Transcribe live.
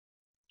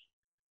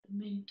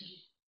mental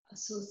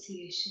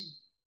association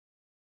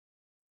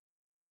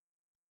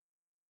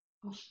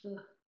of the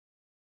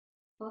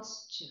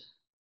posture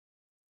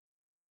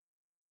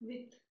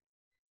with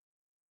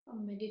a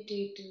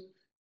meditative,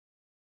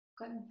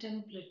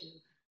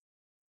 contemplative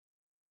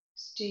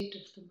state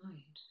of the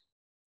mind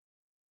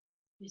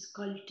is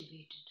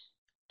cultivated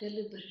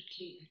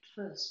deliberately at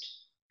first.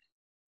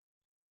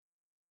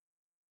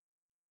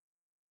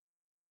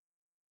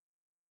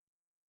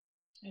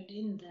 And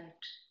in that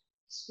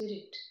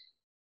spirit,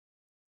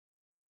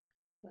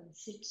 one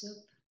sits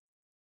up,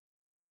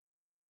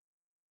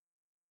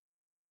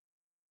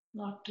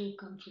 not too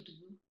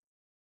comfortable,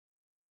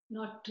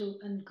 not too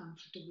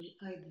uncomfortable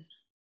either.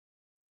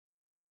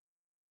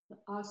 The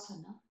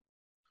asana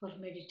for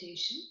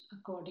meditation,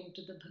 according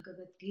to the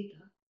Bhagavad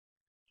Gita,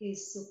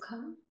 is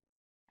sukham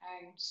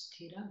and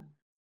sthiram.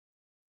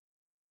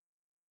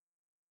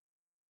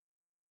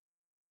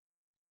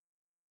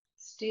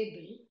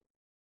 Stable,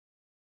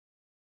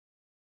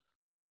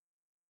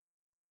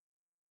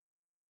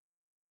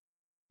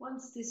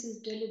 once this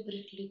is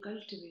deliberately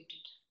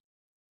cultivated,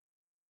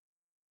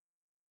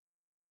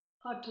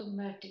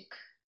 automatic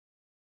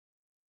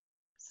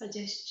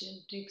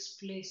suggestion takes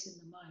place in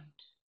the mind.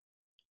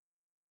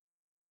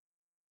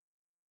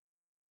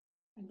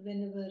 And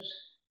whenever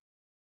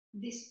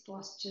this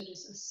posture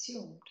is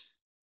assumed,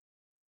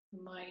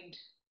 the mind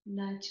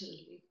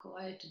naturally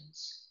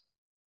quietens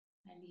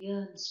and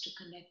yearns to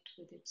connect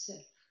with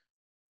itself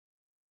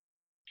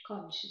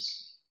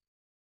consciously.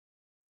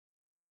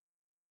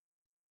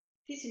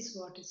 This is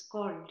what is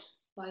called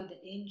by the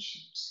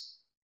ancients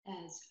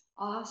as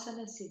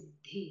asana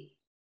siddhi.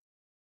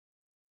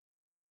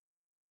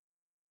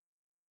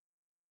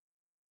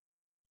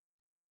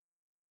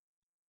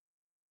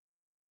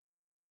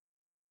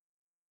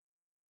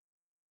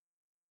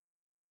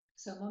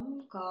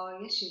 Samam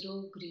kaya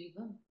shiro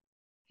grivam,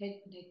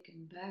 head, neck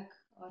and back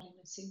are in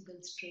a single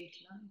straight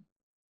line.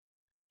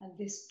 And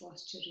this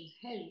posture is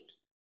held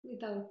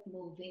without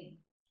moving.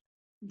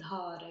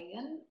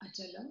 Dharayan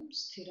achalam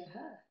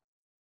sthiraha.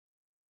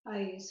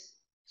 Eyes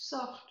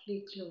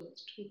softly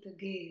closed with the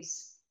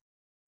gaze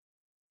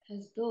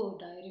as though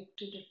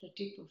directed at the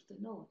tip of the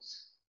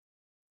nose.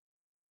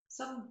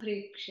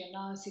 Samprekshya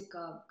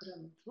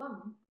nasikagram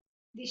tvam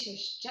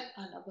dishascha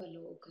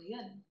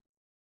anavalokayan.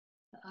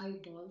 The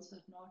eyeballs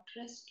are not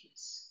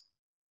restless.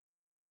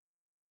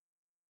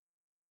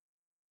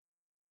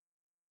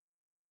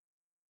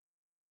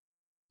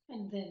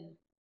 And then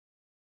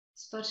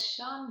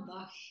sparshan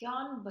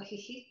bahyan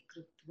bahihi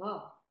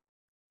krutva,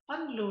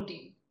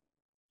 unloading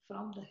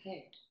from the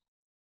head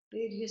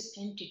various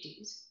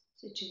entities,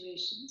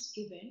 situations,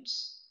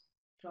 events,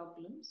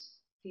 problems,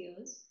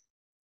 fears,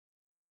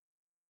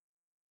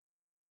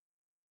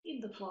 in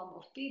the form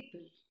of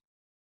people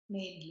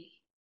mainly.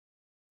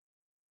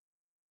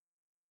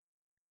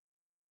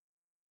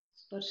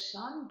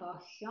 Sparshan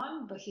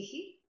bahyan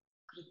bahihi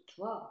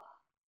krutva.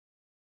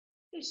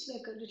 It's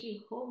like a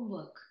little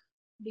homework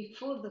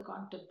before the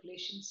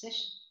contemplation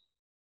session,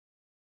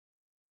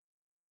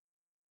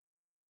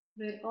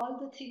 where all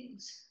the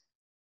things,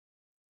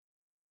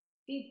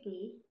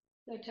 people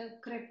that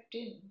have crept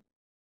in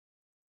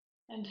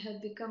and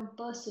have become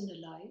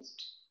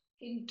personalized,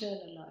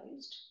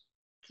 internalized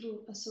through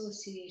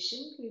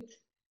association with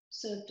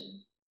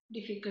certain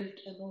difficult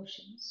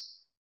emotions,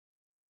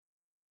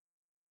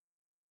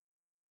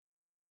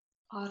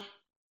 are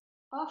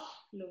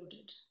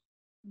offloaded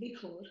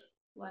before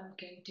one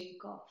can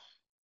take off.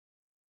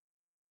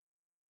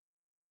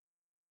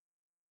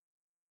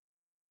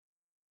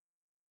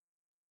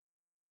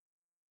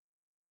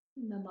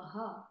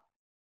 Namaha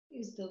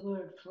is the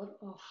word for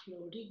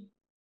offloading.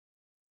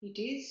 It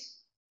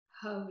is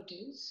how it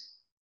is,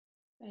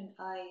 and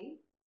I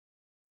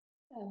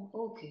am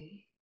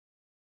okay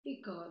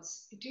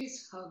because it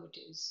is how it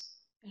is,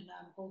 and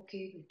I'm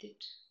okay with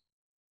it.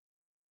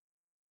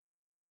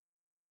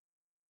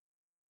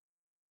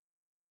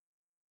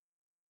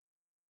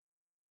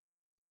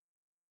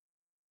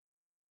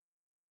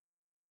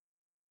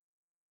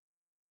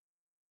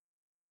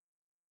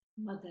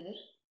 Mother,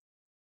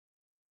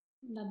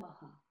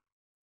 Namaha.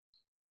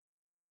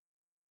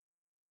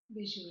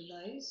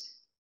 Visualizing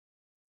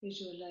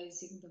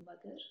the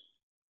mother.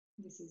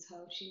 This is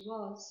how she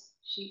was,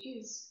 she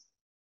is.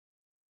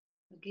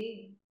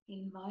 Again,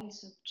 in my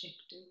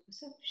subjective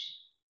perception.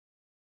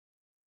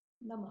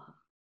 Namaha.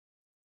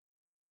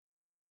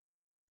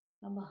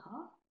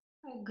 Namaha,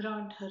 I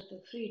grant her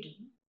the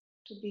freedom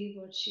to be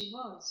what she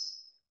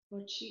was,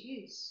 what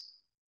she is.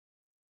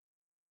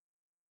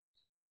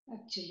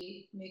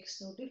 Actually, it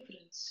makes no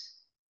difference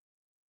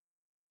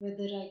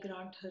whether I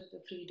grant her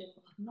the freedom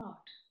or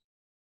not.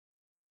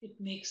 It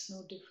makes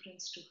no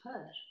difference to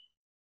her.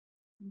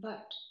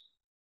 But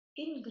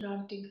in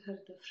granting her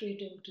the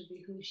freedom to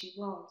be who she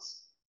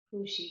was,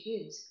 who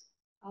she is,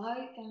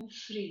 I am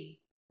free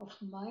of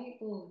my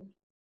own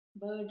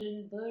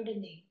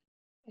burdening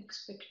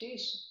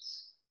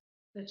expectations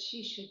that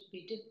she should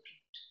be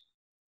different.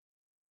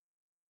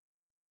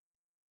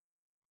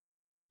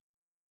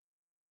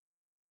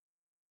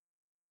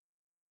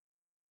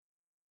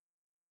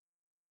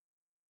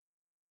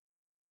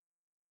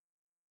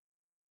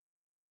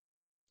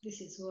 This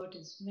is what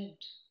is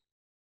meant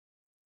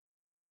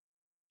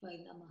by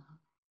Namaha.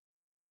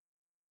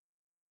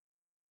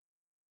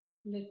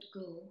 Let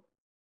go,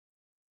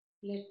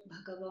 let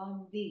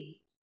Bhagavan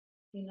be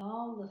in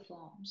all the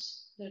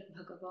forms that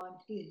Bhagavan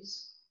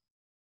is,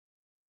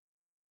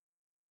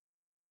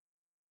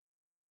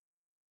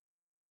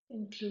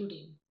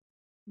 including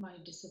my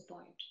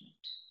disappointment.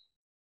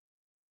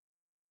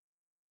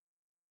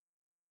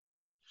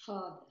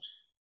 Father,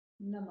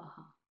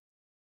 Namaha.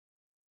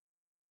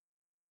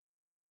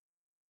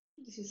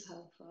 This is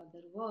how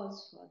Father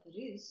was, Father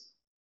is.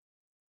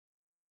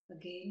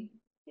 Again,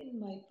 in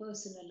my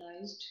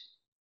personalized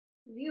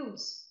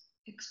views,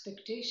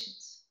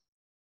 expectations.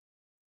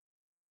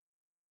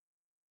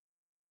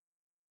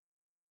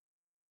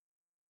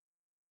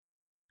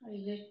 I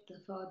let the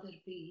Father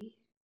be,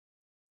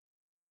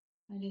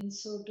 and in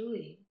so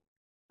doing,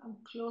 I'm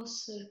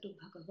closer to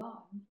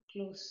Bhagavan,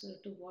 closer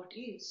to what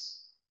is.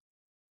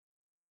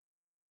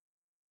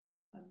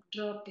 I'm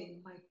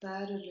dropping my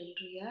parallel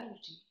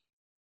reality,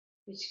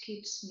 which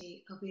keeps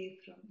me away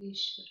from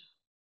Ishvara.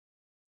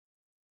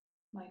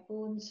 My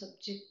own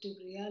subjective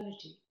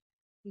reality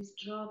is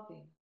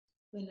dropping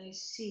when I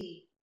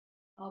see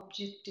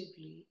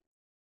objectively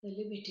the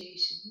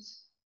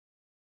limitations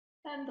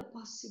and the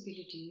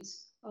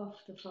possibilities of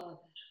the Father.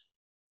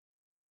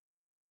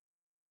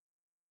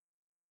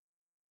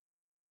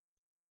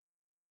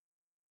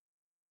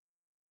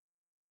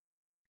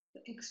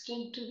 The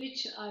extent to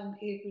which I am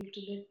able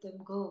to let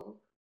them go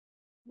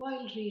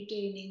while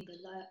retaining the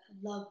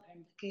love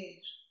and the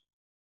care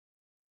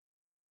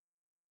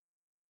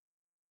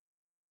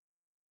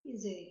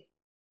is a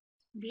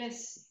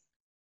blessing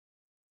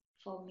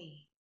for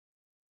me.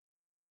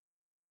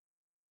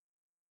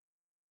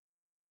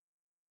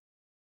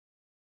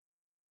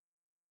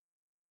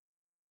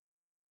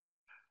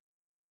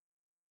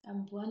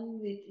 I'm one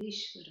with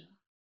Ishvara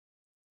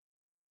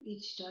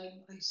each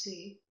time I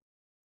say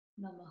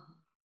Namaha.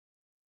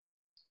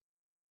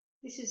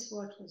 This is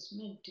what was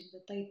meant in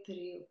the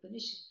Taittiriya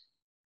Upanishad.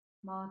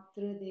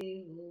 Matra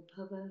Devo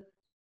Bhava,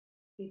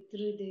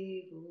 Pitru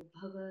Devo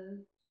Bhava.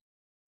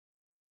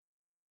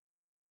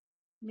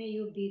 May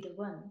you be the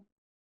one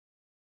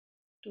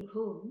to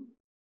whom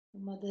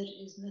mother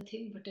is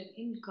nothing but an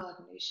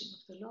incarnation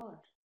of the Lord.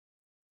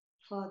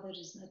 Father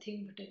is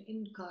nothing but an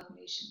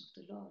incarnation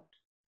of the Lord.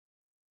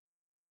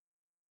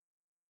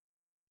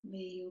 May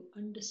you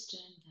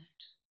understand that.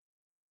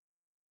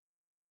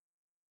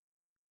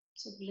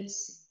 It's a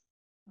blessing,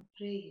 a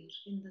prayer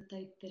in the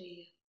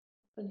Taittiriya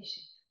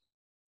Upanishad.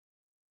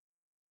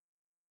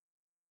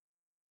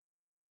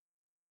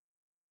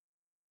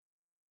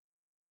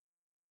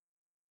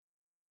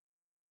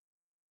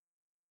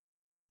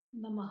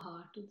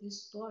 Namaha to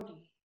this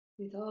body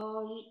with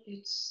all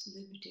its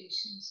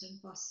limitations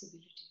and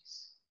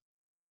possibilities.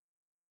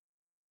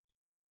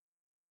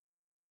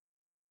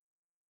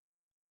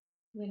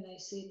 When I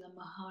say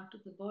Namaha to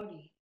the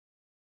body,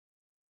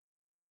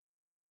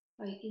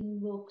 I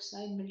invoke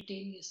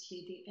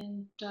simultaneously the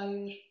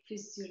entire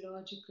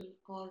physiological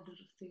order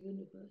of the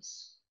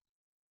universe.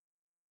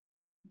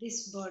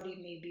 This body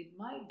may be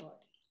my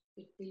body,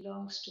 it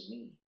belongs to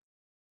me,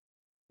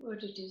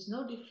 but it is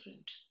no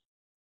different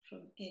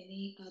from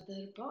any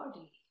other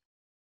body.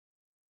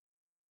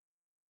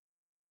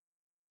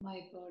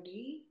 My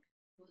body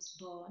was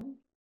born,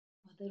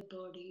 other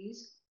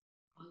bodies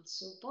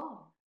also born.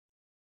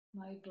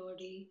 My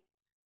body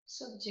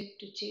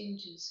subject to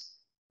changes,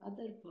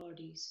 other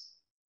bodies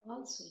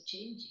also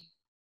changing.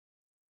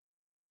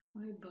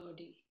 My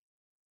body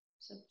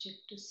subject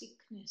to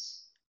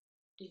sickness,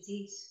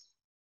 disease,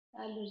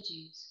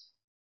 allergies,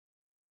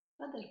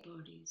 other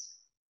bodies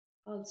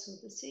also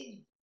the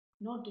same,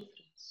 no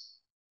difference.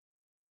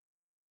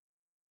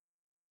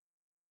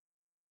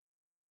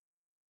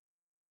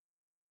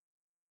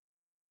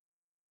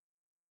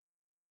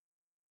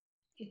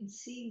 In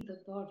seeing the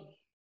body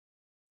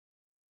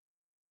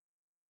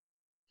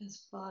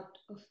as part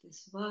of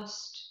this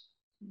vast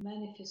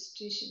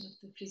manifestation of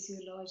the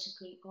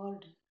physiological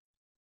order,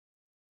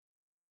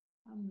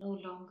 I'm no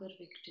longer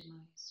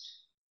victimized.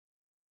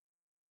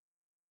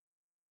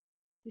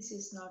 This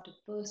is not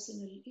a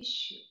personal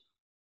issue.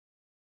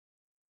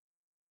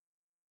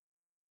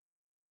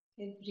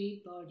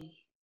 Every body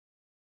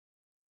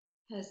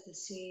has the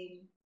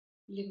same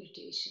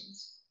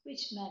limitations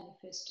which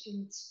manifest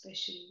in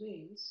special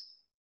ways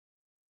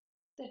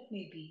that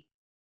may be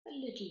a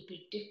little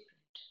bit different.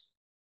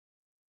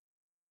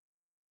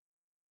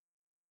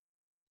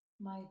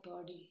 My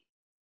body,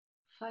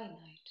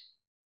 finite.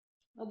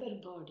 Other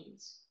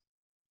bodies,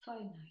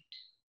 finite.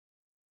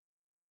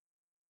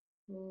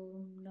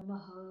 Om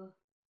Namaha,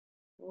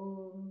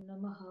 Om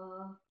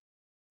Namaha,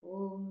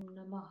 Om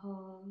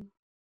Namaha.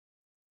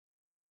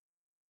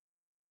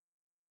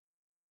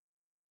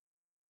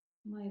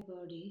 My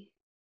body,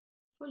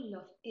 full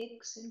of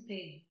aches and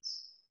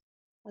pains.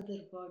 Other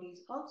bodies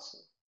also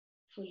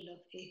full of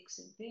aches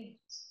and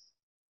pains.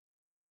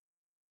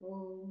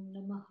 Om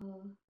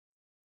Namaha,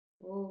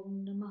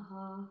 Om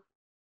Namaha,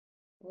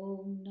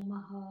 Om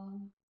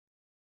Namaha.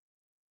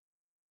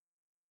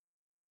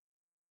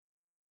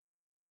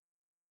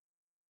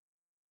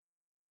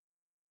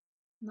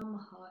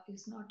 Namaha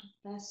is not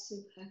a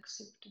passive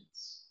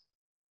acceptance.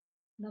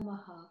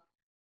 Namaha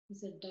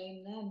is a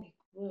dynamic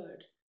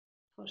word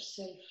for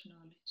self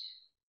knowledge,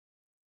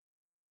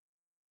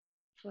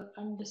 for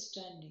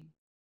understanding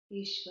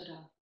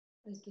Ishvara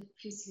as the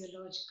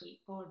physiological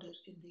order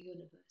in the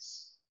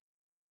universe.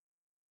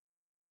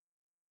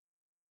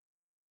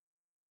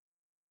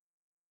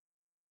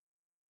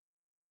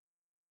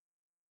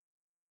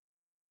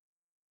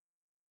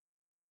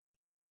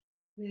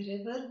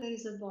 Wherever there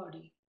is a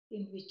body,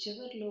 in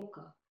whichever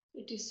loka,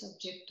 it is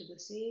subject to the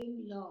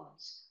same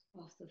laws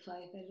of the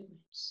five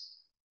elements.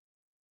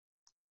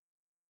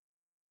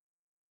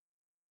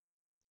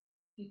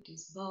 It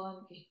is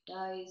born, it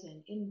dies,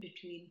 and in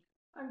between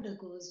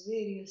undergoes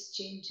various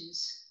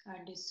changes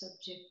and is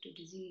subject to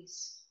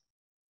disease.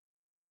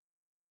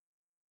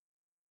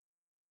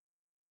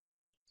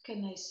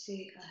 Can I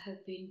say I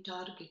have been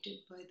targeted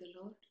by the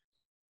Lord,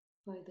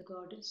 by the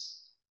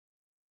goddess?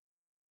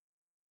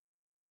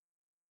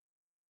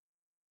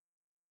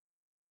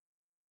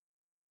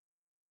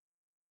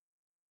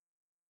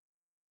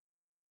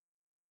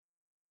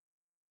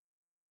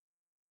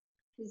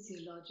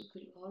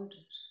 Physiological order,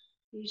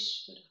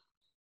 Ishvara.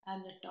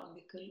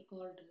 Anatomical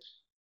order,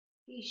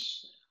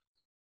 Ishvara.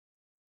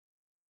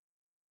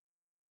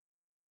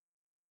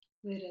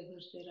 Wherever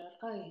there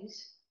are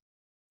eyes,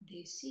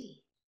 they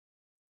see,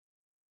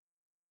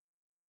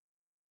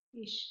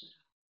 Ishvara.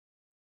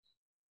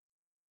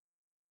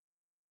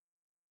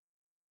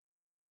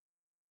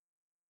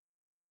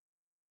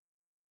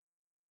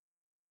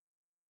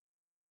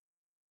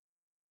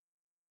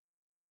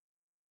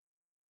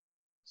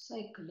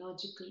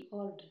 Psychological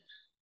order,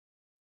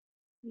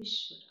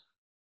 Ishvara.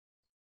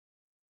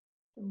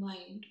 The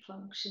mind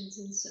functions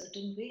in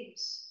certain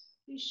ways,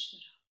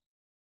 Ishvara.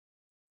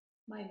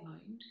 My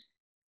mind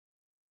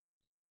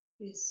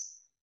is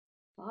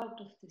part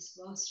of this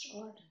vast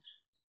order.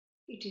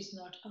 It is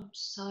not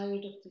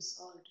outside of this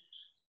order.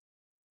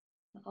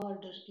 The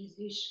order is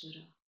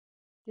Ishvara.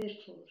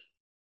 Therefore,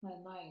 my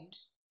mind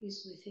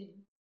is within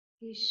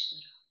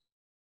Ishvara.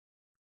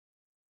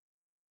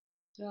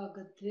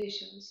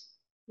 Ragadveshas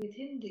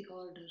within the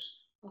order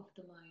of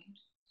the mind,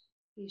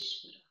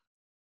 Ishvara.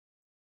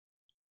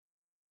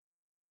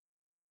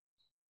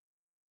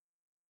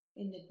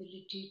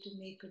 Inability to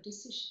make a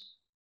decision,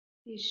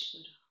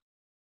 Ishvara.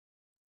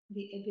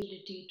 The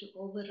ability to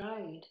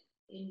override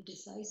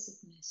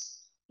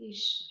indecisiveness,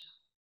 Ishvara.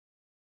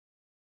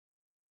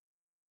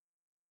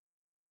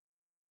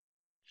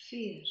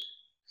 Fear,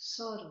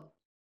 sorrow,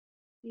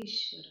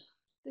 Ishvara.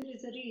 There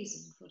is a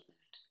reason for that.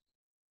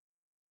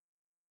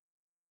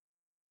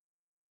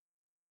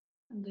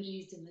 And the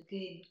reason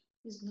again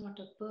is not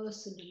a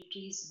personal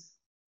reason.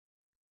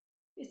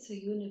 It's a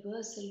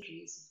universal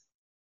reason.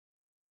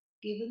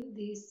 Given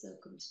these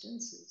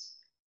circumstances,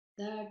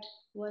 that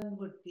one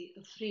would be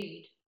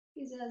afraid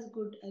is as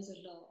good as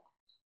a law.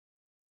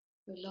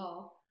 The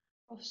law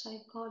of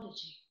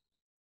psychology.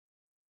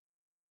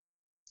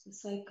 The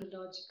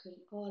psychological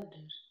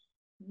order,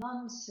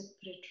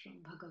 non-separate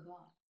from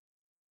Bhagavan,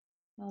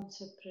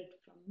 non-separate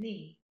from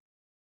me,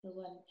 the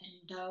one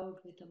endowed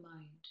with a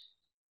mind.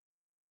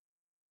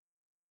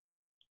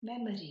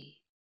 Memory,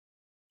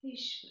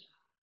 Ishvara.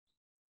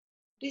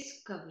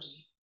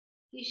 Discovery,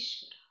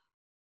 Ishvara.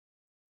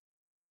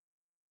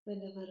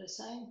 Whenever a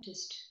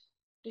scientist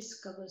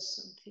discovers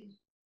something,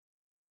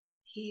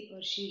 he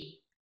or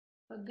she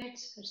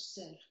forgets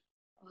herself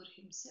or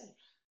himself.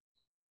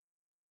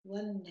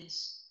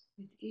 Oneness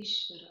with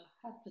Ishvara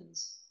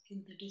happens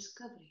in the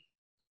discovery.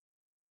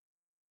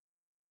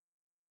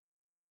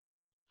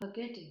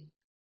 Forgetting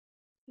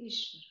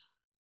Ishvara.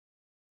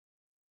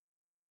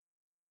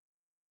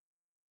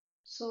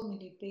 So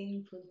many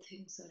painful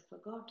things are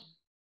forgotten.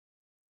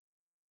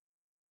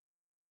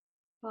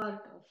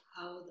 Part of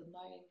how the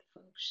mind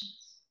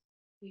functions,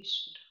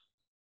 Ishvara.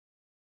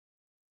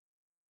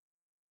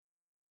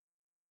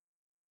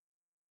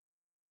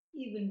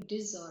 Even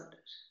disorder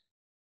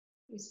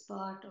is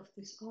part of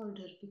this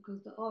order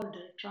because the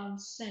order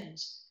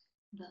transcends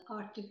the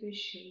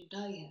artificial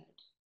dyad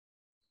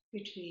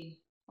between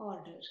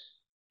order,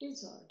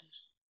 disorder,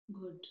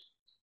 good,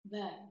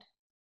 bad,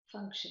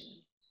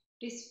 functional,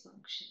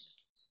 dysfunctional.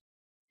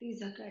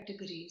 These are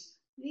categories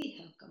we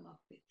have come up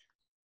with.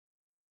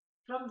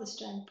 From the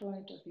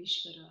standpoint of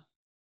Ishvara,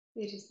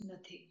 there is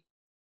nothing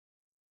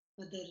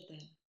other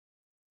than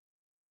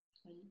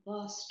a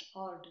vast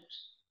order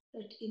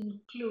that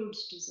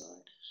includes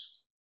disorder.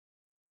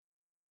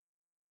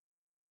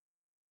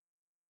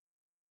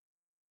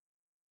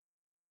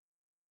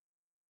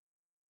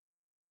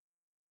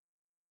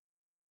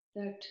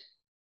 That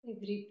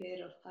every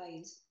pair of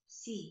eyes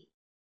see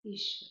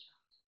Ishvara.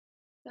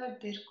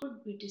 That there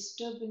could be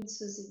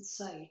disturbances in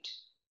sight,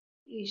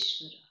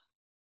 Ishvara,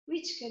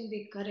 which can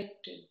be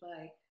corrected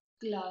by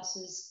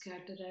glasses,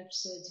 cataract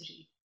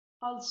surgery,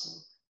 also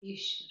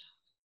Ishvara.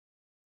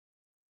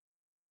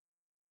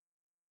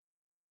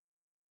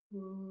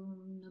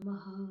 Om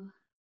Namaha,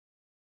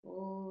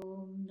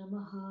 Om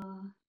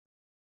Namaha,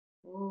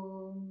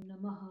 Om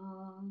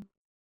Namaha.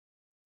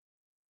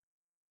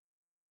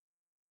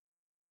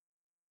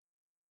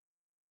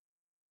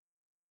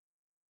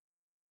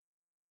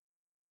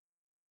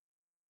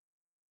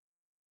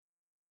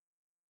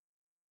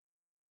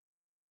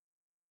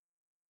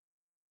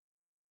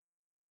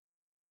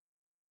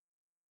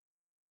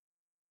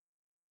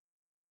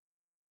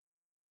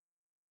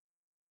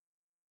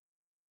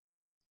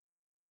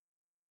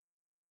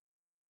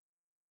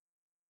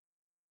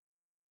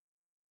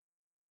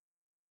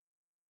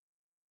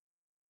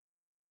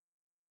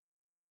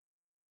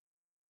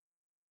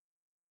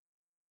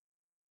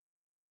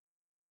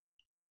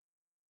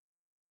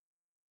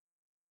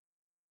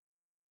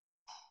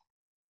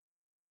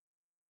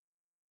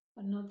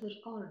 Another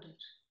order,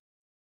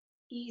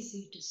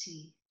 easy to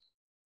see,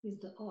 is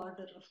the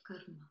order of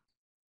karma.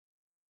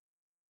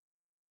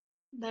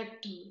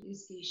 That too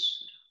is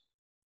Ishvara.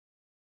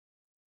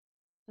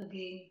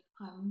 Again,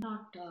 I am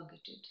not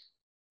targeted.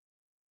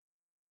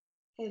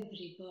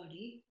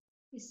 Everybody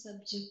is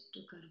subject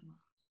to karma.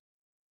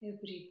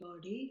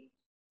 Everybody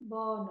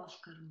born of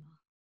karma.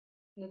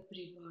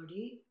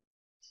 Everybody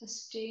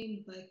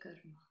sustained by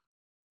karma.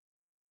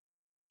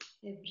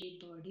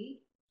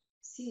 Everybody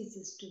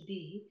ceases to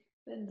be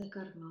when the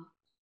karma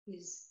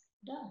is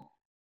done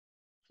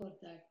for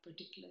that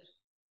particular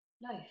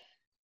life.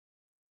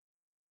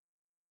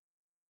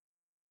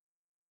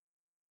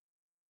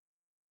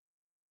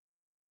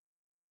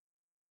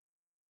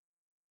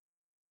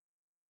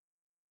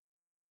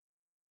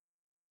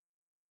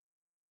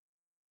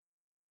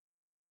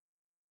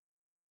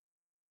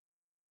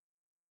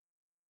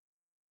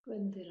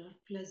 When there are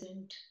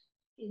pleasant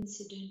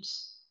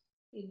incidents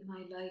in my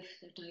life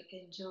that I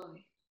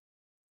enjoy,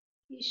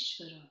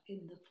 Ishvara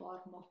in the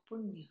form of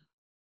punya.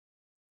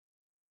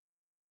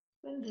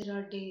 When there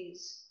are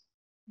days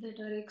that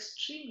are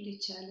extremely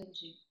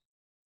challenging,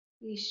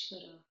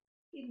 Ishvara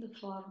in the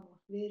form of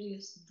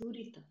various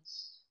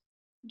duritas,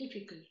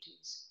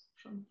 difficulties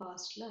from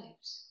past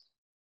lives.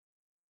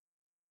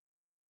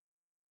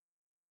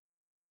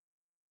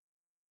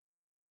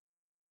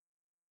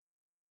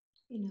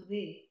 In a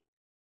way,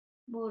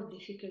 more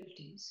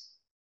difficulties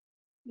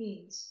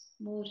means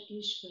more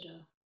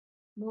Ishvara,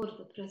 more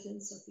the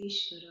presence of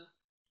Ishvara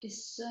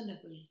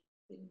discernible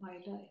in my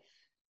life.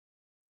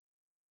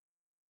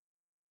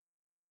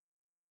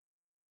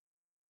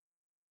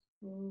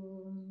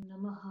 Om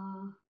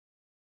Namaha,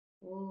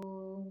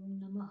 Om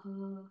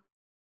Namaha,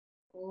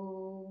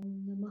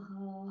 Om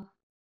Namaha,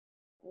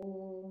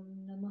 Om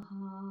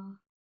Namaha,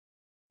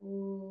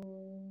 Om.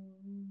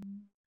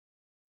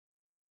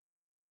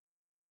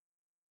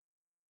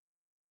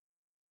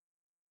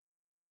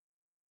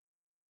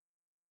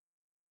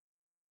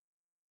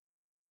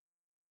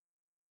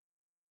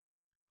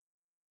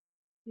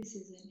 This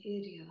is an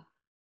area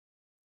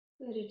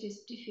where it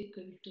is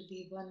difficult to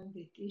be one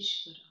with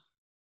Ishvara.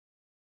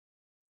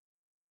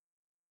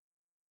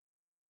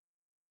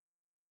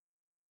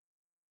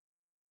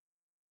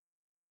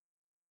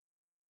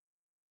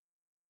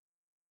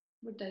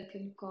 But I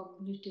can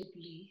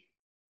cognitively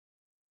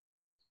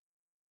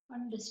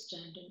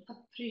understand and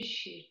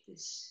appreciate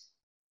this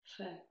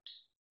fact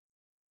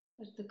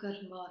that the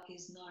karma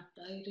is not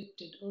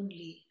directed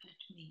only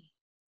at me.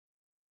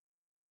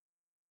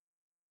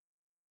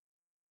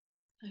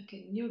 I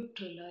can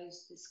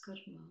neutralize this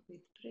karma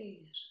with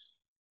prayer.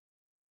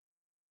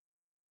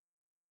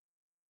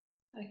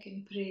 I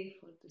can pray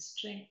for the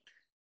strength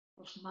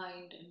of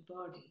mind and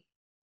body,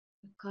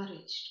 the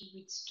courage to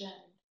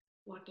withstand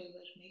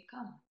whatever may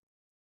come.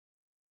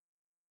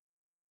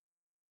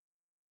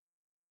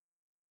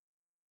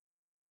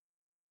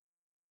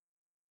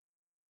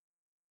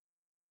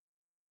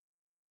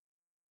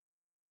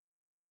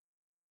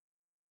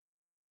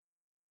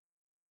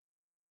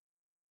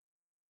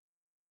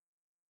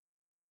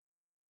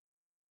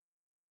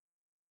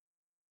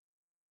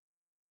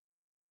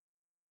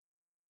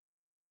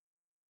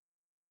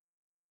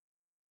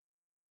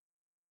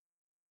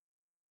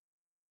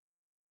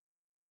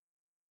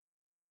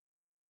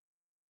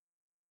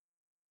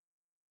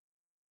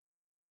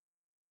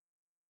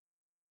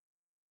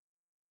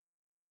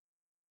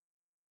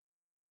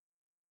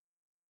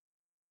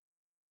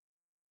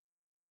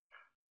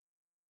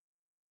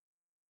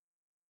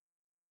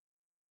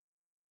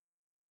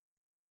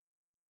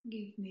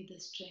 Give me the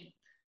strength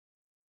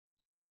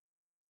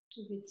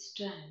to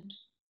withstand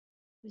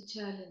the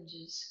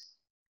challenges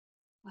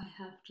I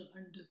have to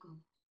undergo.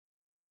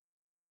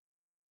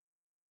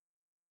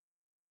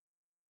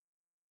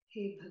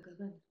 Hey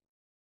Bhagavan,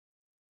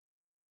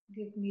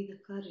 give me the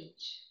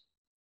courage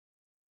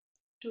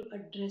to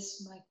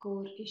address my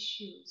core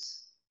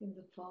issues in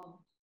the form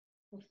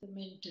of the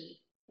mental,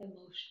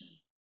 emotional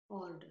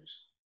order.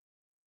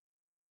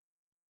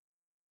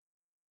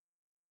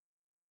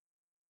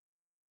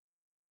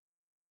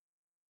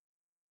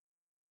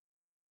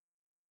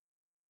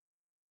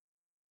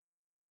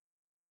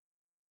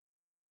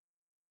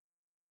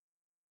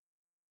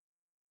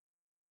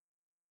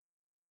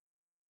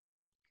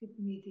 Give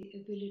me the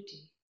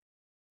ability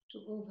to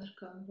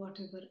overcome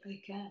whatever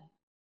I can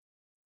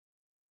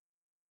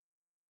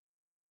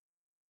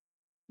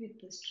with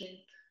the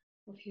strength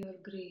of your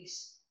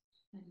grace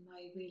and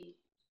my will.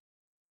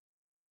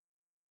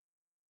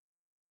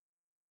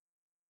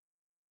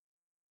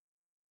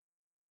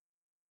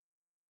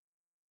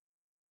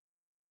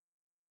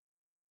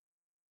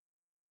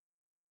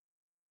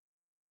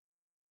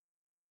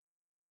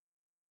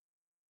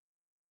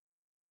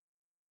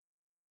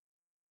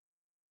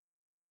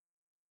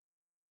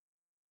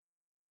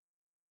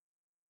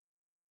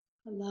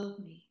 Allow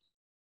me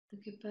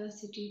the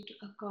capacity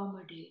to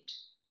accommodate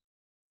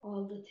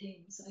all the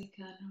things I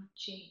cannot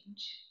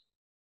change.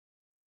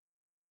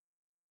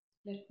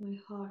 Let my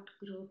heart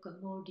grow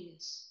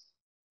commodious,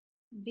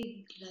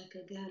 big like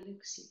a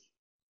galaxy,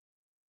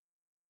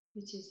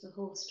 which is the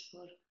host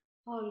for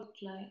all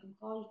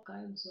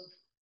kinds of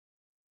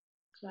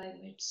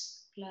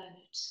climates,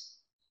 planets,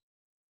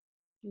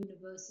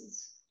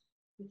 universes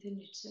within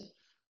itself.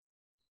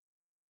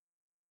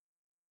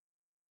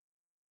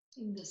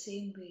 In the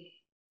same way,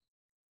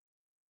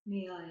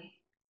 may I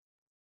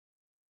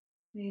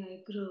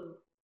grow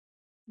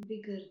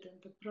bigger than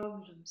the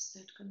problems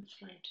that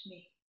confront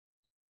me.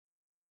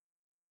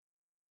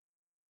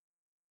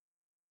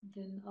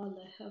 Then all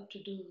I have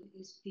to do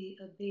is be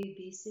a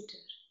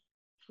babysitter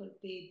for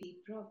baby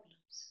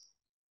problems.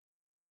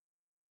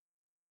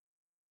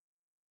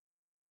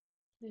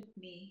 Let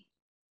me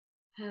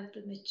have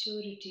the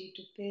maturity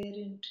to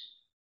parent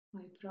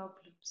my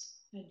problems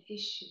and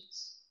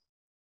issues.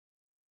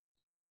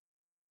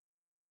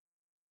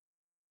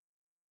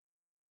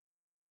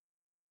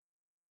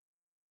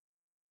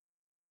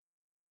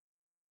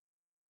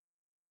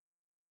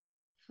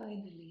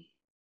 Finally,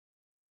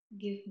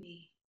 give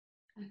me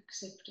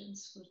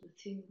acceptance for the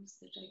things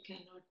that I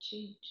cannot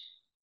change.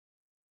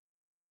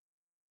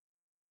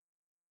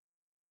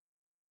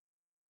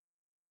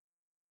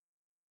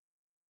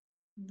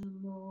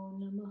 Namo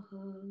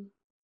Namaha.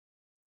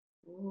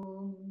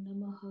 Om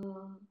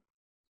Namaha.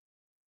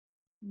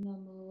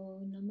 Namo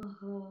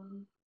Namaha.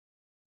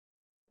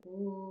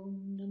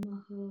 Om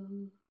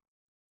Namaha.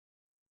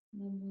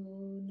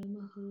 Namo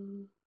Namaha.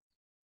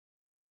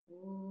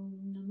 Om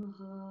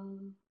Namaha.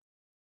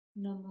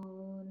 Namo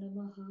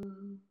Namaha.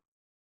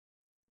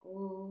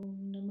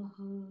 Om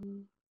Namaha.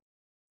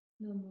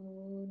 Namo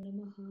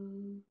Namaha.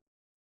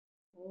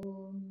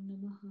 Om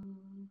Namaha.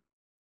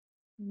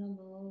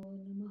 Namo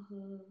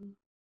Namaha.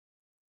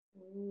 Om Namaha. Namo Namaha.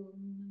 Om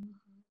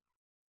Namaha.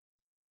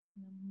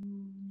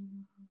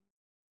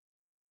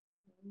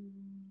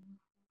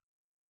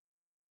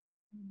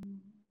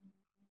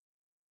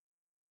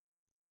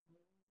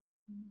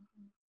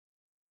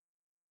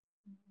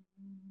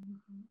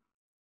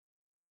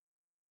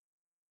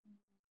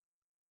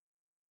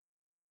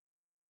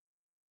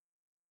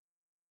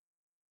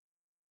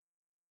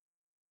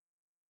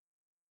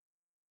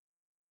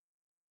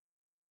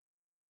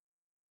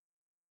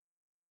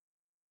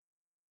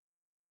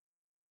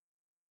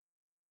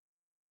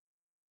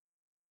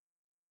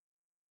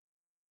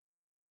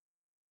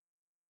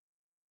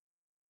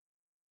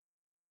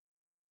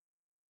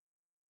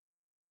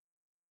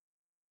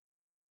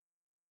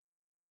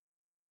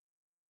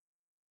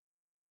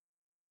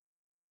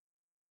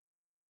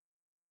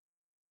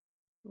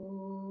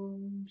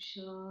 Om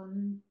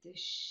Shanti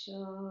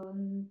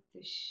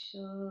Shanti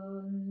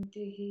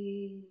Shanti.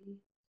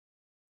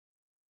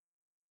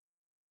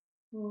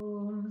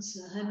 Om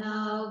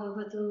Sahana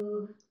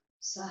Bhavatu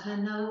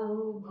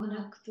Sahanau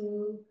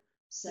Bhunaktu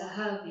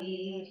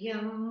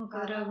Sahaviryam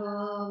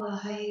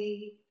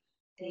Karavavahai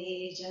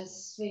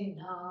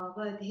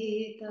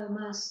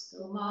Tejasvinavadhitamastu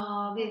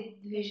ma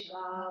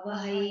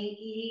vidvishvavahai.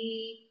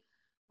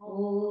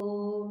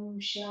 Om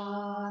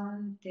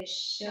Shanti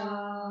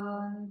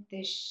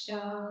Shanti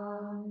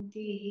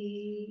Shanti.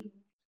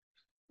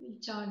 We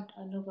chant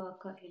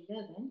Anuvaka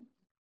 11,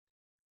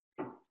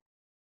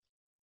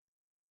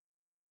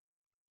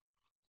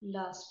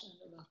 last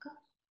Anuvaka.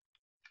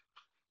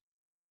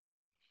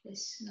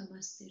 Yes,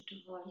 Namaste to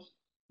all.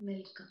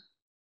 Welcome.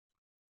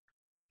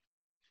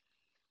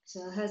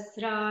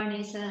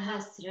 Sahasrani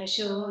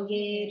sahasrasho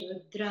ye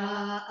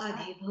Rudra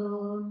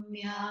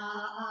adhibhumyam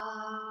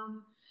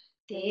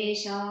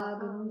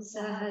Teshagam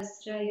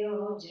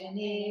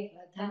sahasrayojane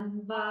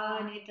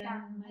vadhanvani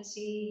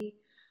tanmasi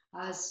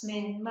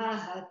Asmin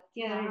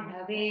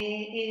mahatyarnave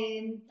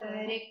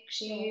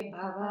intarikshe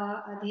bhava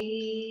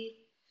adhi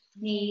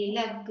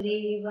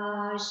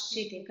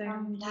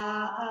Neelagrivaashritikantha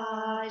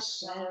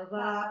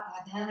sarva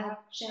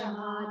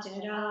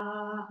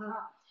adhakshamacharaha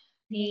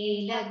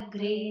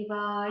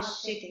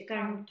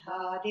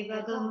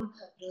नीलग्रीवाश्रितिकण्ठादिवगुं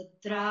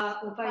Rudra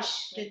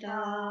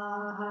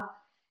उपश्रिताः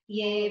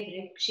ये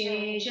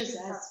वृक्षेषु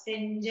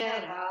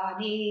सस्पिञ्जरा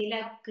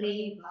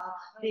नीलग्रीवा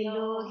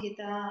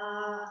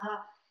विलोहिताः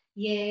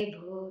ये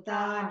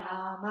भूतानामधिपतयो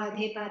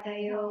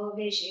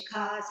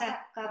विशिखासः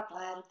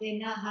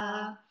कपर्दिनः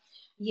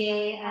ये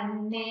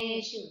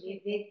अन्नेषु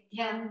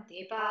विविध्यन्ति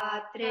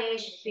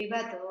पात्रेषु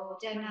पिबतो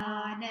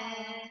जनान्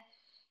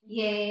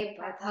ये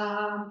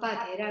पथां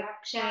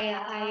पथिरक्षय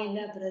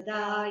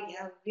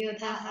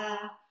ऐलभृदायव्युधः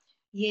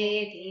ये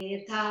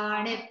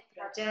तीर्थाणि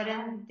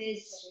प्रचरन्ति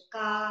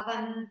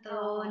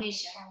श्रिकावन्तो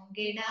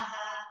निषङ्गिणः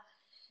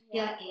य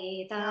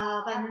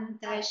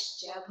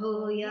एतावन्तश्च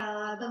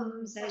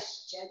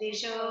भूयागुंसश्च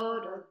दिशो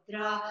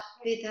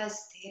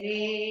रुद्रावितस्थिरे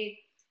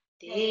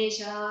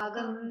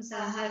तेषागं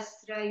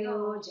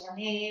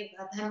सहस्रयोजने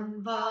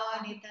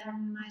वधन्वानि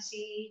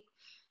तन्मसि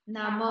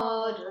नमो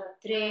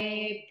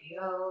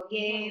रुद्रेभ्यो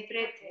ये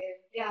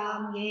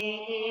पृथिव्यां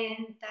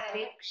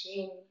येऽन्तरिक्षे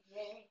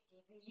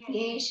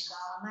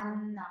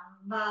येषामन्नं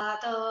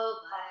वातो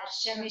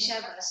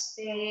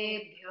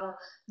वर्षमिषवस्तेभ्यो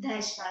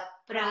दश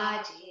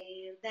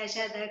प्राचीर्दशो दश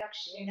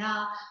दक्षिणा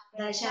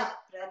दश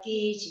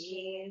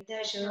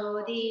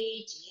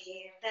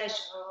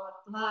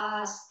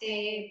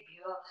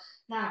प्रतीचीर्दशोदीचीर्दशोर्ध्वास्तेभ्यो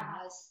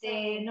नमस्ते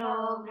नो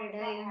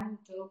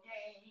मृडयन्तु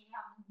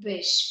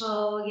विश्वो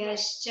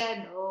यश्च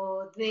नो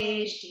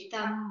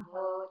द्वेष्टितं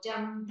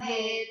भोजं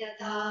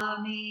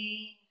भेदधामि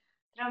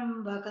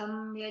त्र्यम्बकं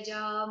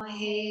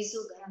यजामहे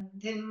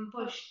सुगन्धिं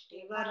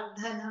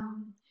पुष्टिवर्धनम्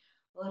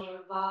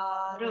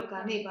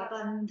उर्वारुकमिव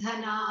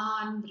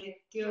बन्धनान्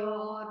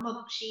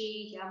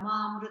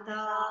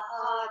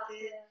मृत्योर्मुक्षीयमामृतात्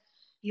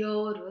यो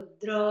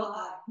रुद्रो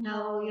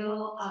अग्नौ यो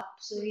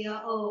अप्सु य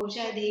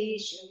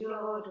ओषधीषु यो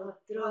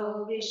रुद्रो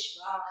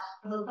विश्वा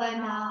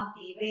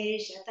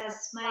भुवनाभिवेश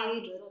तस्मै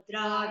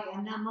रुद्राय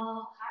नमो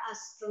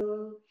अस्तु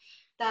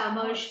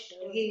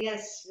तमुष्टुहि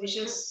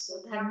यस्विषुः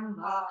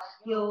सुधन्वा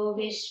यो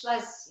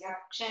विश्वस्य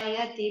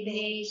क्षयति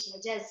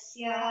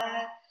भेषजस्य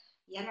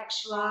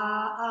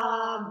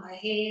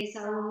यक्ष्वामहे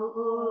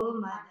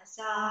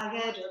मनसाय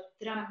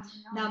रुद्रं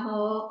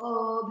नमो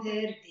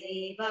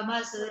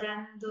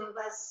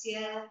ओभिर्देवमसुरन्दुवस्य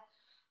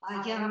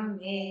अयं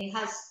मे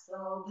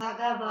हस्तो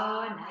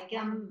भगवान्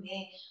अयं मे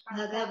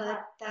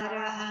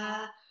भगवत्तरः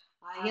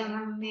अयं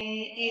मे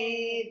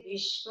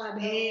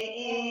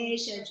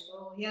विश्वभेषजो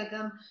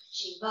यगं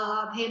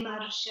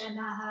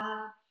शिवाभिमर्शनः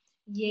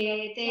ये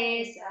ते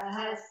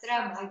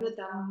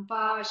सहस्रमयुतं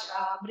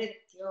पाशा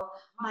मृत्यो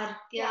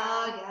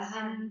मर्त्याय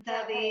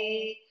हन्तवे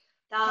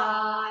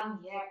तान्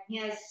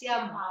यज्ञस्य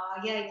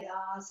मायया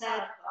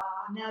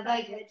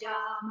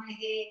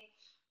सर्वानवयजामहे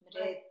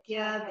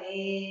मृत्यवे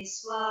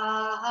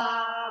स्वाहा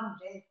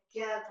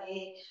मृत्यवे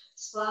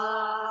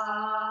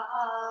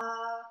स्वाहा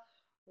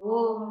ॐ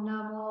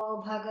नमो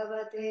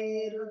भगवते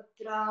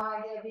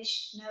रुद्राय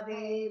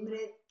विष्णवे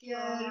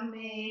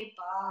मृत्युर्मे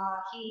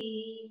पाहि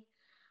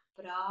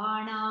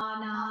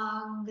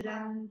प्राणानां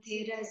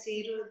ग्रन्थिरसि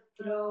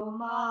रुद्रो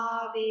मा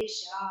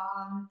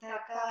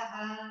विशान्तकः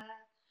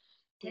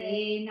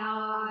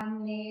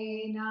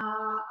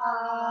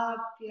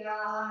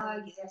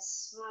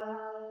तेनान्येनाप्यायस्व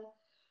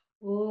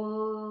ॐ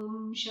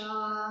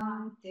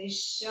शान्ति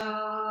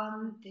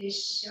शान्ति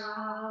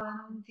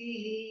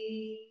शान्तिः.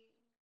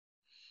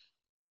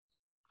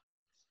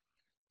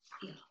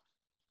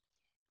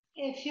 A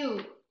few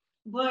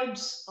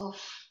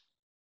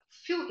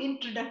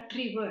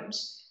introductory words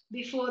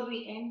before we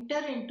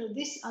enter into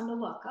this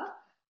Anuvaka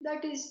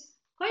that is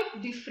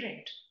quite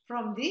different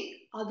from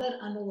the other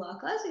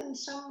Anuvakas in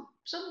some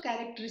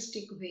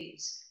characteristic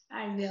ways,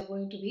 and we are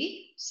going to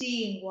be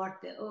seeing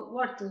what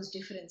those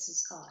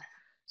differences are.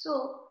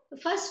 So the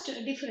first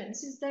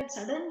difference is that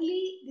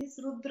suddenly this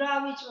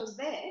Rudra which was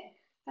there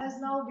has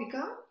now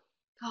become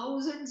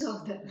thousands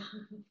of them.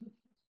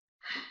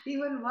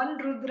 Even one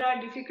Rudra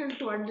difficult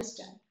to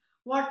understand.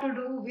 What to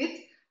do with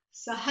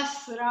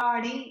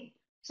Sahasrani,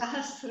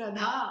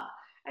 Sahasradha,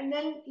 and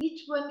then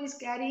each one is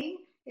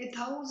carrying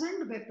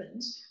 1,000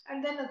 weapons,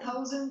 and then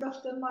 1,000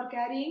 of them are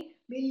carrying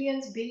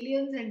millions,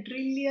 billions, and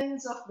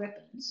trillions of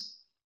weapons,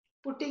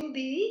 putting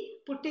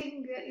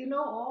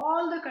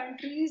all the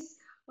countries'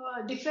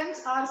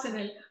 defense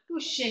arsenal to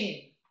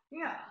shame.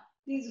 Yeah,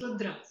 these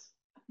Rudras.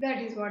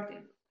 That is what they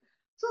do.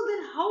 So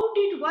then how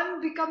did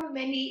one become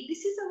many?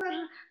 This is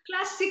our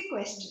classic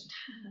question.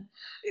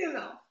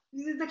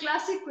 This is the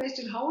classic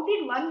question. How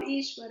did one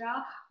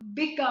Ishvara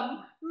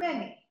become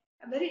many?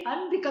 A very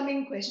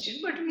unbecoming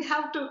question, but we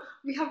have to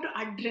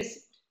address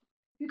it.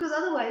 Because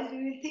otherwise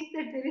we will think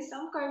that there is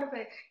some kind of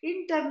a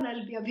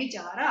internal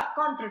vyabhichara,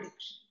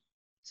 contradiction.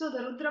 So the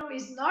Rudram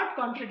is not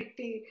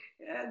contradicting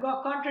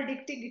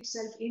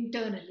itself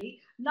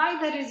internally,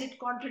 neither is it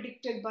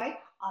contradicted by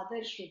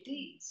other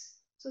Shrutis.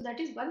 So that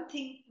is one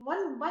thing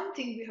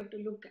we have to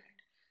look at.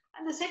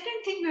 And the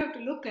second thing we have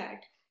to look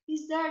at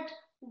is that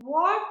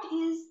what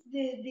is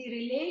the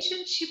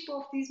relationship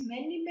of these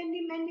many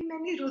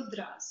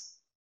Rudras?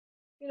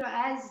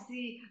 As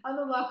the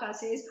Anuvaka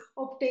says,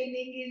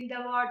 obtaining in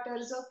the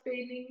waters,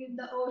 obtaining in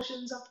the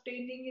oceans,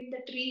 obtaining in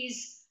the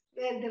trees,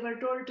 where they were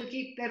told to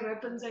keep their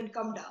weapons and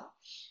come down.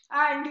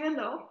 And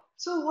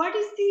so what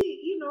is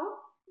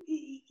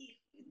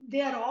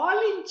they are all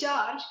in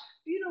charge.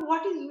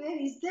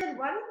 Is there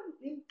one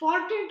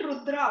important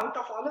Rudra out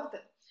of all of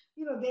them?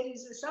 There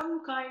is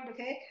some kind of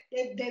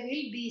there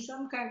will be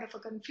some kind of a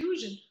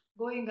confusion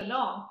going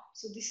along.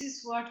 So this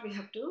is what we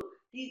have to,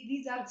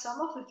 these are some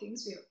of the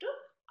things we have to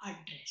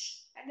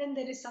address. And then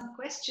there is some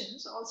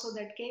questions also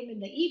that came in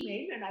the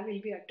email, and I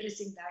will be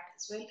addressing that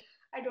as well.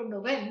 I don't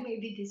know when,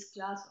 maybe this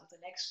class or the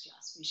next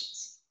class we shall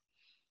see.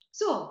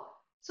 So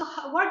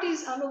what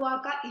is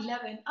Anuvaka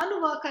 11?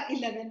 Anuvaka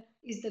 11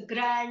 is the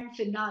grand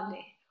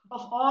finale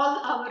of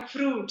all our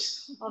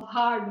fruits of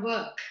hard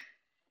work.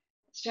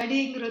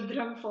 Studying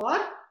Rudram for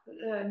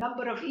a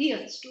number of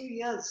years, 2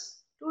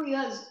 years. 2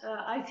 years,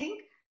 I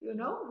think,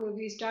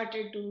 we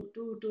started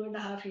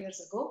 2.5 years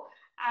ago.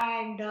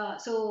 And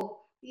so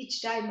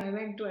each time I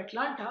went to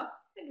Atlanta,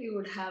 and we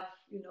would have,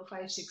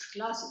 5-6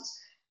 classes.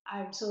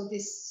 And so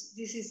this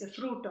is a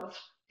fruit of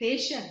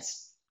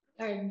patience.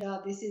 And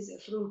this is a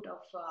fruit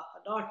of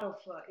a lot of,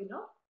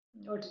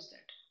 what is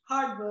that?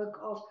 Hard work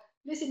of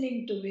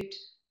listening to it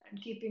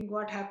and keeping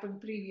what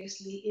happened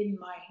previously in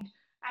mind.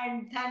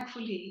 And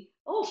thankfully,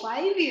 oh,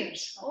 5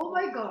 years. Oh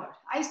my God,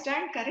 I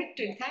stand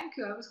corrected. Thank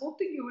you. I was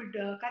hoping you would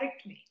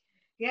correct me.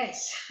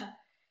 Yes.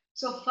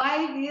 So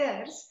 5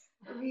 years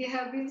we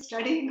have been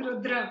studying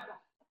Rudra.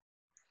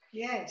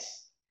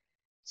 Yes.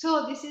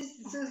 So this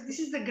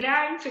is the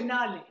grand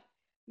finale.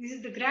 This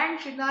is the grand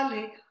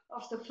finale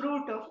of the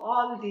fruit of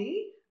all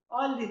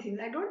the things.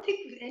 I don't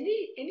think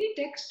any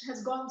text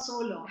has gone so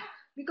long,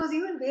 because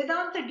even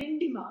Vedanta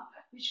Dindima,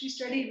 which we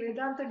studied,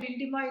 Vedanta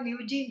Dindima in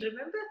Eugene,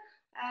 remember?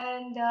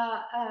 And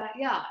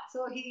yeah,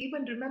 so he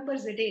even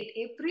remembers the date,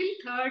 April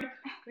 3rd,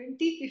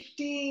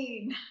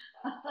 2015.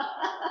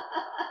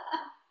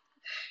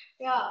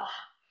 Yeah,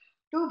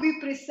 to be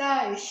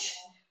precise,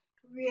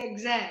 to be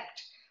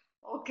exact.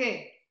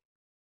 Okay.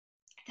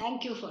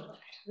 Thank you for that.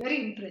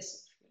 Very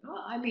impressive.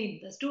 I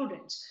mean, the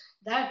students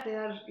that they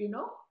are,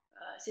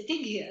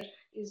 sitting here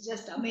is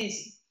just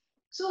amazing.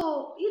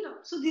 So,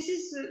 so this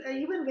is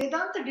even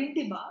Vedanta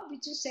Dindima,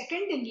 which is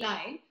second in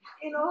line,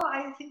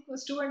 I think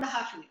was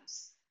 2.5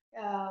 years.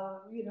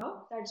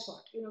 That's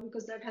what,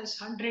 because that has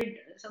 100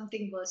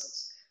 something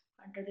verses,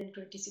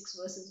 126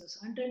 verses or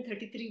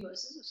 133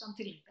 verses or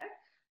something like that.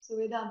 So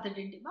Vedanta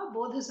Dindima,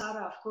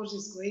 Bodhisara, of course,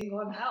 is going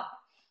on now.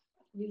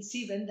 We'll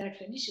see when that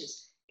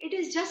finishes. It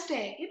is just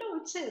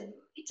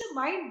it's a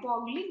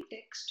mind-boggling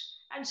text.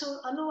 And so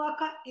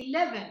Anuvaka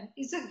 11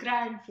 is a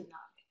grand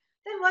finale.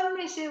 Then one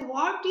may say,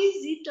 what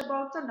is it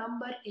about the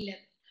number 11?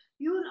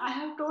 I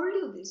have told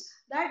you this,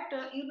 that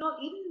in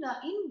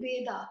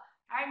Veda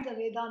and the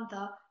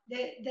Vedanta,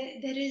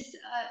 there is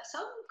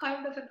some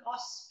kind of an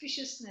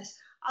auspiciousness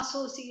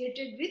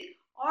associated with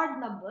odd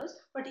numbers,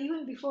 but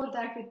even before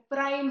that with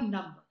prime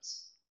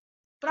numbers.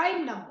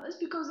 Prime numbers,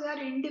 because they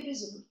are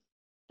indivisible.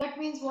 That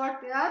means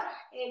what? They are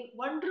a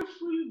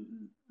wonderful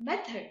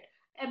method,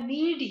 a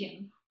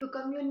medium to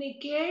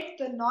communicate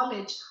the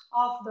knowledge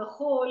of the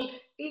whole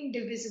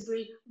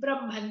indivisible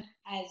Brahman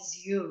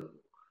as you.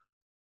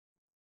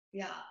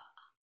 Yeah,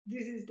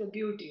 this is the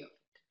beauty of it.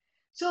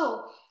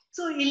 So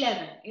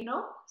 11,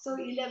 so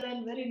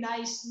 11, very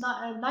nice.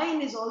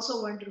 9 is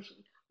also wonderful.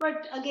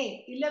 But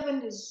again,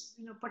 11 is,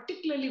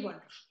 particularly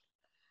wonderful.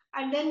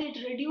 And then it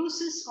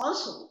reduces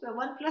also, the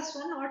 1 plus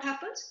 1, what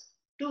happens?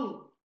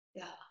 2.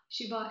 Yeah,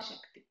 Shiva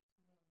Shakti.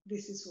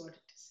 This is what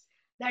it is.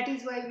 That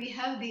is why we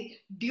have the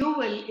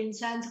dual in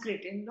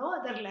Sanskrit. In no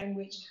other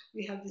language,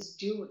 we have this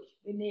dual.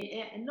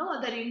 In no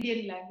other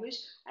Indian language,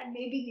 and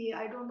maybe,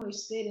 I don't know,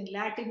 it's there in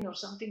Latin or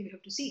something, we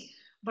have to see.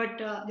 But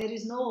there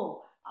is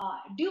no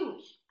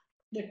dual.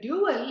 The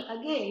dual,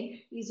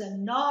 again, is a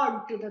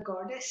nod to the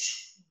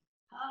goddess.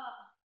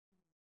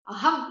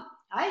 Aham,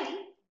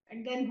 I,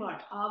 and then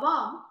what?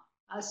 Avam,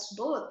 us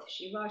both,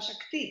 Shiva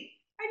Shakti,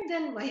 and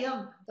then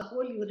Vayam, the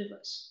whole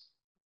universe.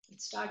 It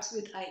starts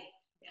with I.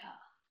 Yeah.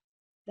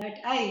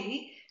 That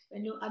I,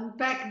 when you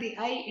unpack the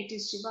I, it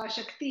is Shiva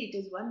Shakti, it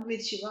is one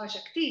with Shiva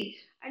Shakti,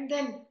 and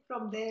then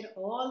from there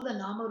all the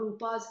Nama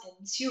Rupas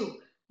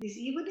ensue. This,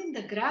 even in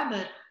the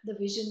grammar, the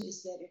vision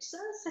is there. It's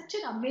such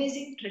an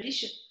amazing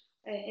tradition,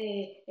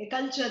 a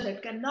culture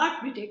that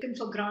cannot be taken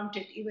for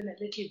granted even a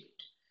little bit.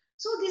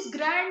 So this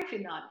grand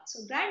finale.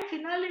 So grand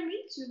finale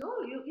means,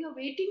 you're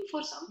waiting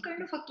for some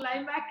kind of a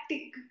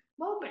climactic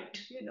moment,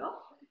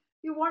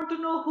 You want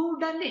to know who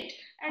done it.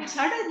 And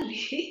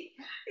suddenly,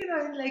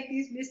 in like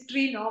these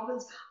mystery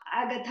novels,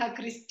 Agatha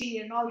Christie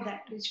and all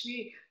that, which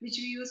we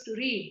used to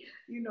read,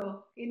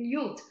 in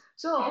youth.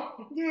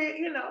 So,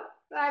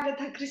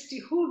 Agatha Christie,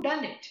 who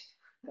done it?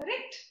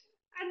 Correct?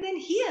 And then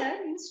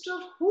here, instead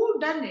of who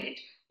done it,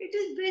 it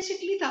is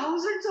basically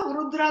thousands of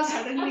Rudras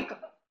suddenly come.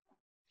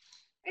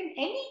 And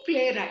any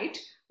playwright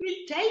will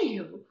tell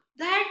you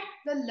that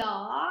the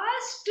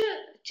last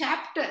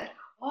chapter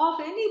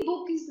of any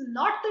book is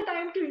not the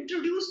time to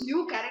introduce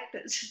new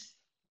characters.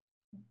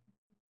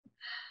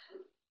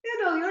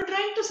 You're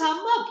trying to sum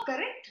up,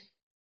 correct?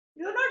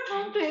 You're not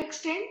trying to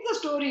extend the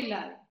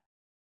storyline.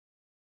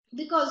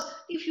 Because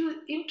if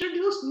you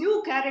introduce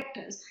new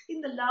characters in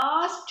the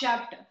last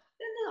chapter,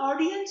 then the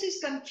audience is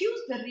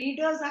confused, the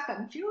readers are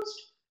confused.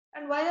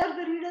 And why are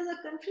the readers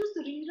are confused?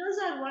 The readers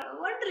are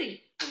wondering,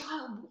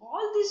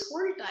 all this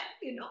whole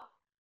time,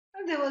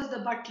 And there was the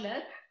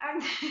butler,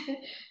 and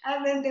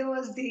and then there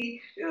was there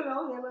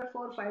were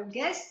 4 or 5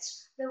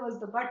 guests. There was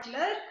the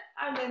butler,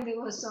 and then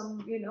there was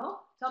some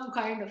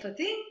kind of a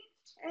thing,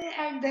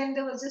 and then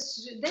there was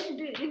just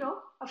then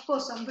of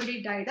course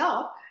somebody died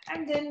off,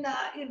 and then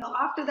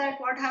after that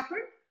what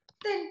happened?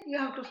 Then you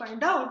have to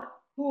find out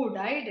who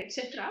died,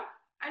 etc.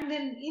 And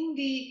then in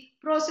the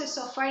process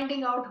of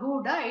finding out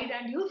who died,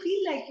 and you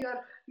feel like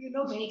you're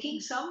making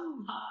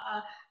some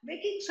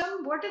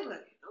whatever,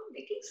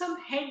 making some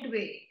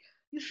headway.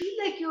 You feel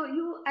like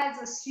you as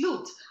a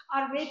sleuth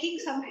are making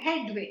some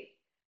headway,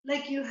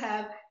 like you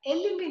have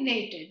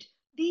eliminated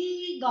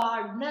the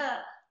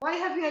gardener. Why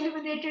have you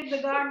eliminated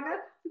the gardener?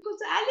 Because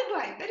the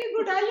alibi, very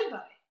good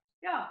alibi.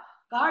 Yeah,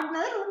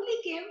 gardener only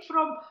came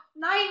from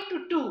 9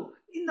 to 2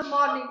 in the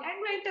morning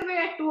and went away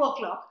at 2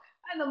 o'clock.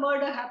 and the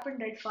murder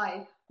happened at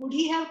 5. Could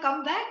he have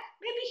come back?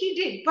 Maybe he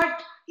did,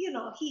 but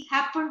he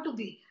happened to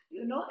be,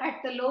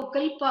 at the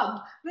local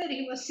pub where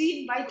he was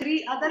seen by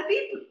 3 other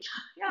people.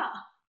 Yeah.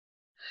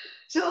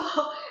 So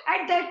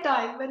at that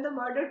time when the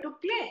murder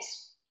took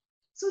place,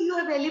 so you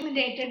have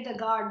eliminated the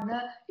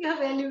gardener, you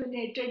have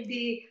eliminated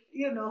the,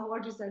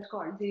 what is that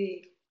called?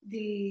 The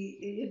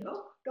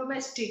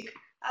domestic,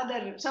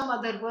 some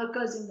other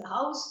workers in the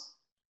house.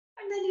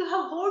 And then you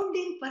have honed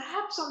in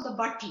perhaps on the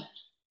butler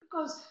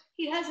because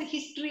he has a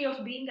history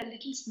of being a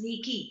little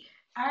sneaky.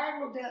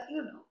 And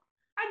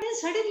then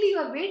suddenly you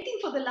are waiting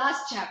for the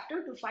last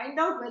chapter to find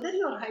out whether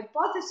your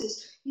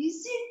hypothesis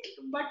is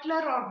it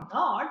butler or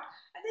not.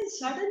 And then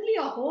suddenly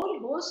a whole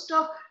host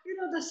of,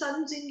 the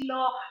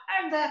sons-in-law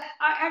and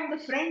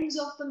the friends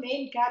of the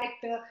main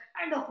character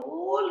and a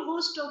whole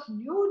host of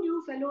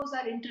new fellows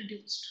are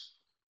introduced.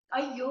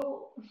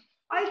 Ayyo,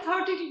 I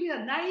thought it would be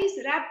a nice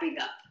wrapping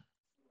up.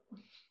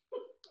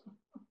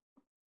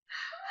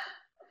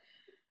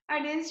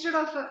 And instead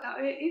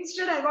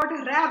I got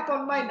a rap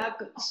on my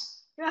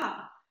knuckles.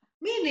 Yeah,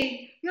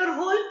 meaning your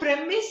whole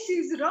premise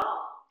is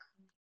wrong.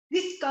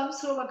 This comes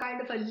from a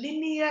kind of a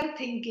linear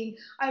thinking.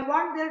 I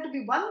want there to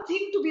be one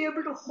thing to be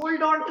able to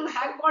hold on to,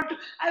 hang on to.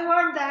 I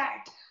want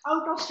that.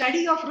 Out of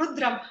study of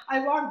Rudram, I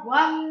want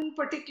one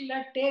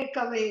particular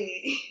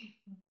takeaway.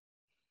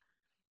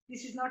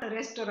 This is not a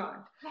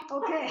restaurant.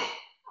 Okay.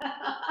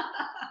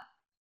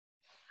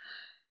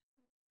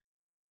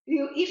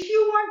 If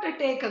you want a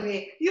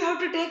takeaway, you have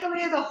to take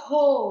away the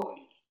whole.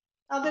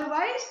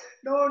 Otherwise,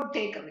 don't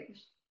take away.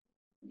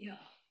 Yeah.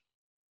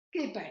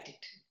 Keep at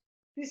it.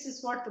 This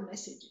is what the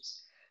message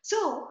is.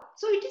 So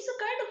it is a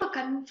kind of a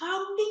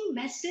confounding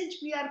message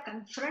we are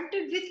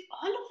confronted with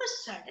all of a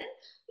sudden.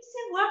 We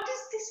say, what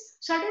is this?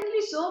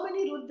 Suddenly so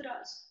many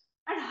Rudras,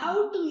 and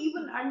how to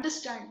even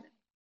understand them.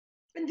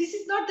 And this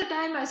is not the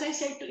time, as I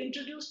said, to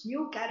introduce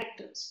new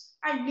characters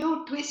and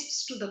new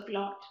twists to the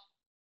plot.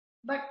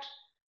 But,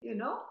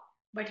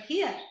 but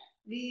here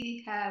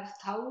we have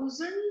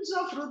thousands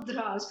of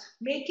Rudras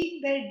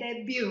making their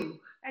debut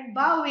and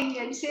bowing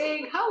and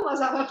saying, how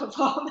was our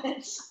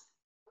performance?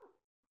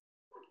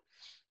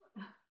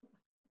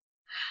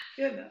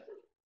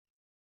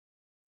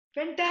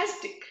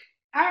 Fantastic.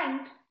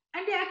 And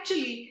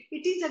actually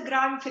it is a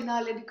grand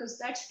finale because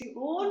that's the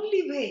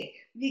only way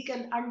we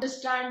can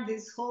understand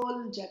this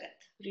whole Jagat,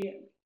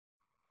 really.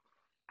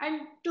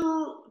 And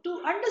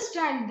to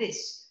understand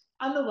this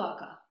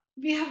Anuvaka,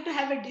 we have to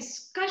have a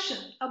discussion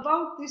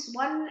about this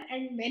one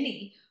and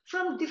many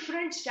from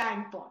different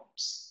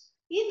standpoints.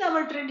 In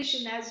our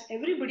tradition, as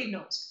everybody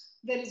knows,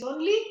 there is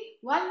only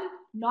one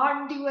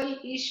non-dual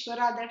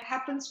Ishvara that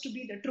happens to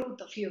be the truth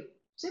of you.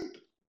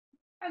 Simple.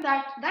 And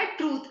that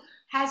truth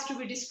has to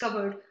be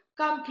discovered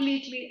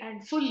completely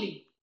and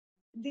fully.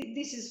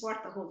 This is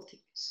what the whole thing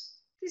is.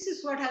 This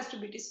is what has to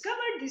be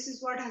discovered. This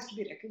is what has to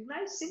be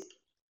recognized. Simple.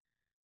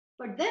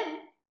 But then,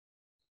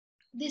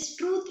 this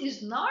truth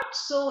is not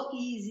so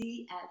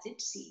easy as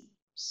it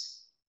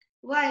seems.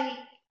 Why?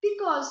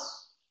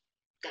 Because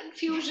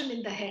confusion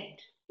in the head.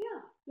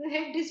 Yeah, the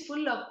head is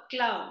full of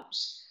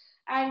clouds.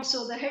 And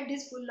so the head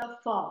is full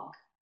of fog,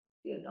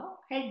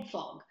 head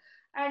fog.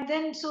 And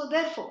then, so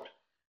therefore,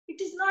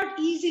 it is not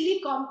easily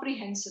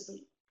comprehensible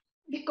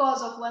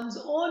because of one's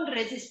own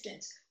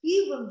resistance,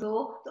 even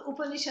though the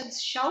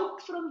Upanishads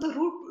shout from the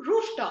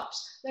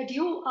rooftops that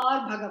you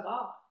are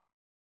Bhagavan.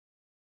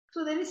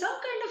 So there is some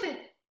kind of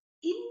an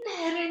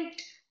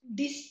inherent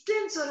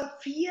distance or a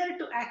fear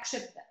to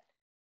accept that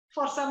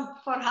for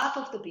half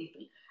of the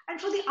people. And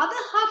for the other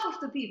half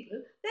of the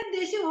people, then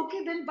they say,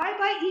 okay, then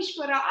bye-bye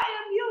Ishvara, I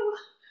am you.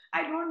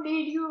 I don't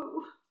need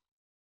you.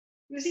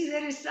 You see,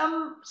 there is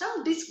some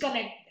disconnect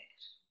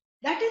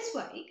there. That is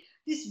why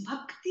this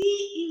bhakti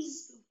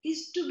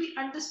is to be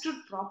understood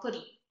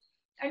properly.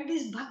 And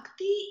this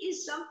bhakti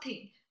is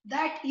something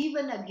that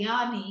even a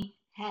jnani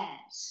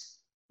has.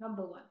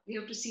 Number one, we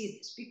have to see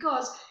this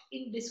because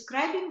in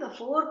describing the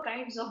 4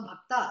 kinds of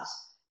bhaktas,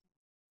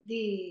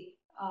 the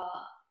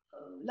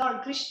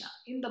Lord Krishna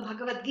in the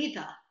Bhagavad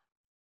Gita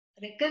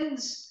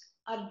reckons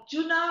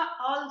Arjuna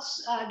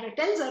also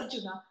tells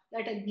Arjuna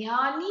that a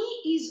jnani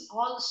is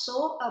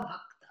also a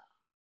bhakta.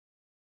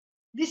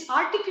 This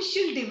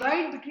artificial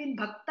divide between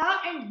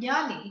bhakta and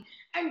jnani,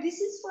 and this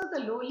is for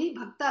the lowly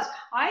bhaktas.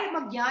 I am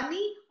a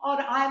jnani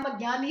or I am a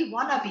jnani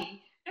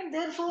wannabe, and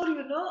therefore,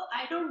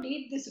 I don't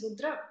need this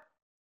Rudram.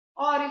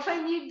 Or if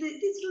I need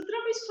this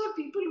Rudram is for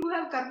people who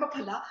have karma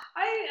phala.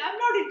 I am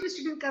not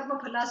interested in karma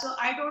phala, so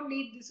I don't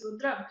need this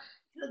Rudram.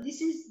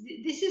 This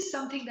is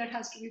something that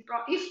has to be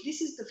if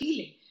this is the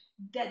feeling.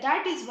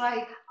 That is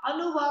why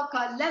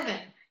Anuvaka 11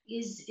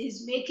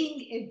 is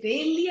making a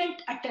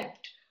valiant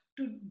attempt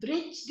to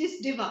bridge this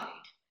divide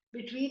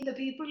between the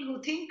people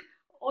who think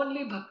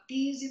only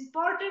bhakti is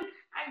important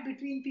and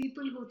between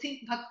people who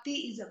think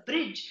bhakti is a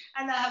bridge,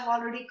 and I have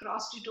already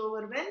crossed it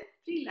over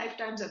 3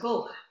 lifetimes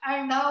ago,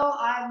 and now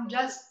I'm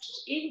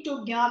just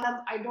into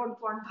jnanam. I don't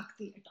want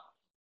bhakti at all.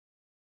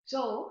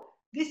 So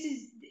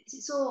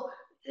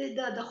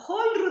the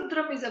whole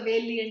Rudram is a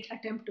valiant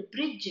attempt to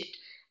bridge it,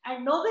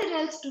 And nowhere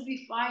else do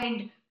we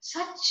find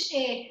such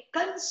a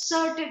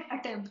concerted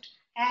attempt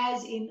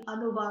as in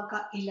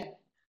Anuvaka 11,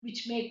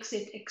 which makes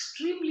it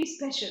extremely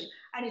special,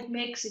 and it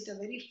makes it a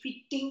very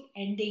fitting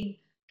ending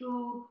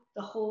to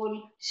the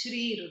whole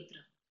Sri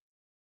Rudram.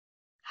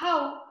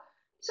 How?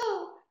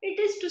 So it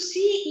is to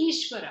see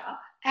Ishvara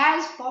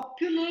as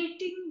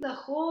populating the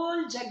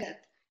whole Jagat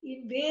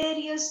in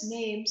various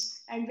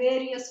names and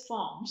various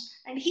forms.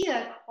 And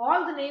here,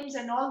 all the names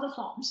and all the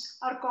forms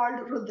are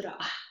called Rudra.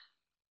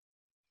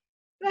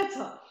 That's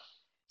all.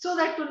 So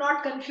that to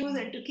not confuse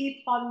and to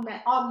keep on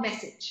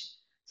message.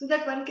 So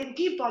that one can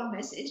keep on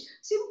message.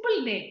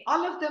 Simple name.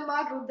 All of them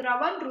are Rudra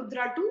 1,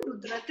 Rudra 2,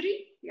 Rudra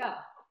 3. Yeah.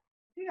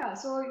 Yeah.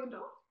 So,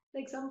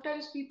 like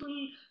sometimes people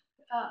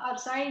are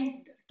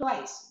signed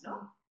twice.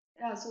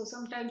 Yeah. So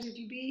sometimes it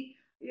will be,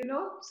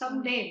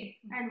 some name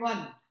and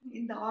one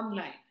in the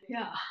online.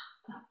 Yeah.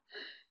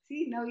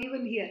 See, now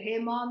even here,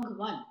 Hemang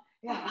 1.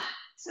 Yeah.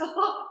 So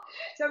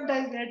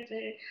sometimes that,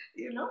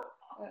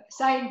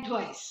 signed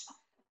twice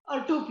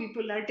or two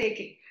people are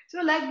taking.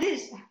 So like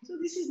this. So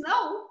this is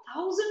now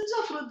thousands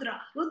of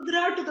Rudra.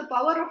 Rudra to the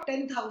power of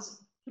 10,000.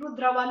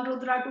 Rudra 1,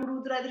 Rudra 2,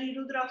 Rudra 3,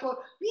 Rudra 4.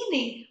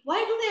 Meaning, why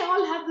do they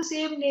all have the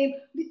same name?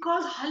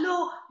 Because,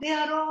 hello, they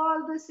are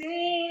all the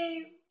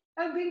same.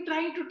 I've been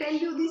trying to tell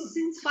you this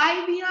since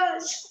 5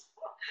 years.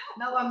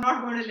 Now I'm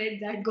not going to let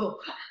that go.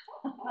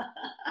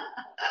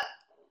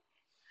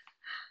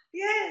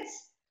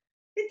 Yes.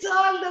 It's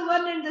all the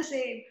one and the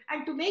same.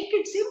 And to make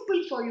it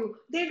simple for you,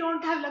 they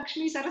don't have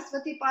Lakshmi,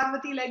 Saraswati,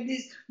 Parvati like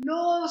this.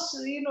 No,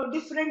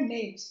 different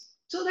names.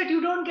 So that you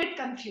don't get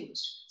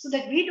confused. So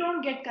that we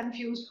don't get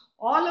confused.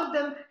 All of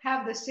them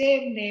have the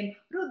same name.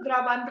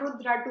 Rudra 1,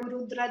 Rudra 2,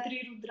 Rudra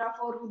 3, Rudra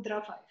 4,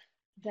 Rudra 5.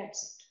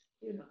 That's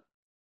it.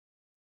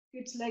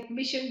 It's like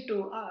mission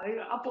 2,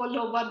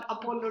 Apollo 1,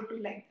 Apollo 2,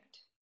 like that.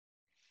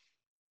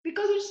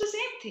 Because it's the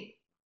same thing.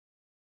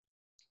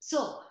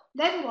 So,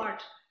 then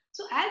what?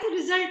 So as a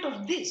result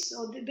of this,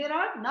 so there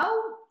are now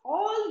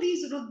all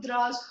these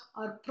Rudras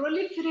are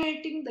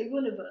proliferating the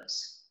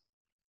universe.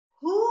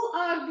 Who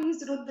are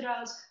these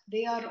Rudras?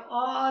 They are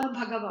all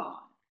Bhagavan,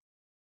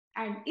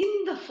 and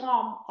in the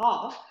form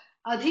of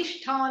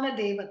Adhishthana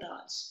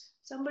Devatas.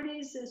 Somebody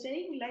is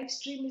saying live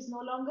stream is no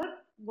longer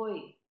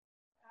going.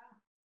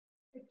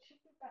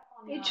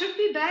 It should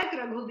be back,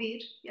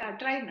 Raghuvir. Yeah,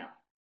 try now.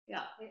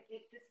 Yeah. It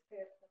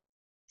disappeared.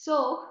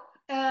 So,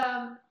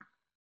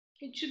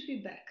 it should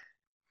be back.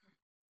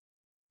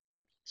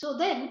 So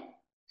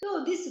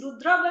this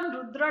Rudra 1,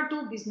 Rudra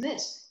 2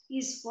 business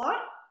is for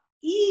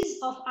ease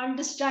of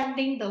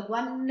understanding the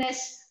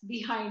oneness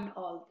behind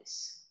all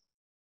this.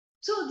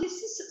 So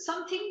this is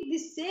something, the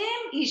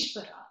same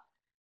Ishvara,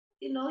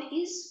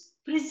 is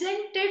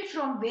presented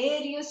from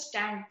various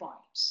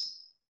standpoints.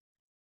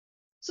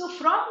 So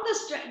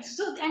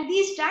and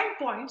these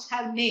standpoints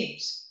have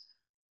names,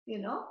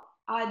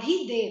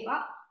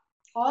 Adhideva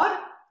or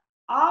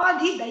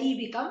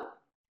Adhidaivikam,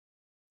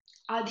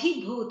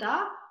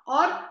 Adhibhuta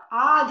or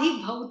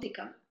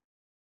Adhibhautikam,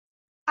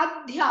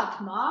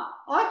 Adhyatma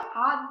or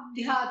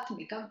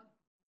Adhyatmikam.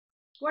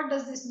 What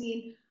does this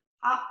mean?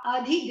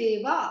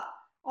 Adhideva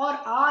or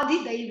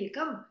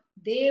Adhidaivikam,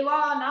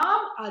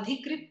 Devanam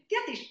Adhikritya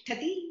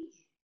Tishtati.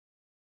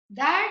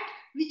 That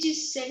which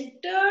is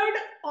centered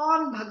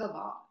on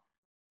Bhagavan.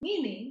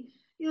 Meaning,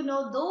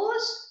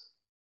 those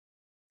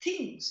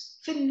things,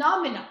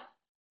 phenomena,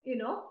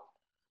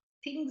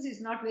 things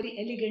is not very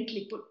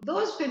elegantly put.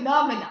 Those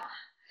phenomena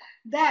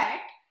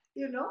that,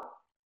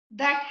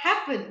 that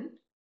happen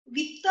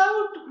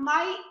without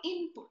my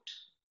input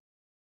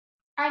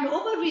and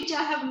over which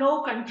I have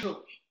no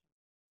control.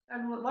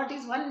 And what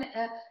is one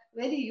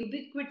very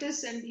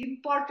ubiquitous and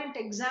important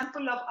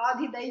example of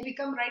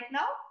Adhidaivikam right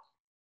now?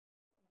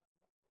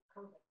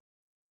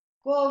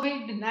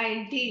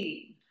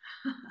 COVID-19.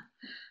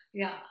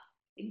 Yeah.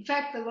 In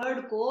fact, the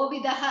word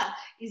Kovidaha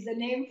is the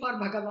name for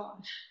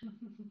Bhagavan.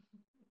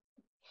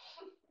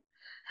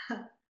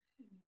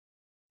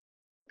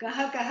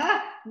 Kaha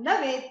kaha na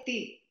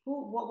vetti.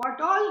 What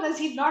all does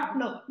he not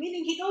know?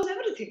 Meaning he knows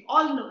everything,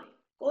 all knowing.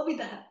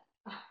 Kovidaha.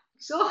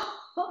 So,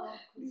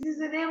 this is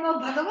the name of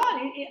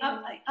Bhagavan.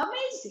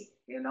 Amazing,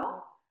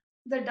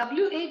 The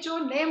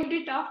WHO named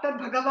it after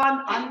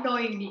Bhagavan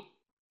unknowingly.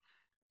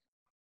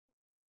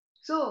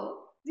 So,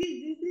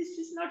 this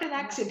is not an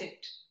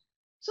accident.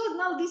 So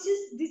now this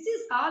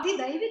is Adi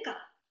Daivika.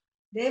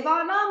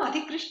 Devanam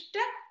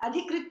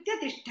Adhikritya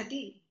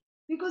Tishtati.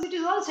 Because it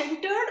is all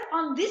centered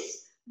on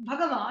this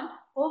Bhagavan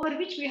over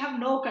which we have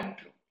no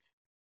control.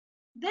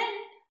 Then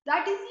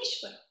that is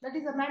Ishvara. That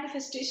is a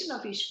manifestation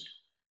of Ishvara.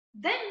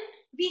 Then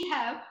we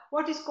have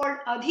what is called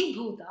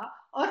Adhibhuta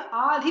or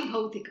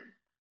Adhibhautikam.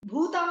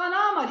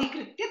 Bhutanam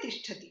Adhikritya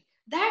Tishtati.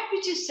 That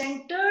which is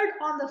centered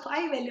on the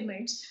 5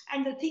 elements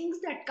and the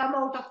things that come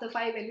out of the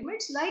 5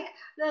 elements, like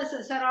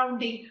the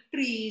surrounding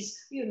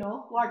trees,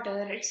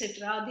 water,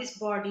 etc., this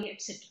body,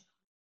 etc.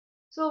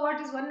 So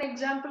what is one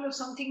example of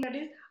something that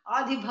is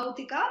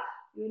Adhibhautika?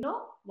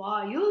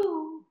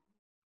 Vayu.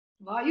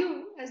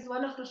 Vayu as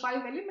one of the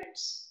 5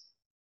 elements.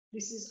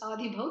 This is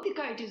Adi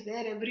Bhautika. It is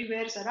there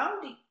everywhere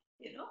surrounding.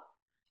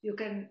 You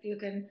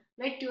can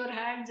wet your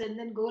hands and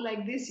then go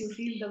like this. You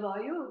feel the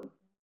Vayu.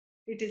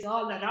 It is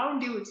all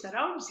around you. It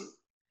surrounds you.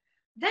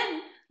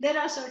 Then there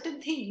are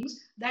certain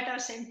things that are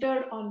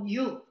centered on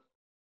you.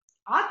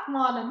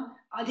 Atmanam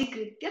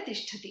adhikritya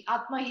tishtati.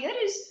 Atma here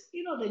is,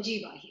 the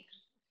Jiva here.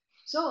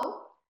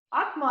 So,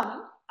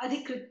 Atmanam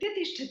adhikritya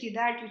tishtati,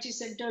 that which is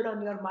centered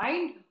on your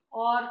mind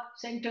or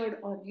centered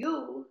on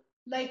you,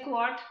 like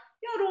what?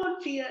 Your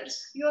own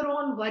fears, your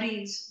own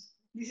worries.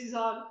 This is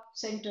all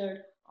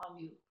centered on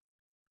you.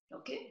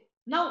 Okay?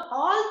 Now,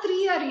 all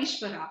three are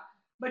Ishvara,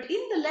 but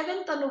in the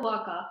 11th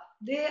Anuvaka,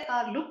 they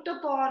are looked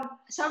upon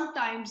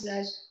sometimes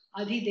as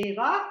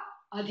Adhideva,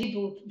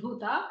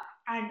 Adhibhuta,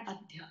 and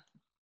Adhyatma.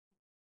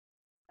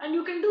 And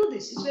you can do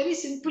this. It's very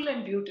simple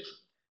and beautiful.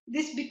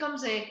 This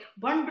becomes a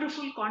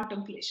wonderful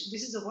contemplation.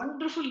 This is a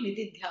wonderful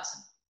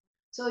nididhyasana.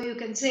 So you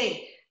can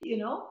say,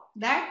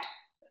 that,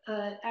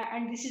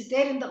 and this is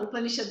there in the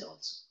Upanishad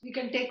also. We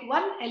can take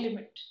one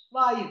element,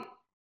 Vayu.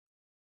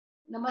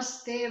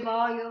 Namaste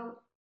Vayu,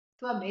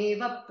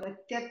 Tvameva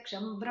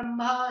Pratyaksham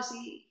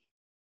Brahmasi.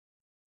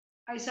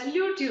 I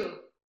salute you,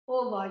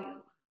 O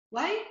Vayu.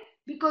 Why?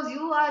 Because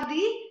you are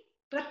the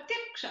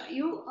Pratyaksha,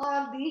 you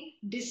are the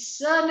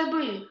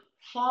discernible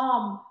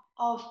form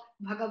of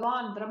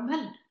Bhagavan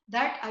Brahman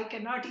that I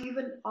cannot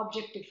even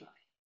objectify.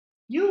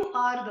 You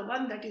are the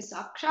one that is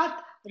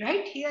Sakshat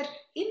right here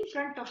in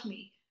front of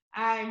me,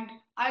 and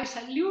I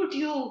salute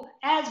you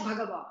as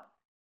Bhagavan.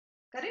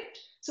 Correct?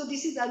 So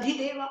this is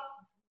Adhideva,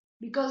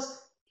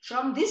 because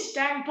from this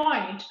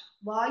standpoint,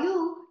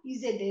 Vayu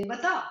is a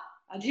Devata,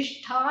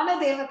 Adhishthana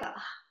Devata.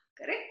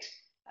 Correct?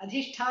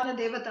 Adhishthana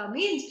Devata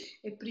means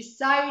a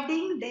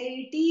presiding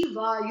deity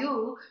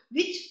Vayu,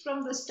 which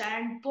from the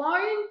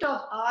standpoint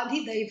of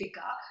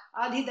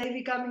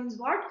Adhidaivika means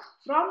what?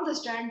 From the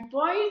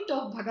standpoint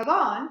of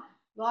Bhagavan,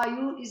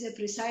 Vayu is a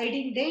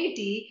presiding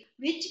deity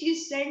which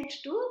is sent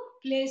to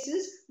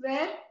places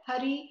where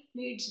Hari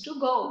needs to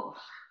go.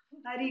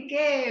 Hari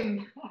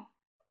came.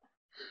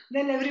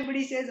 Then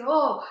everybody says,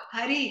 oh,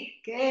 Hari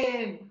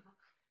came.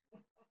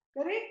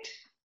 Correct?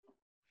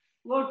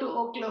 Go to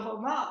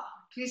Oklahoma,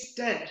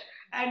 Twister,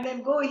 and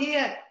then go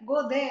here,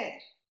 go there.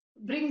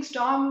 Bring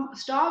storm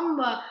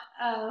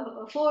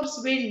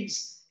force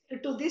winds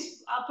to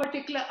this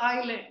particular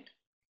island.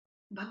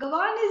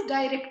 Bhagavan is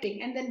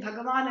directing, and then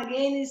Bhagavan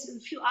again is,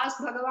 if you ask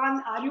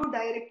Bhagavan, are you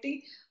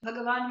directing?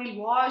 Bhagavan will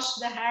wash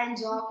the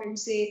hands off and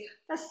say,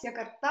 Tasya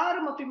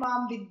kartaram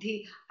apimam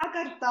vidhi,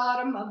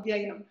 akartaram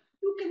avyayam.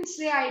 You can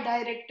say I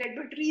directed,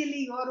 but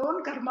really your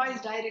own karma is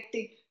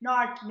directing,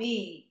 not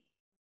me.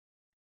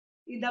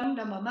 Idam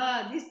na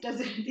mama,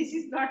 this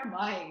is not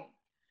mine.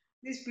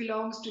 This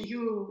belongs to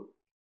you.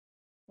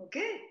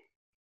 Okay?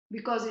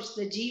 Because it's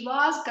the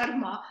jiva's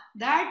karma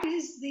that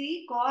is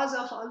the cause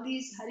of all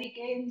these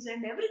hurricanes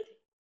and everything.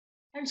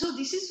 And so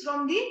this is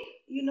from the,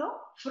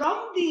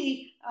 from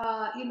the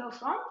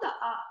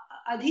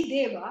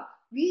Adhideva,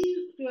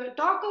 we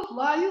talk of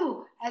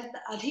Vayu as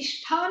the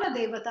Adhishthana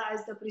Devata,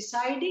 as the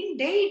presiding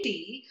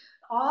deity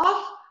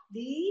of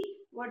the,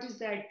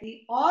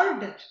 the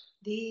order,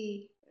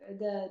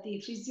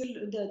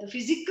 the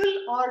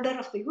physical order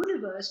of the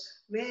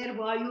universe, where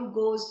Vayu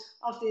goes,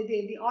 of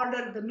the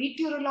order, the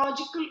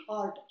meteorological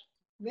order.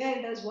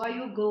 Where does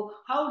Vayu go?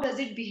 How does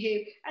it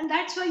behave? And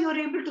that's why you're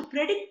able to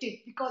predict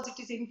it, because it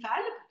is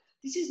infallible.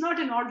 This is not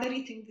an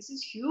ordinary thing. This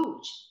is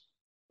huge.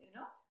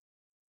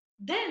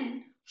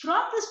 Then,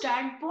 from the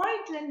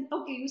standpoint, then,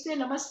 okay, you say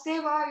Namaste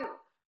Vayu,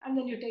 and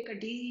then you take a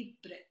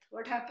deep breath.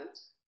 What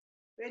happens?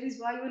 Where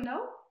is Vayu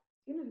now?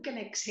 You can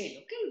exhale,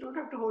 okay? You don't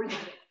have to hold the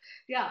breath.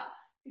 Yeah,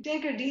 you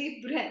take a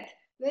deep breath.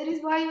 Where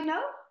is Vayu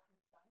now?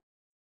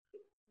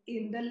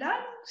 In the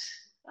lungs.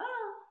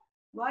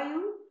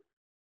 Vayu,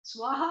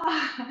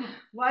 Swaha.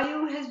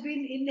 Vayu has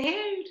been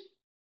inhaled.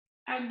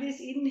 And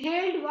this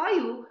inhaled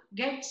Vayu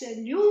gets a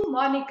new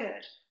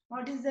moniker.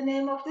 What is the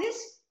name of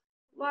this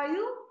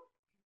Vayu?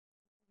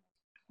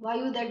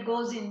 Vayu that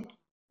goes in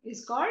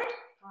is called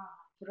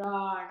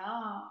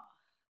Prana.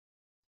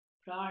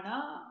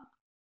 Prana.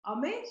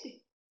 Amazing.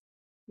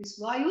 This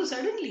Vayu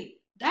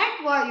suddenly, that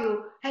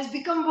Vayu has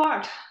become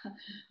what?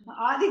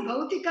 Adi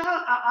Bhautika,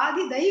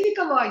 Adi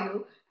Daivika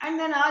Vayu, and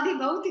then Adi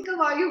Bhautika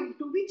Vayu,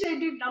 to which I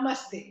did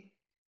Namaste.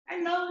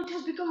 And now it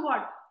has become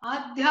what?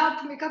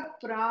 Adhyatmika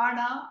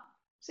Prana.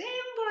 Same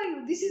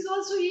Vayu. This is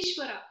also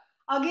Ishvara.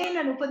 Again,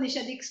 an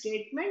Upanishadic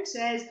statement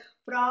says,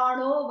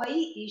 Prano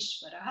Vai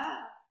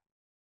Ishvara.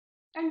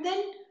 And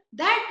then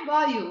that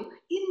Vayu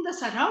in the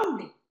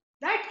surrounding,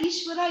 that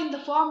Ishvara in the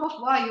form of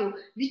Vayu,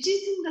 which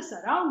is in the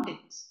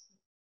surroundings,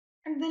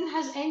 and then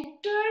has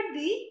entered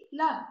the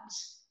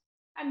lungs.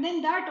 And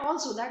then that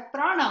also, that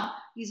Prana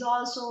is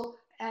also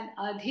an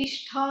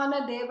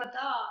Adhishthana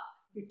Devata.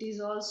 It is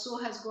also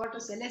has got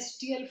a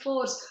celestial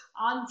force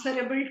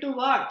answerable to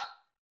what?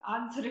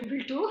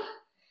 Answerable to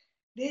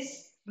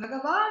this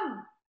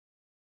Bhagavan.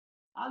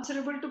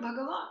 Answerable to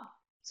Bhagavan.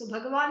 So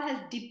Bhagavan has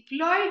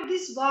deployed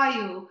this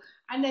Vayu,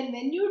 and then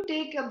when you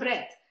take a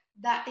breath,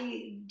 that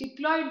he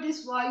deployed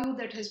this Vayu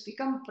that has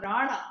become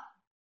Prana.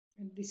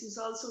 And this is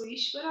also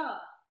Ishvara.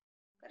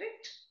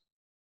 Correct?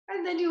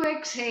 And then you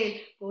exhale,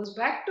 goes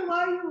back to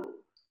Vayu.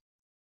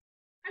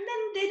 And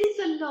then there is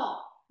a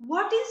law.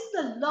 What is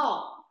the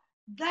law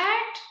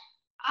that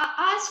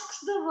asks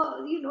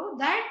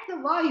that the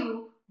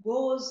Vayu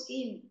goes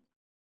in?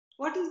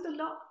 What is the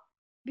law?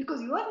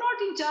 Because you are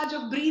not in charge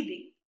of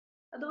breathing.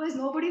 Otherwise,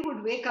 nobody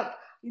would wake up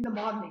in the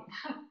morning.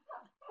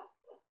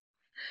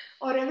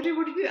 Or everybody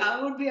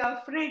would be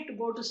afraid to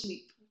go to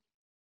sleep.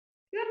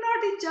 You are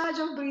not in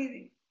charge of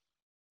breathing.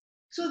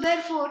 So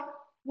therefore,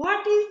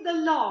 what is the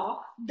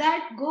law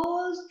that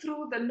goes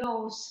through the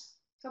nose,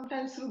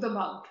 sometimes through the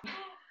mouth?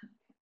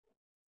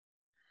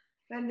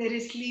 When there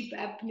is sleep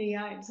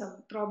apnea and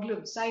some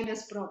problems,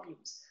 sinus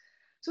problems.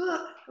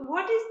 So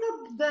what is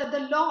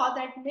the law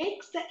that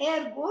makes the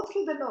air go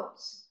through the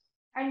nose?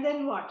 And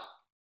then what?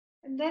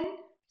 And then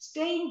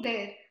staying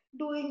there,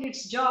 doing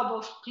its job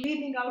of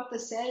cleaning out the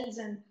cells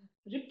and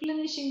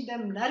replenishing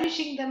them,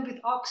 nourishing them with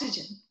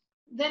oxygen.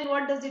 Then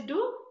what does it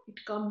do?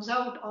 It comes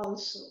out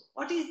also.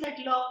 What is that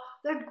law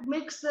that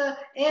makes the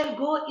air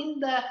go in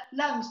the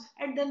lungs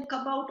and then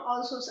come out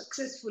also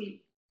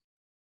successfully?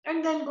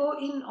 And then go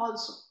in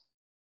also.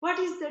 What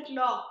is that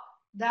law?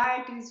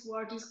 That is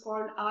what is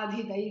called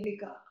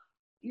Adhidaivika.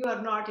 You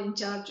are not in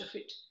charge of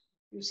it.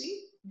 You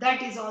see?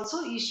 That is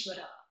also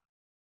Ishvara.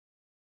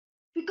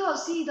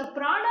 Because see, the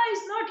prana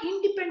is not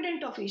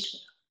independent of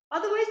Ishvara.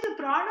 Otherwise, the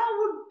prana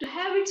would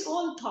have its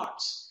own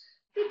thoughts.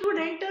 It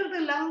would enter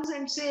the lungs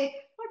and say,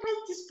 what has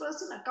this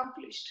person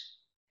accomplished?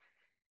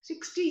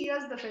 60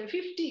 years,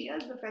 50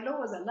 years, the fellow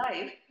was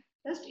alive,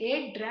 just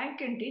ate,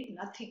 drank and did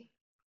nothing.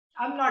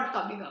 I'm not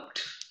coming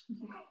out.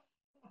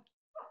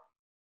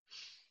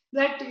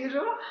 That,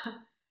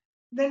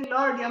 then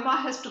Lord Yama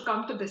has to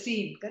come to the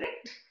scene,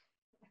 correct?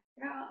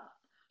 Yeah.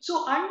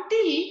 So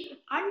until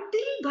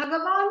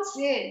Bhagavan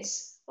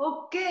says,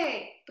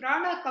 okay,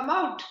 prana, come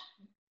out.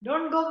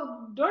 Don't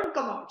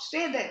come out.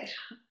 Stay there.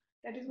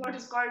 That is what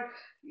is called,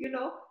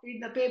 in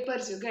the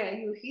papers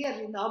you hear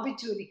in the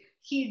obituary,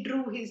 he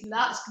drew his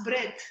last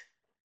breath.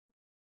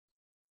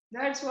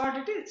 That's what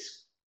it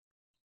is.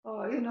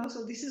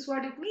 So this is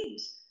what it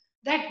means.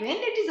 That when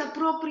it is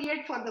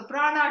appropriate for the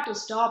prana to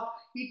stop,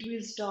 it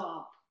will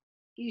stop.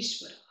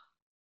 Ishvara.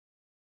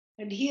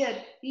 And here,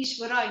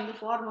 Ishvara in the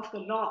form of the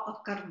law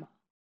of karma.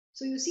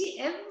 So you see,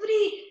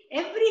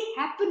 every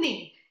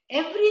happening,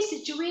 every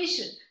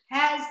situation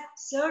has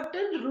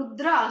certain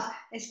Rudras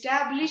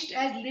established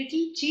as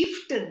little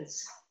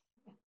chieftains.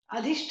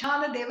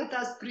 Adhishthana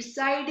devatas,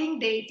 presiding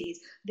deities.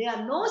 They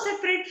are no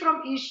separate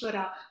from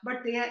Ishvara,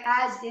 but they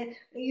are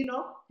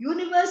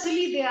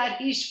universally they are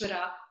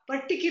Ishvara.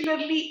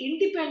 Particularly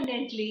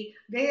independently,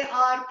 they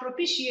are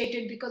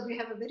propitiated because we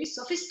have a very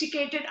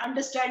sophisticated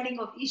understanding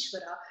of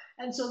Ishvara.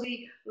 And so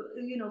we,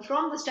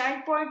 from the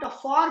standpoint of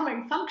form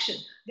and function,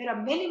 there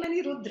are many,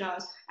 many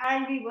Rudras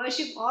and we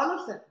worship all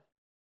of them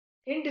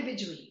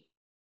individually.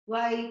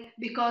 Why?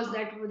 Because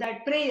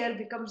that prayer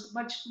becomes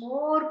much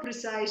more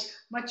precise,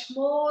 much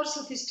more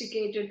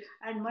sophisticated,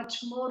 and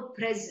much more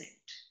present.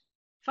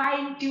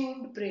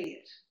 Fine-tuned prayer.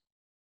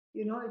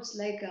 It's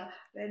like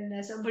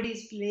when somebody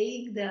is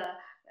playing the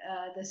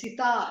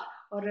sitar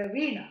or a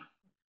veena.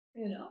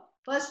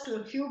 First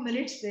few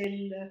minutes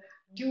they'll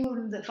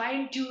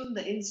fine-tune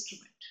the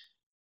instrument.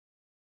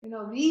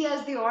 We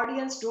as the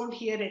audience don't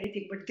hear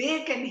anything, but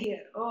they can hear.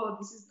 Oh,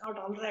 this is not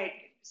all right.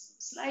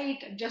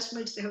 Slight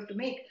adjustments they have to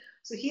make.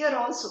 So here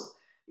also,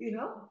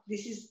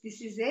 this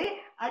is a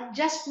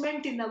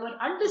adjustment in our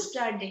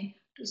understanding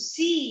to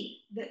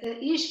see the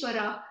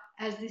Ishvara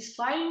as this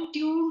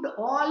fine-tuned,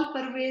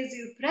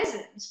 all-pervasive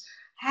presence,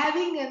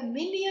 having a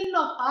minion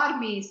of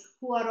armies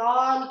who are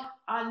all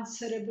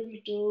answerable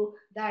to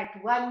that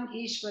one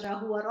Ishvara,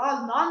 who are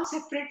all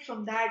non-separate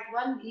from that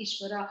one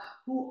Ishvara,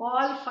 who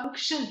all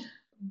function,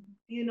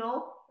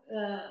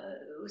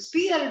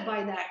 speared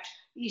by that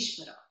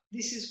Ishvara.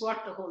 This is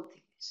what the whole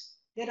thing is.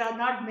 There are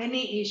not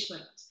many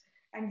Ishvaras,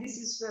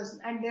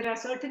 and there are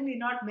certainly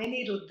not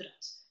many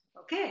Rudras.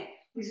 Okay,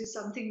 this is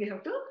something we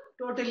have to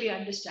totally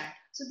understand.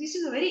 So this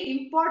is a very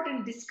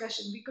important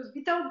discussion, because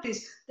without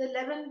this, the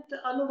 11th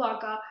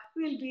Anuvaka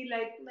will be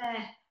like,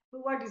 meh,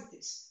 what is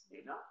this?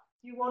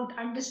 You won't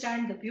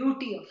understand the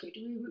beauty of it.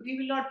 We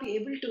will not be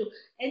able to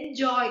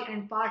enjoy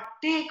and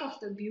partake of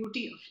the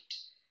beauty of it.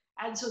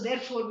 And so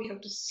therefore we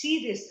have to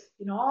see this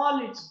in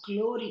all its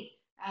glory.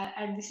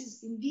 And this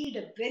is indeed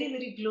a very,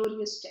 very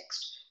glorious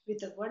text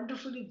with a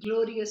wonderfully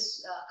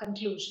glorious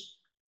conclusion.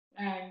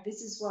 And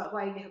this is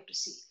why we have to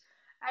see.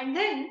 And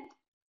then,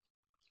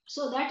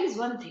 so that is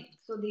one thing.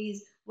 So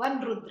these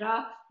one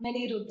Rudra,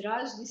 many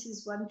Rudras, this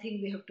is one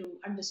thing we have to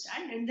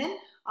understand. And then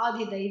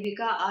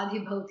Adhidaivika,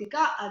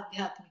 Adhibhautika,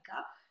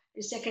 Adhyatmika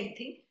is second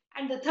thing.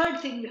 And the third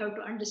thing we have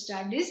to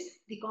understand is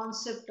the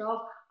concept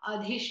of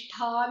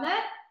Adhishthana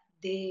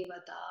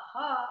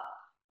Devataha.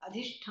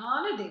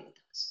 Adhishthana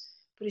Devatas.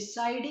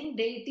 Presiding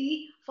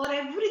deity for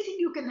everything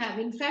you can have.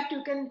 In fact,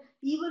 you can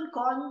even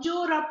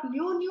conjure up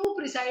new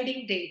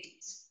presiding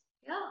deities.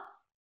 Yeah.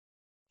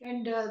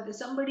 And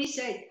somebody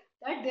said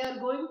that they are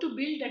going to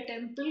build a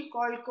temple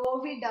called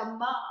Covid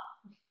Amma.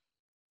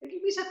 It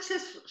will be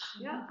successful.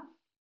 Yeah.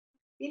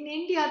 In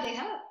India, they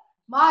have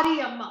Mari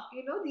Amma,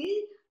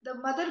 the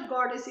mother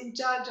goddess in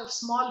charge of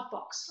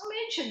smallpox from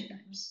ancient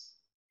times.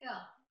 Yeah.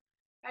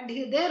 And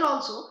there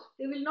also,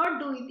 they will not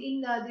do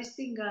in this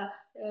thing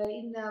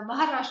in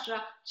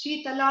Maharashtra,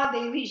 Shitala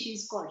Devi, she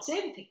is called.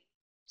 Same thing.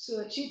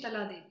 So,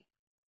 Shitala Devi,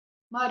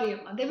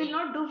 Mariamma. They will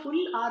not do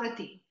full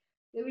arati.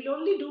 They will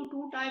only do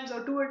 2 times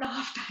or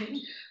 2.5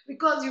 times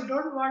because you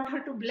don't want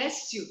her to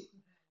bless you.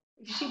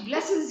 If she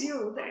blesses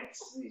you,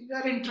 you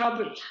are in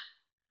trouble.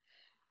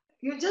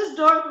 You just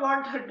don't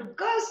want her to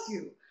curse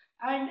you.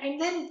 And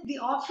then the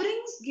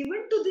offerings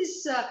given to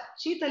this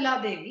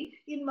Shitala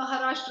Devi in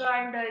Maharashtra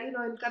and in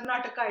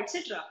Karnataka,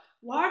 etc.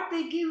 What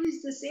they give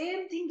is the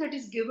same thing that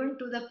is given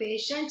to the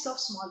patients of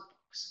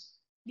smallpox.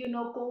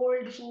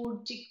 Cold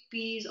food,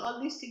 chickpeas, all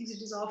these things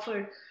it is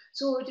offered.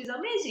 So it is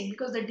amazing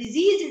because the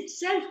disease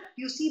itself,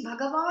 you see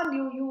Bhagavan,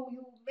 you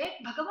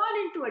make Bhagavan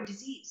into a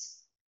disease.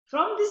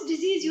 From this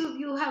disease,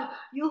 you have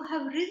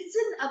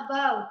risen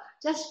above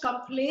just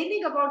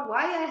complaining about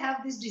why I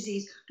have this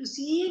disease to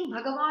seeing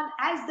Bhagavan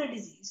as the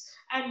disease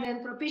and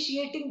then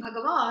propitiating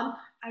Bhagavan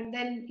and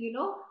then,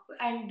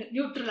 and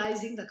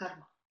neutralizing the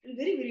karma.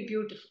 Very, very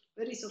beautiful,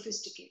 very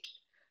sophisticated.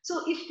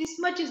 So if this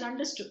much is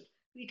understood,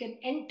 we can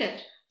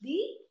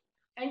the,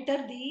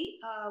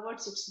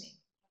 what's its name?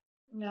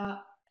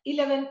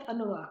 11th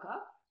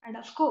Anuvaka. And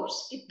of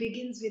course, it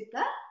begins with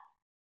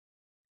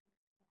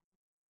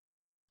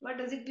what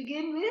does it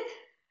begin with?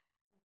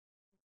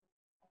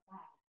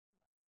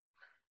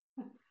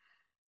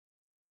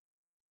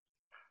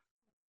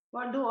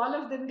 What do all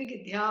of them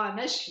begin?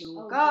 Dhyana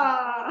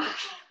Shloka.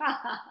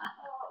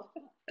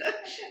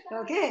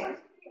 Okay.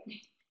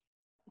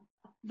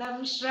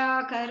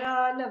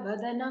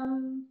 दंश्राकरालवदनं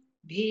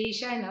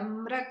भीषणं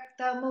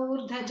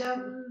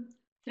रक्तमूर्धजं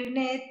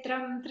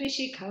त्रिनेत्रं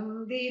त्रिशिखं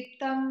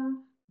दीप्तं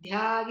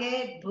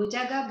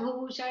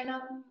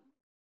ध्यायेद्भुजगभूषणम्.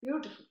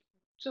 Beautiful.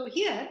 So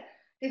here,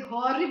 the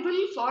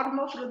horrible form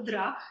of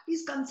Rudra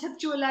is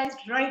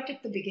conceptualized right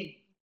at the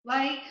beginning.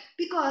 Why?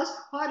 Because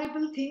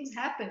horrible things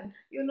happen,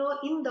 in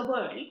the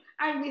world,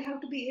 and we have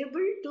to be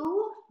able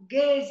to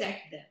gaze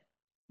at them.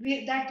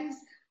 That is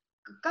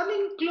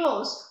coming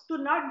close to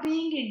not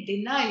being in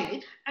denial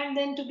and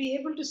then to be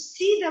able to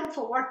see them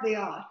for what they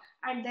are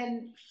and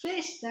then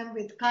face them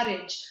with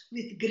courage,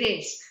 with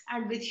grace,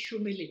 and with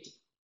humility.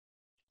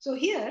 So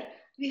here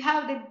we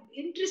have the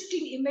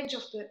interesting image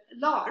of the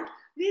Lord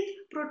with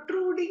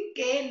protruding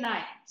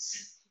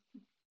canines.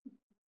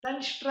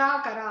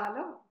 Tanshtra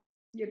karalam,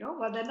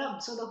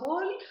 vadanam. So the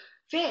whole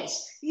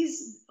face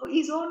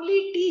is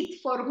only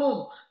teeth for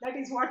whom? That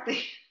is what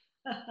they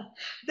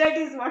that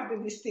is what the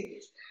this thing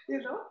is.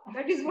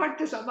 That is what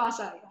the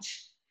samasa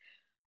is.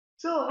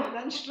 So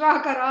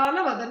Tanshtra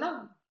karala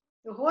vadanam.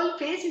 The whole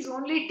face is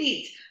only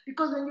teeth.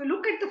 Because when you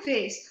look at the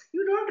face,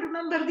 you don't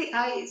remember the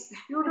eyes,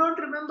 you don't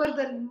remember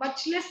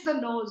much less the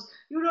nose,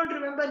 you don't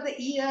remember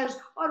the ears,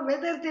 or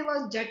whether there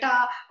was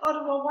jata,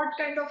 or what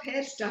kind of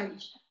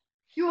hairstyle.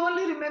 You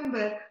only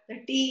remember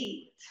the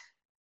teeth,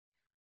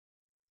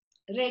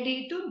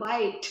 ready to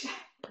bite.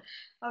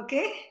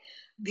 Okay?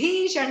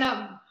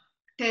 Bhishanam,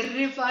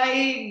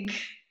 terrifying.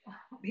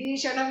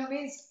 Bhishanam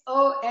means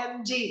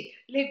OMG,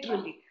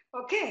 literally.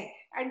 Okay?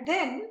 And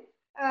then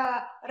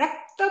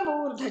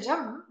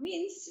Raktamurdhajam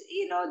means,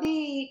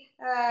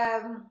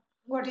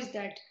 what is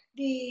that?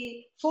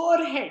 The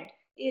forehead,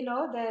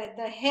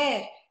 the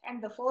hair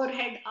and the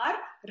forehead are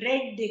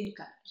red in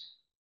color.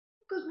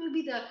 Because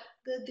maybe the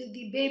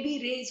baby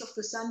rays of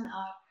the sun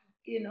are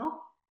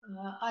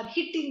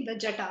hitting the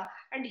jata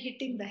and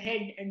hitting the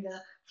head and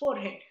the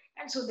forehead,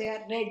 and so they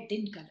are red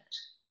in color.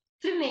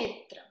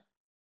 Trinetram,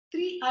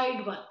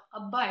 three-eyed one.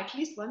 Abba, at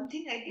least one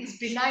thing is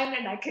benign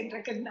and I can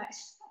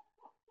recognize.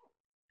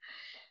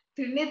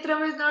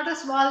 Trinetram is not a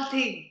small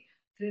thing.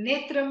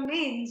 Trinetram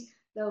means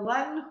the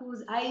one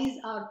whose eyes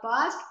are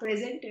past,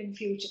 present, and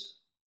future.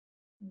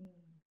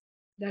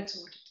 That's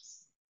what it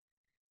is.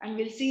 And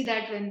we'll see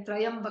that when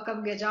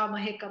Trayambakam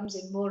Yajamahe comes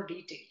in more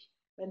detail,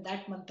 when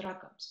that mantra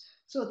comes.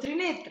 So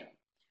Trinetram.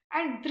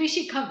 And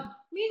Trishikham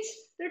means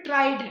the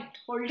trident,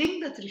 holding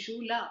the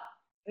Trishula.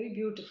 Very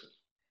beautiful.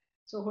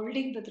 So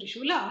holding the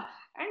Trishula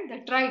and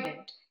the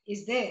trident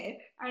is there.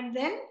 And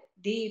then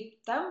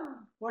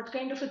Deeptam. What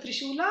kind of a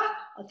Trishula?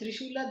 A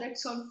Trishula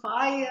that's on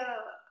fire.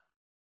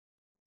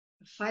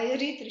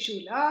 Fiery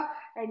Trishula.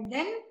 And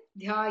then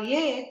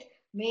Dhyayet.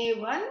 May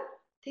one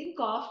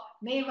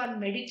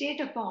meditate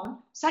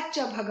upon such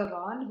a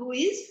Bhagavan who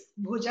is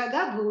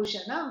Bhujaga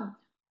Bhushanam,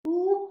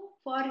 who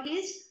for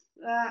his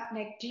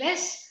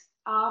necklace,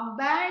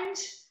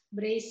 armbands,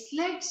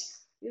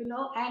 bracelets,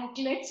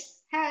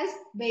 anklets has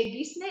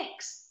baby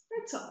snakes.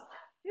 That's all.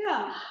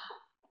 Yeah.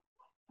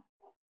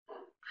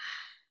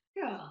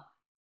 Yeah.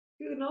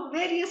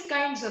 Various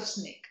kinds of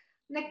snake.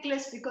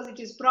 Necklace because it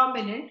is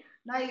prominent,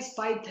 nice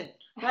python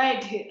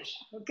right here.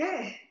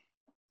 Okay.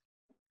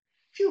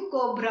 Few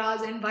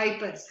cobras and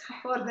vipers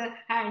for the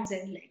hands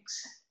and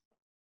legs.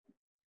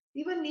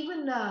 Even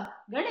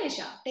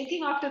Ganesha,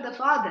 taking after the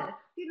father,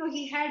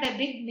 he had a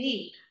big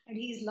meal and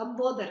he's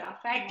Lambodara,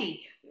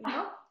 fatty,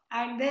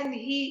 and then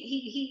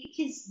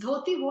his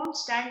dhoti won't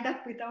stand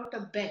up without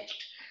a belt.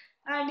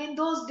 And in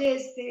those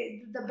days,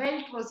 the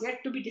belt was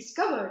yet to be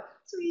discovered.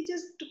 So he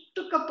just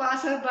took a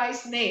passerby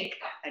snake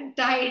and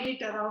tied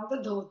it around the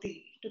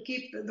dhoti to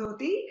keep the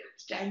dhoti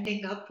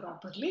standing up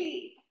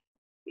properly.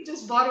 He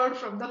just borrowed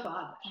from the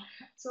father.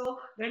 So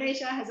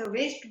Ganesha has a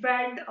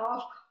waistband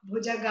of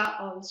Bhujaga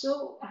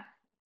also,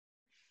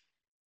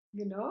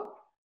 you know.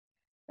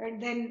 And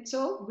then,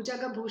 so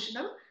Bhujaga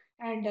Bhushanam,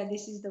 and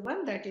this is the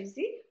one that is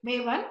the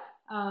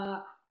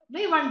uh,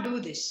 may one do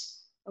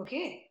this.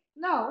 Okay.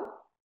 Now,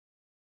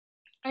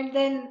 and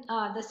then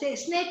the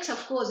snakes,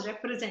 of course,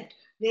 represent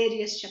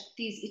various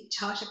Shaktis,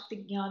 Ichha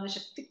Shakti, Jnana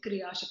Shakti,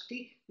 Kriya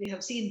Shakti. We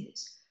have seen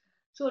this.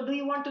 So, do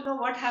you want to know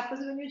what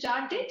happens when you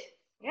chant it?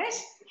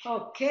 Yes?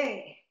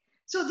 Okay.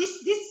 So,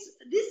 this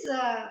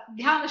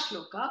Dhyana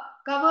Shloka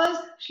covers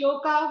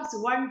shlokas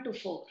 1 to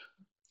 4.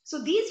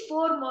 So, these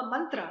four more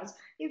mantras,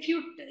 if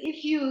you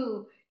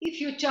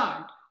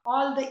chant,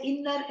 all the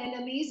inner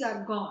enemies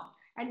are gone,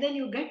 and then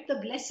you get the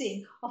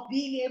blessing of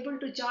being able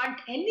to chant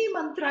any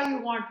mantra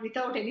you want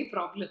without any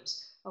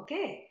problems.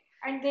 Okay,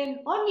 and then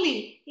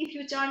only if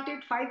you chant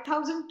it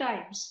 5,000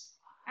 times,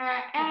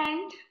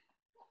 and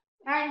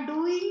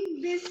doing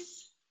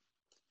this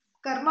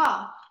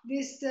karma,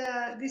 this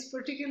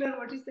particular,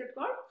 what is that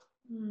called?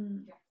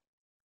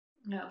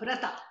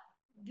 Vrata,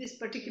 this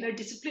particular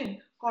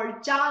discipline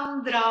called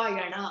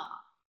Chandrayana.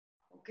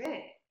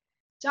 Okay,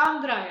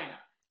 Chandrayana.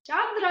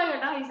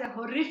 Chandrayana is a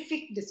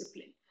horrific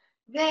discipline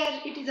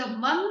where it is a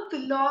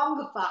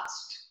month-long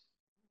fast.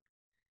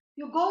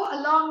 You go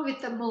along with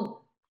the moon.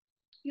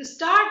 You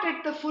start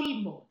at the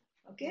full moon,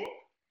 okay?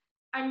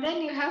 And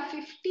then you have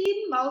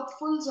 15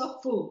 mouthfuls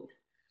of food.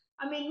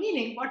 I mean,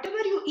 meaning whatever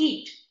you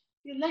eat,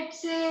 let's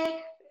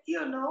say,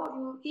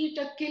 you eat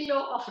a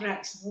kilo of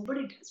rice.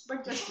 Nobody does,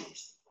 but just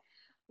this.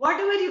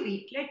 Whatever you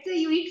eat, let's say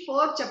you eat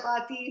 4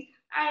 chapatis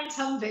and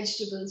some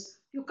vegetables.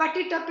 You cut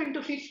it up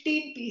into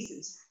 15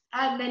 pieces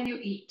and then you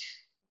eat.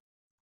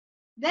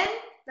 Then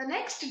the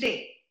next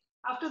day,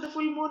 after the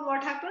full moon,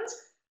 what happens?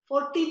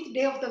 14th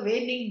day of the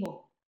waning moon.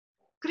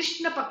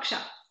 Krishna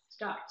Paksha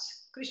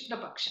starts. Krishna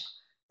Paksha.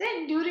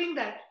 Then during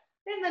that,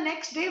 then the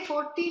next day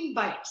 14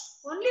 bites.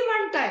 Only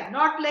one time,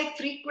 not like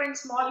frequent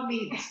small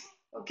meals.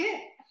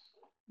 Okay?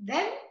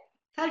 Then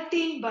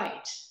 13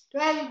 bites,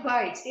 12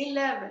 bites,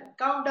 11.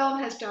 Countdown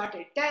has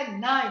started. 10,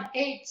 9,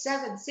 8,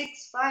 7,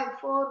 6, 5,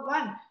 4,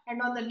 1.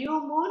 And on the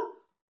new moon,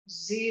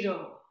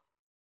 0.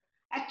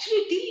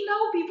 Actually, till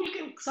now, people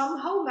can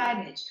somehow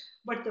manage.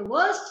 But the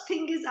worst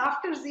thing is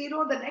after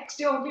 0, the next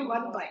day only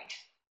 1 bite.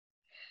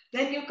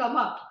 Then you come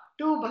up,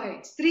 2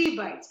 bites, 3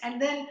 bites,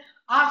 and then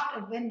after,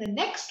 when the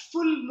next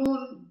full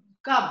moon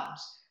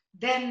comes,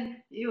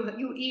 then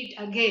you eat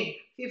again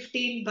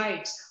 15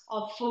 bites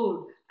of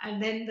food,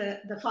 and then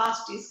the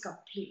fast is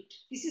complete.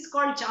 This is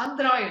called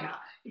Chandrayana.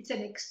 It's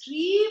an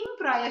extreme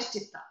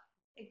prayashchitta,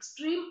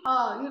 extreme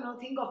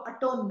thing of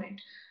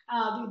atonement.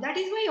 That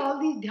is why all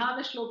these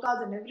dhyana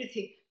shlokas and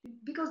everything,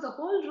 because the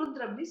whole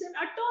Rudram is an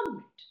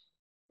atonement.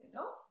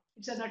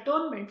 It's an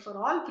atonement for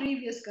all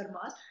previous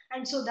karmas,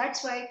 and so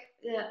that's why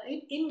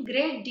in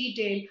great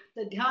detail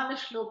the dhyana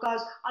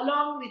shlokas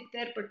along with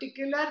their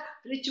particular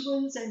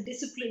rituals and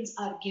disciplines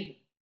are given.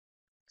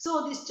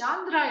 So this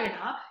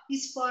Chandrayana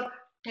is for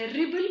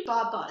terrible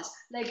papas,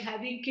 like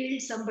having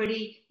killed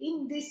somebody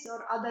in this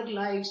or other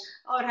lives,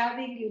 or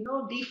having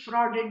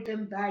defrauded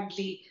them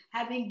badly,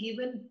 having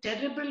given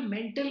terrible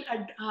mental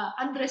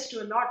unrest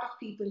to a lot of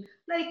people,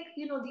 like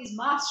these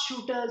mass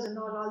shooters and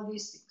all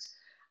these things,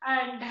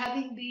 and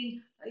having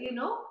been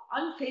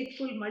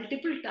unfaithful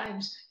multiple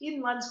times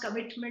in one's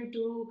commitment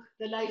to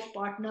the life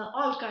partner,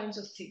 all kinds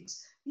of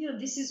things.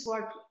 This is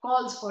what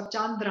calls for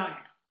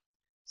Chandrayana.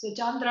 So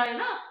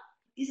Chandrayana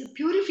is a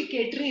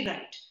purificatory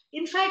rite.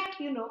 In fact,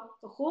 the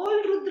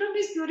whole Rudram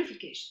is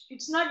purification.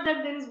 It's not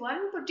that there is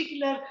one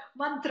particular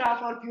mantra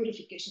for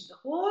purification. The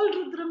whole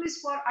Rudram is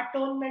for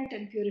atonement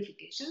and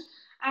purification.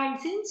 And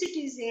since it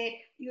is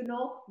a,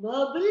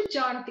 verbal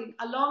chanting,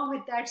 along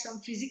with that,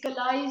 some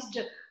physicalized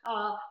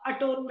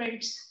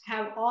atonements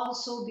have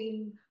also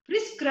been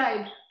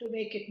prescribed to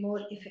make it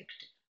more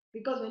effective.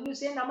 Because when you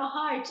say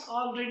Namaha, it's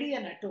already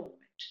an atonement,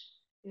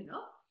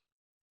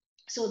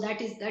 So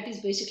that is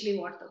basically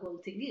what the whole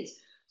thing is.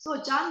 So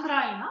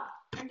Chandrayana,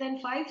 and then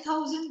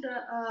 5,000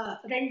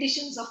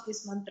 renditions of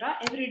this mantra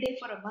every day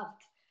for a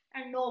month,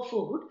 and no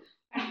food,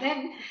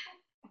 and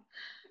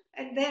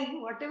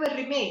then whatever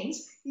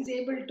remains is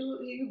able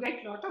to, you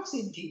get lot of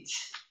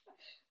siddhis.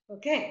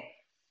 Okay.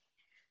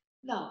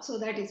 Now, so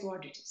that is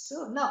what it is.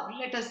 So now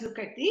let us look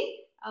at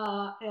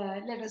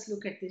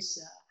this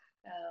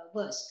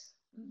verse.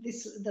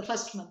 The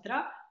first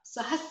mantra.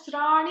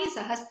 Sahasrani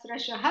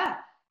sahasrashah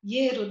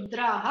ye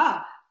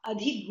rudraha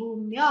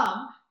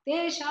adhibhumyam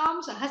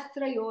tesham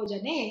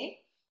sahasrayojane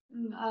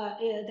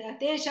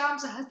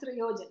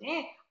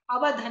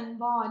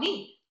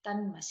avadhanvani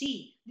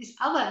tanmasi. This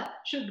ava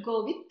should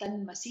go with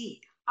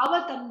tanmasi.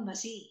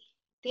 avatanmasi.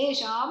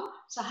 Tesham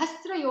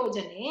sahasra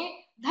yojane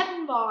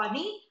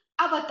dhanvani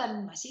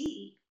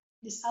avatanmasi.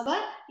 This ava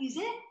is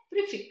a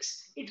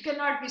prefix. It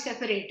cannot be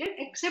separated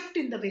except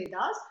in the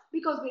Vedas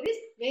because there is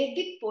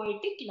Vedic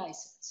poetic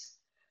license.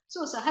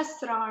 So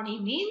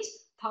sahasrani means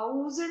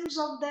thousands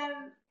of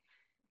them.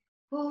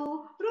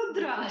 Who?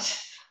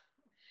 Rudras.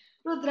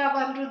 Rudra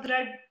 1,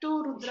 Rudra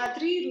 2, Rudra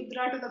 3,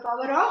 Rudra to the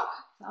power of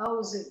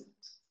thousands.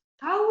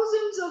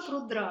 Thousands of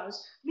Rudras,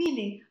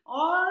 meaning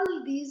all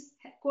these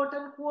quote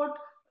unquote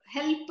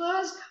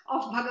helpers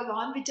of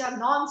Bhagavan, which are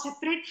non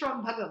separate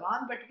from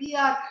Bhagavan, but we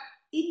are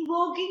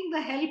invoking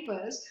the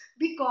helpers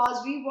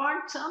because we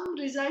want some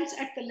results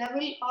at the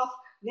level of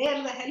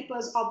where the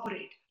helpers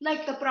operate,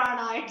 like the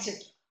prana, etc.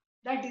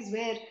 That is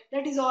where,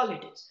 that is all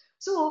it is.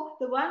 So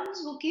the ones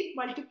who keep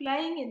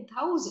multiplying in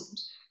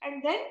thousands,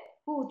 and then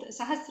who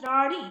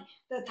sahasrani,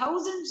 the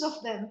thousands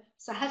of them,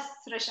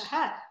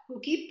 sahasrashaha, who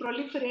keep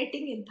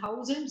proliferating in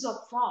thousands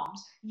of forms.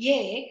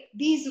 Ye,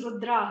 these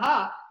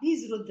rudraha,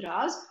 these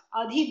rudras,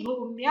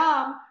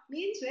 adhibhumyam,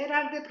 means where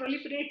are they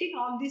proliferating?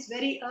 On this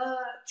very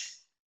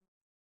earth.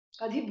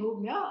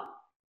 Adhibhumyam,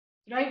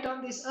 right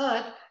on this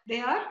earth,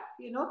 they are,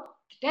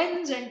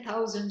 tens and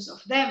thousands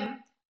of them,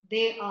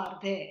 they are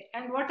there.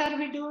 And what are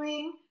we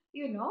doing?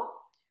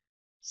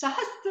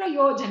 Sahasra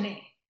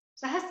yojane.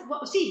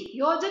 See,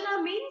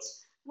 yojana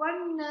means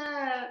one,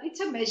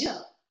 it's a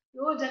measure.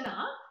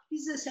 Yojana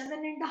is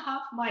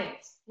 7.5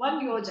 miles.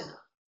 One yojana,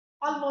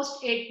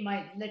 almost 8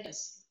 miles, let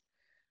us say.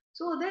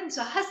 So then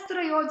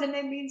Sahasra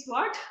yojane means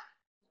what?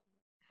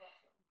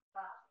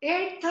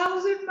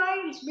 8,000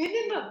 miles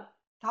minimum.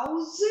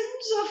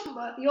 Thousands of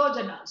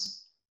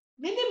yojanas.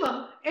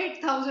 Minimum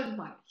 8,000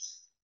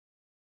 miles.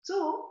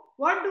 So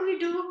what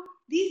do?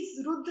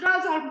 These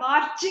Rudras are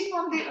marching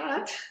on the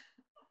earth.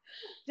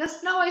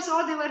 Just now I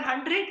saw they were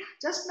 100.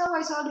 Just now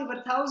I saw they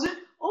were 1,000.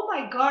 Oh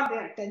my God, they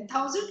are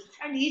 10,000.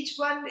 And each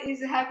one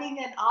is having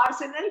an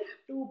arsenal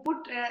to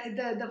put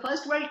the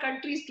first world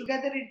countries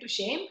together into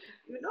shame.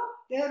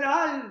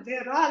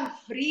 They're all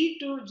free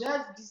to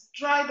just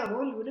destroy the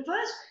whole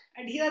universe.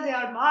 And here they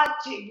are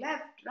marching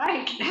left,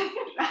 right, left,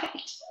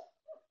 right.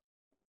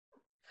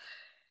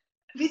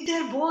 With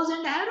their bows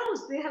and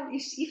arrows. They have,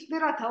 if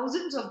there are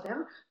thousands of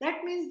them,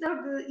 that means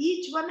that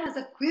each one has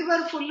a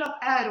quiver full of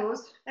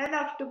arrows,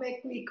 enough to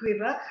make me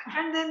quiver,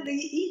 and then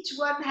each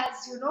one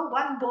has,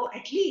 one bow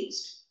at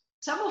least.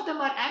 Some of them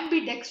are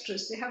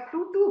ambidextrous. They have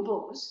two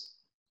bows.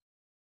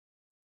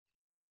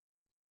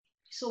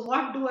 So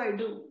what do I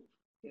do?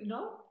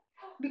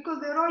 Because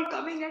they're all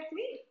coming at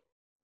me.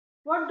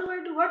 What do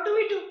I do? What do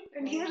we do?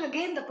 And here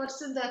again, the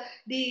person,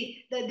 the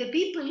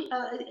people,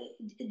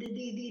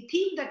 the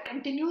theme that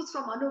continues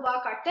from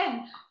Anuvaka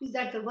 10 is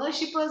that the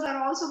worshippers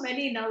are also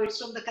many now. It's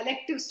from the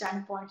collective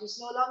standpoint. It's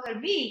no longer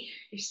me,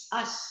 it's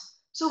us.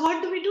 So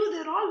what do?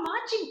 They're all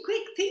marching.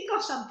 Quick, think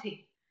of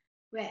something.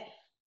 Well,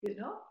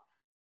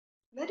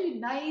 very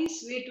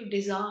nice way to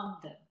disarm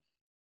them.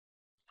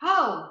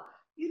 How?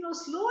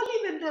 Slowly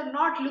when they're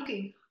not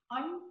looking,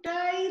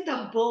 untie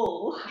the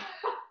bow.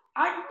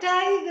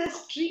 Untie the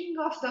string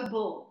of the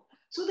bow,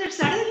 so that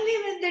suddenly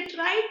when they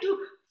try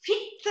to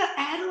fit the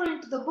arrow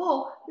into the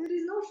bow, there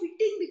is no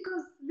fitting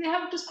because they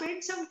have to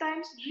spend some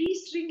time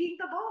restringing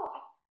the bow.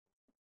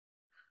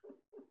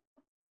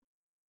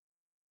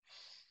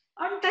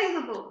 Untie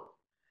the bow.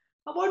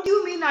 What do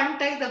you mean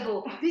untie the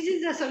bow? This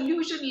is a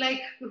solution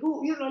like there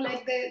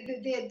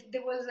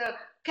was a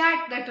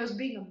cat that was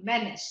being a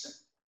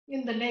menace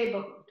in the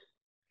neighborhood,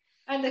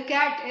 and the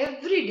cat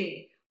every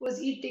day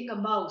was eating a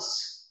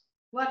mouse.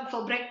 One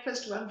for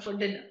breakfast, one for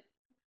dinner.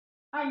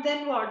 And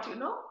then what,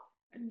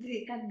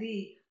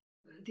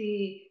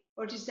 the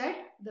what is that?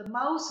 The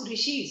mouse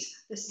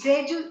rishis, the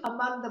sages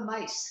among the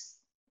mice.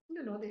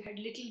 They had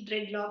little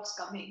dreadlocks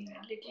coming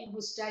and little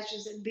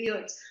mustaches and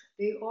beards.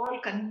 They all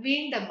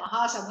convened a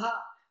Mahasabha,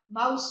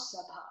 mouse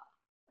sabha.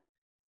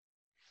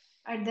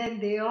 And then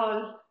they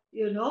all,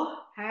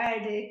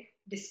 had a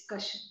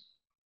discussion.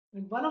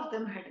 And one of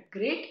them had a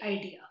great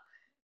idea.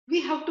 We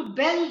have to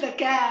bell the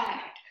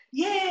cat.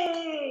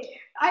 Yay!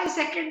 I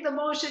second the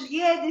motion.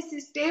 Yay, this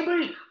is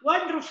tabled.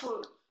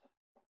 Wonderful.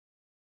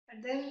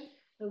 And then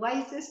the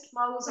wisest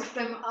mouse of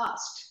them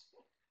asked,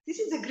 this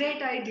is a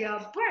great idea,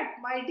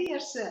 but my dear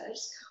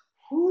sirs,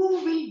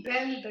 who will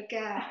bell the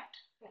cat?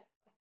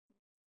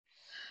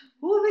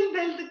 Who will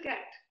bell the cat?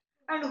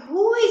 And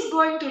who is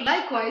going to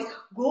likewise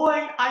go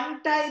and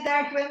untie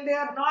that when they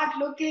are not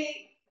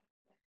looking?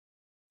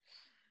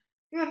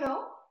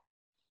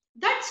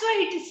 That's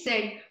why it is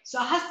said,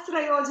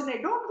 Sahasra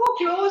Yojana, don't go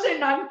close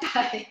and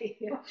untie.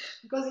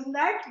 Because in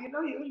that,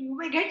 you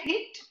may get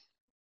hit.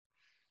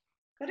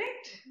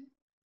 Correct?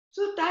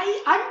 So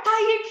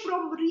untie it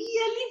from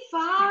really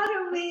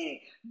far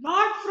away,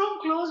 not from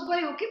close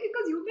by, okay?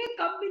 Because you may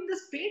come in the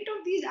spate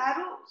of these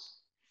arrows.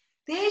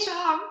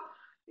 Tesham,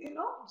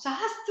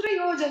 Sahasra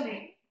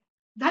Yojane,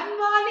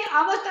 Dhanvani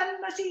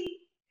avatanmasi.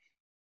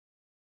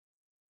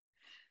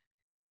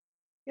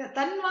 Yeah,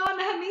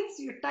 Tanvana means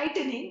you're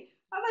tightening.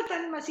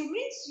 Avatanmasi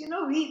means,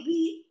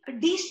 we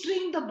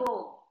de-string the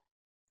bow.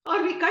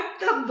 Or we cut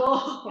the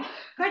bow,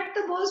 cut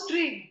the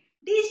bowstring,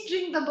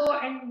 de-string the bow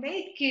and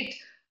make it,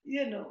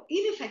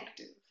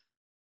 ineffective.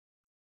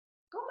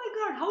 Oh my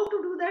God, how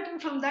to do that,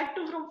 and from that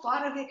to from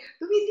far away?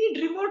 Do we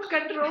need remote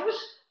control?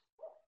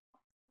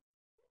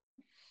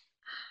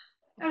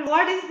 And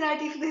what is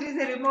that if there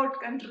is a remote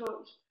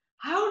control?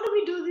 How do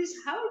we do this?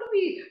 How do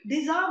we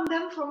disarm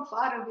them from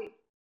far away?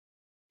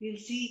 We'll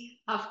see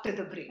after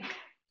the break.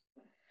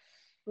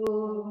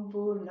 Om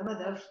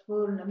Purnamadav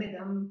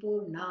Purnamidam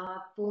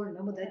Purnat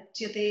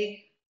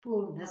Purnamudachyate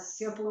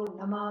Purnasya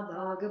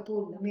Purnamadaga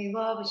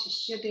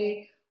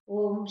Purnamevavashishyate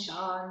Om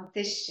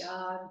Shanti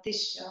Shanti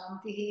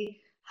Shanti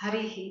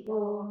Harihi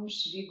Om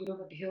Shri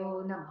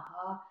Gurubhyo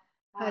Namaha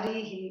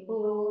Harihi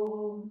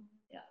Om.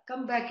 Yeah,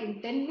 come back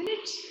in 10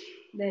 minutes,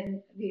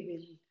 then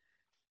we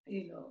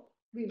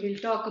will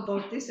talk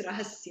about this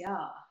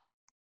Rahasya.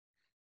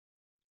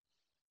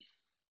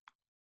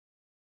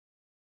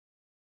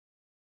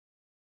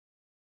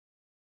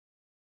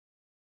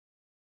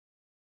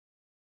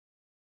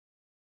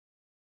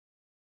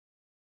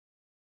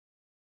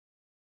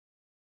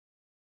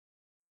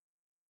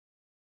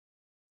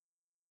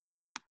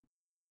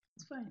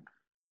 It's fine.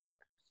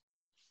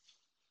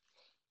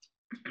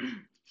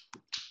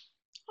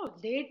 Oh,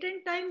 date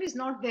and time is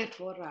not there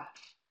for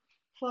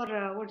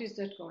what is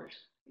that called?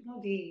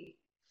 The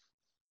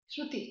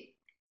Shruti.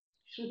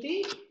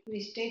 Shruti,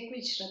 we take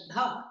with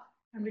Shraddha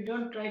and we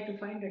don't try to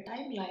find a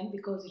timeline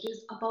because it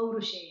is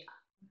Apaurusheya.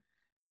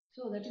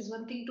 So that is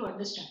one thing to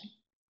understand.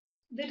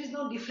 There is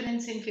no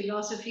difference in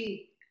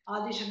philosophy.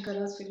 Adi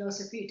Shankara's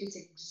philosophy, it is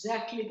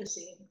exactly the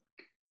same.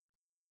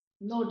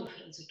 No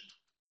difference at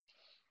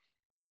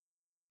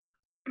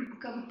all.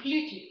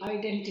 Completely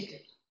identical.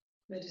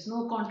 There is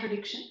no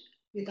contradiction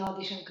with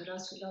Adi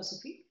Shankara's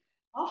philosophy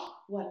of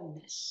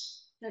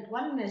oneness. That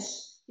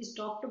oneness is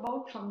talked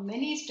about from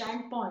many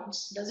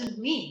standpoints doesn't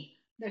mean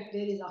that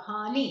there is a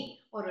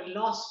hani or a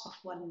loss of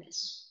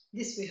oneness.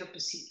 This we have to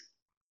see.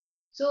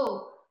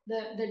 So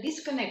the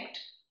disconnect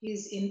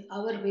is in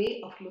our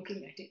way of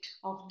looking at it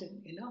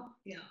often,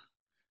 yeah.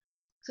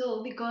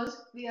 So because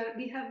we are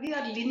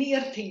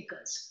linear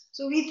thinkers.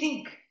 So we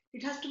think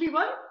it has to be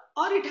one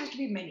or it has to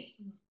be many.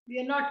 We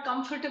are not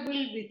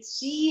comfortable with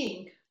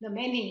seeing the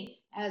many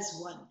as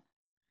one.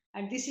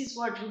 And this is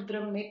what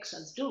Rudram makes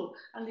us do.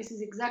 And this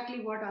is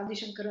exactly what Adi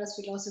Shankara's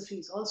philosophy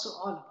is also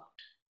all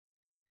about.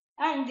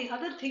 And the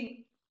other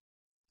thing,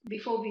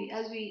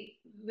 as we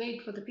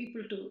wait for the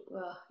people to,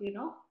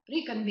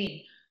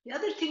 reconvene, the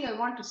other thing I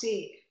want to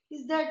say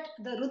is that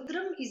the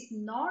Rudram is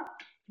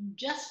not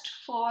just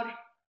for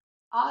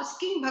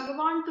asking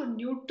Bhagavan to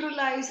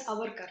neutralize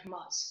our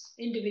karmas,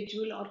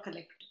 individual or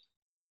collective.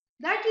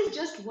 That is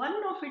just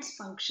one of its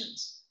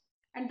functions.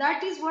 And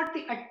that is what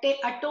the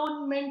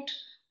atonement,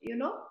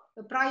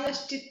 the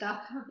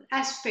prayaschitta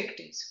aspect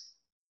is.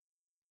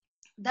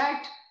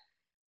 That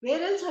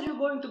where else are you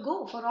going to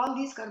go for all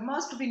these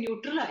karmas to be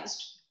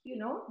neutralized?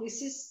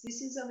 This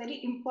is a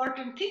very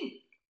important thing.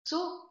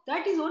 So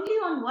that is only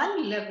on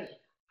one level,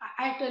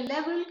 at a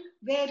level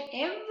where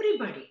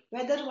everybody,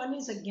 whether one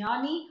is a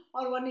jnani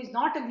or one is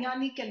not a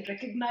jnani, can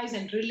recognize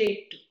and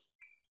relate to,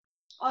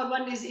 or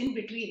one is in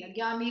between, a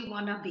jnani,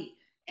 wannabe.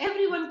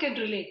 Everyone can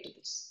relate to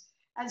this.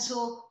 And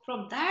so,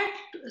 from that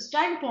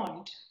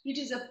standpoint, it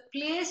is a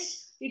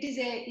place, it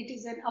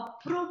is an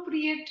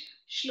appropriate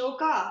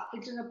shloka,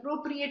 it's an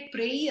appropriate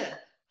prayer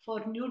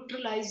for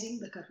neutralizing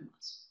the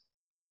karmas.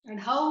 And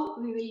how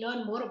we will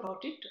learn more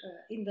about it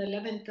in the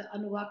 11th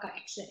Anuvaka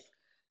itself.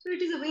 So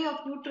it is a way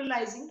of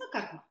neutralizing the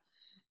karma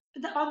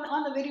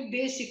on a very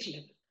basic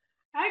level.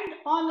 And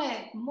on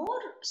a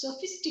more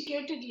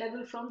sophisticated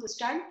level, from the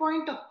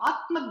standpoint of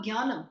Atma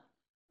Jnanam,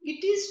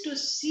 it is to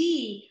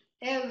see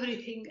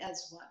everything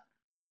as one.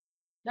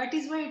 That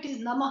is why it is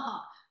Namaha.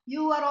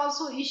 You are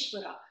also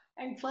Ishvara.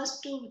 And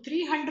first to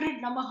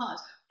 300 Namahas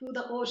to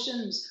the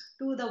oceans,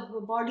 to the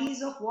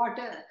bodies of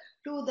water,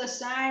 to the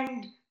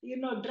sand,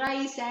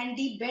 dry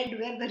sandy bed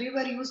where the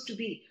river used to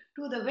be,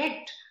 to the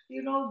wet,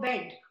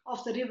 bed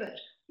of the river.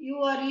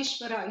 You are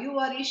Ishvara, you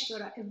are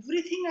Ishvara.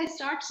 Everything I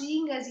start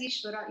seeing as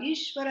Ishvara.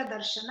 Ishvara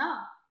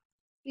Darshana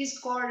is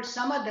called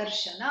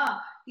Samadarshana,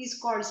 is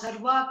called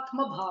Sarvatma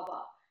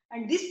Bhava.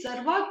 And this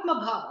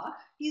Sarvatma Bhava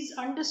is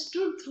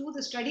understood through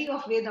the study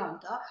of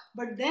Vedanta,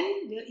 but then,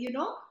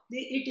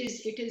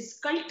 it is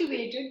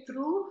cultivated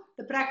through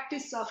the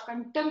practice of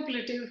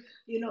contemplative,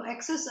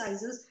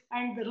 exercises,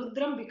 and the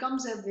Rudram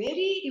becomes a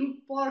very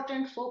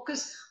important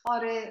focus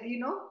or a,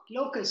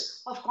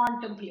 locus of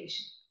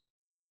contemplation.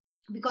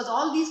 Because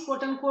all these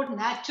quote unquote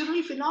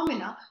natural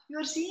phenomena you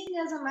are seeing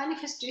as a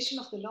manifestation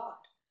of the Lord.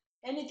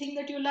 Anything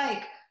that you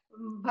like,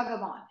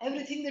 Bhagavan.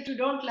 Everything that you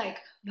don't like,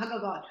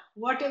 Bhagavan.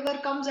 Whatever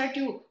comes at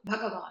you,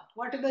 Bhagavan.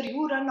 Whatever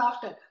you run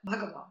after,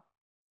 Bhagavan.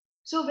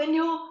 So when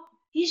you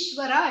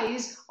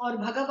Ishwaraize or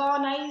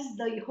Bhagavanize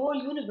the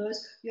whole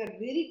universe, you are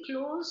very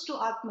close to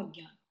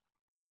Atmajnana.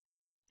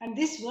 And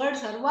this word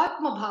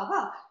Sarvatma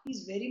Bhava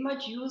is very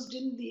much used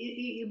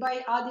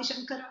by Adi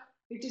Shankara.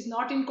 It is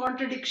not in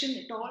contradiction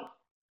at all.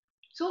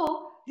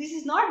 So this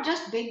is not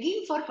just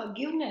begging for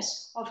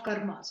forgiveness of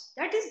karmas.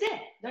 That is there.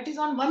 That is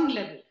on one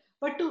level.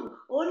 But to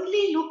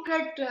only look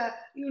at,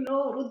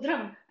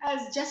 Rudram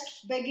as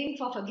just begging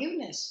for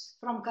forgiveness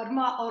from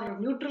karma or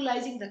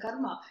neutralizing the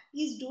karma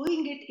is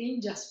doing it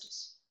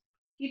injustice.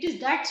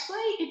 That's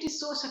why it is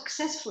so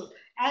successful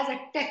as a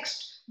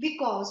text,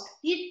 because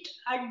it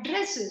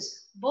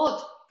addresses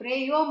both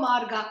Preyo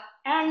Marga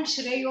and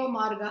Shreyo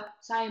Marga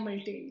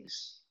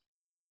simultaneously.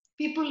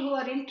 People who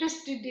are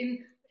interested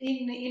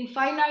in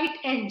finite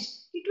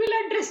ends, it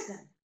will address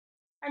them.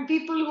 And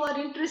people who are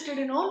interested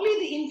in only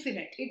the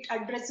infinite, it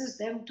addresses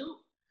them too.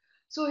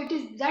 So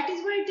that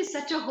is why it is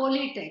such a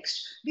holy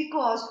text,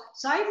 because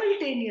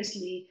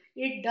simultaneously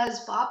it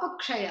does papa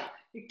kshaya,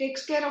 it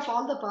takes care of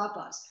all the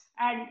papas,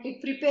 and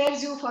it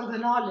prepares you for the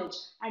knowledge,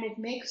 and it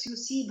makes you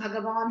see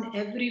Bhagavan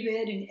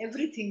everywhere in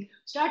everything,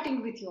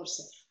 starting with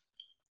yourself.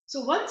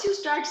 So once you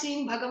start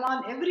seeing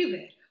Bhagavan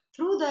everywhere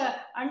through the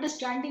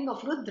understanding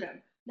of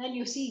Rudram, then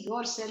you see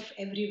yourself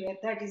everywhere.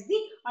 That is the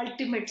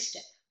ultimate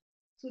step.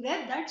 So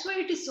that's why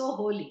it is so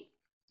holy.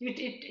 And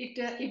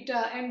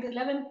the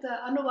 11th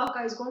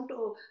Anuvaka is going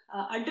to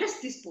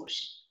address this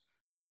portion.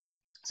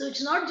 So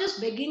it's not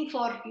just begging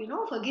for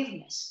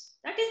forgiveness.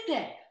 That is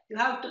there. You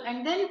have to,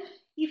 and then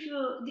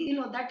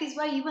if that is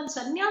why even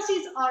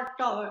sannyasis are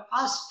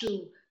asked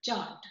to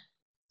chant.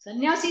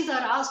 Sannyasis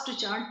are asked to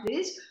chant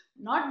this,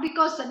 not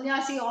because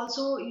sannyasi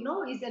also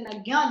is an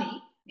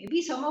ajnani.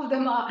 Maybe some of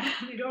them are,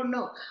 we don't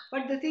know.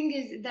 But the thing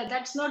is that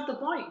that's not the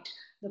point.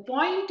 The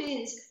point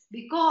is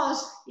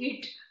because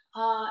it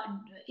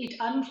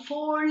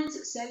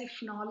unfolds self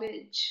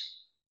knowledge,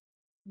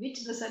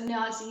 which the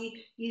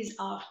sannyasi is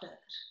after.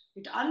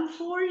 It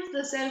unfolds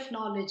the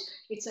self-knowledge.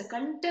 It's a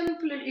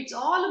contemplative, it's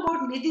all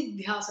about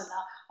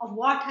nididhyasana of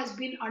what has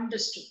been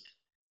understood,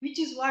 which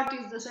is what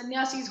is the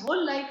sannyasi's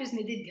whole life is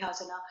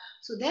nididhyasana.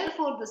 So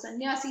therefore the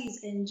sannyasi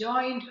is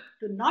enjoined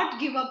to not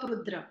give up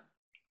Rudram,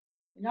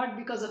 not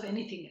because of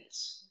anything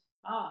else.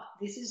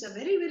 This is a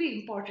very, very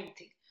important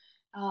thing.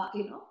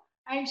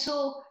 And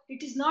so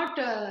it is not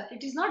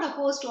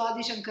opposed to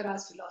Adi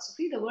Shankara's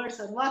philosophy. The word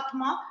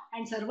Sarvatma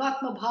and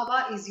Sarvatma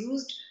Bhava is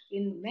used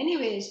in many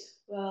ways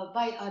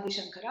by Adi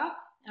Shankara,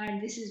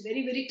 and this is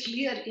very, very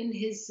clear in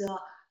his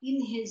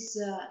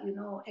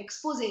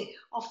expose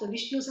of the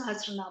Vishnu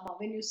Sahasranama.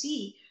 When you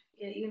see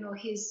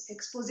his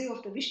expose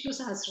of the Vishnu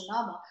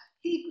Sahasranama,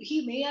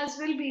 he may as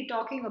well be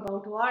talking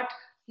about what?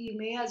 He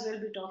may as well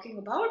be talking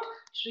about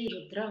Sri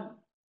Rudram.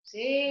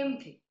 Same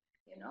thing,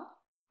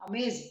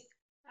 amazing.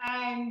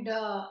 And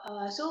that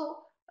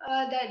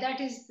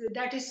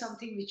is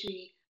something which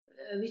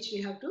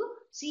we have to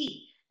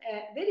see,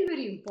 very,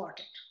 very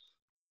important.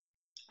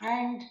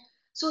 And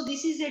so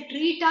this is a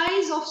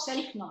treatise of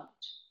self knowledge.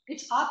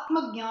 It's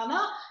Atma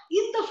Jnana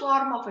in the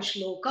form of a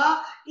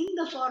shloka, in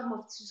the form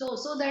of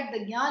so that the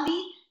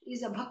Jnani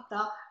is a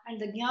Bhakta,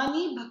 and the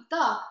Jnani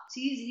Bhakta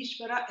sees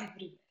Ishvara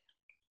everywhere,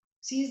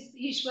 sees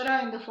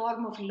Ishvara in the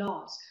form of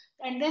laws,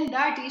 and then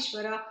that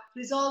Ishvara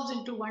resolves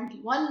into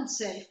one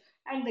self,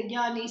 and the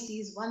Jnani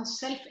sees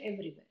oneself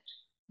everywhere.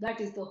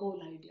 That is the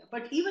whole idea.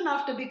 But even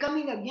after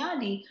becoming a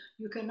Jnani,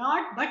 you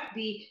cannot but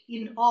be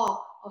in awe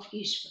of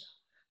Ishvara.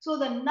 So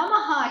the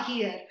Namaha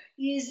here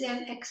is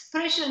an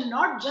expression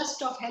not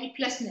just of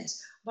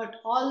helplessness, but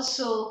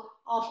also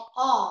of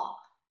awe.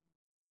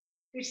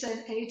 It's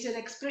an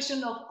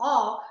expression of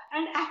awe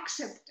and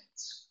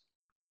acceptance.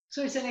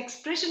 So it's an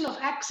expression of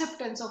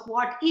acceptance of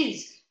what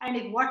is. And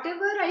if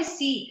whatever I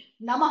see,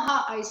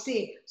 Namaha I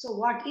say, so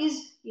what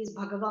is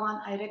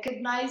Bhagavan. I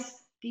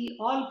recognize the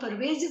all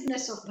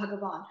pervasiveness of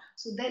Bhagavan.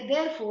 So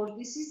therefore,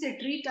 this is a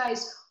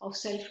treatise of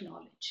self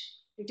knowledge.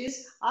 It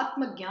is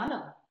Atma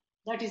Jnana.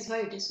 That is why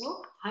it is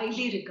so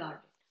highly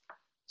regarded.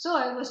 So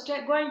I was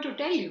going to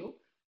tell you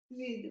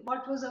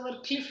what was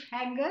our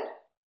cliffhanger.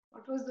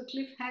 What was the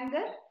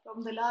cliffhanger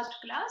from the last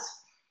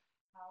class?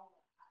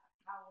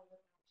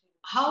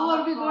 How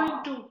are we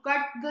going to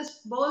cut the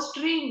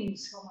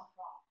bowstrings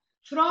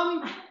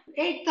from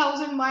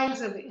 8,000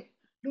 miles away?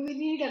 Do we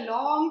need a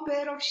long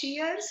pair of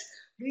shears?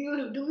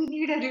 Do we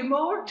need a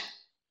remote?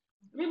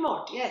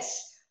 Remote,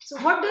 yes. So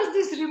what does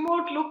this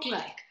remote look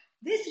like?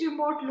 This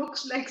remote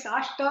looks like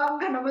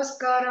Ashtanga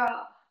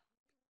Namaskara.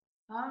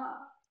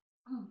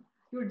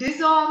 You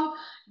disarm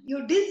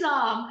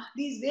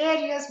these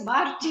various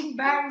marching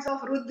bands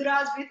of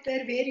Rudras with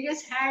their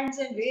various hands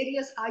and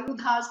various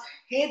ayudhas,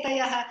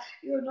 hetaya,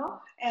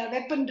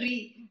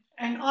 weaponry,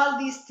 and all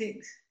these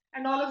things.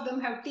 And all of them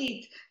have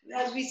teeth,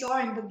 as we saw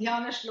in the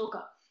Dhyana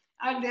Shloka.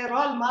 And they're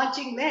all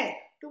marching where?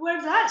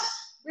 Towards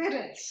us. Where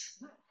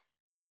else?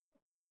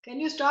 Can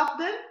you stop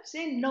them?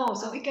 Say no,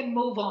 so we can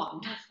move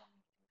on.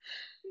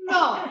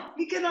 No,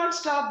 we cannot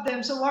stop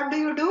them. So what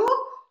do?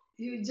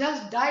 You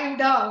just dive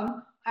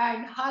down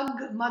and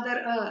hug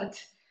Mother Earth.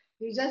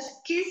 You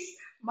just kiss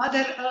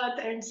Mother Earth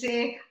and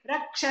say,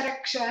 Raksha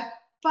Raksha,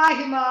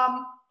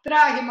 Pahimam,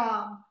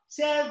 Trahimam,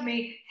 save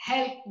me,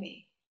 help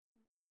me.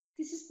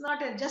 This is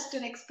not just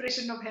an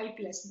expression of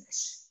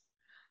helplessness.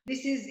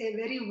 This is a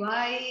very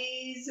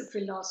wise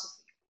philosophy.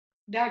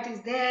 That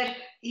is there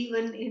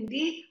even in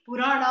the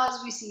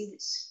Puranas, we see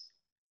this.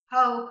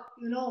 How,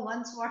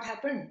 once what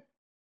happened?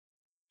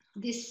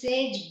 This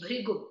sage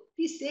Bhrigu.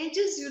 These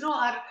sages,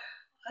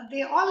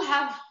 they all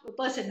have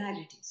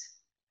personalities.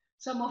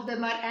 Some of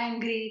them are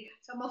angry,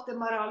 some of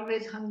them are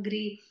always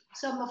hungry,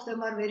 some of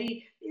them are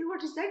very,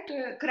 what is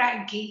that,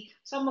 cranky,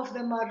 some of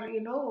them are,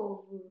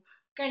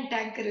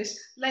 cantankerous,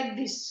 like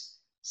this.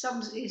 So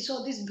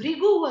this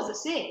Bhrigu was a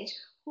sage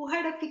who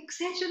had a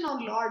fixation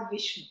on Lord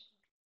Vishnu.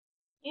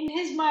 In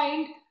his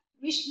mind,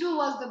 Vishnu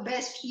was the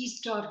best,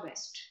 east or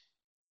west.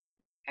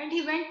 And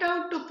he went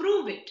out to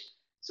prove it.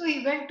 So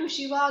he went to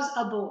Shiva's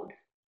abode,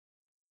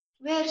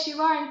 where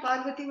Shiva and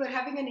Parvati were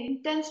having an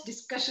intense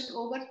discussion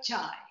over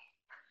chai.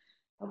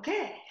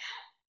 Okay?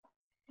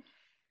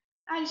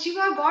 And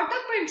Shiva got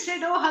up and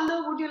said, "Oh,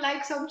 hello, would you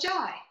like some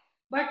chai?"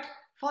 But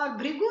for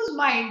Bhrigu's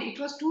mind, it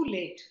was too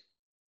late.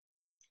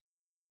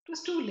 It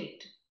was too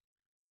late.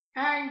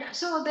 And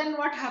so then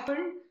what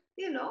happened?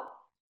 He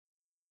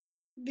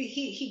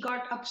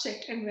got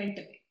upset and went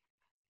away.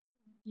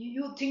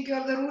 You think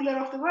you're the ruler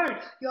of the world?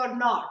 You're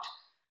not.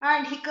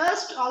 And he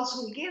cursed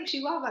also. He gave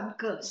Shiva one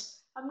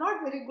curse. I'm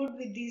not very good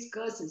with these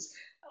curses.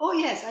 Oh,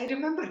 yes, I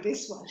remember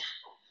this one.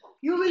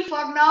 You will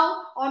for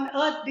now on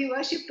earth be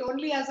worshipped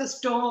only as a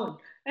stone.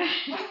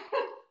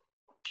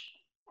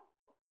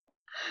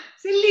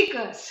 Silly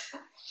curse.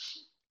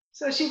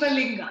 So Shiva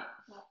Linga.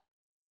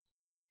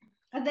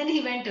 And then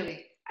he went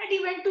away. And he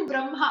went to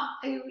Brahma.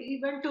 He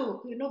went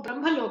to,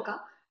 Brahma Loka.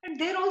 And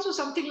there also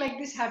something like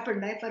this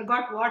happened. I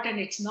forgot what, and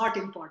it's not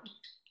important.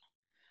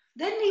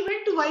 Then he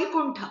went to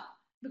Vaikuntha,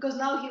 because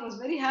now he was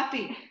very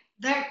happy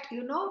that,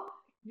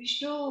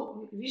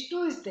 Vishnu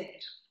is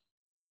there.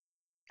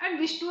 And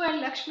Vishnu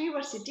and Lakshmi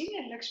were sitting,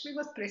 and Lakshmi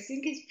was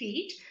pressing his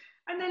feet.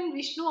 And then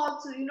Vishnu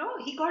also,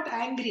 he got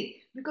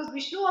angry because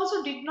Vishnu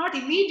also did not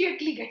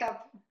immediately get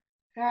up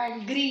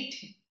and greet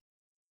him,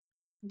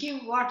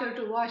 give water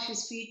to wash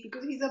his feet,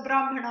 because he's a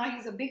Brahmana,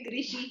 he's a big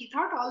Rishi. He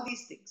thought all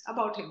these things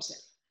about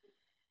himself.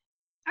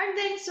 And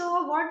then,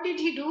 so what did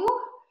he do?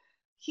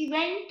 He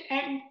went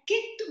and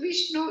kicked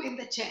Vishnu in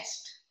the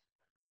chest.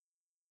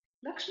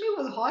 Lakshmi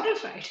was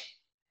horrified.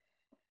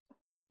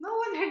 No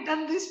one had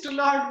done this to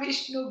Lord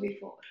Vishnu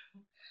before.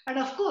 And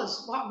of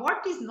course,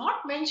 what is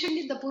not mentioned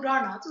in the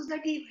Puranas is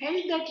that he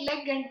held that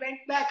leg and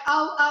went back,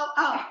 ow, ow,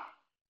 ow.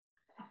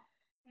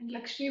 And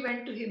Lakshmi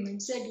went to him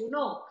and said,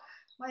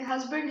 my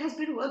husband has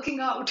been working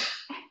out.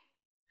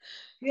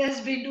 He has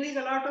been doing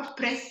a lot of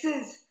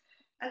presses.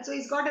 And so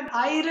he's got an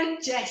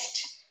iron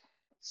chest.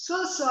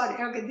 So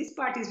sorry. Okay, this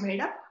part is made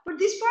up, but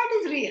this part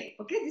is real.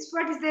 Okay, this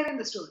part is there in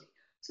the story.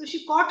 So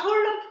she caught hold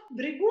of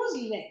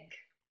Bhrigu's leg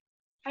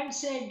and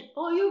said,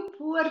 "Oh, you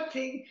poor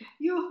thing,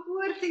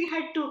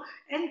 had to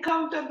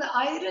encounter the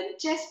iron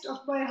chest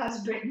of my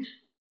husband.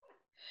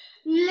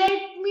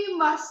 Let me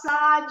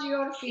massage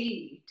your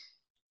feet."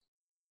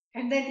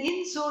 And then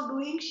in so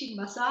doing, she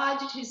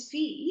massaged his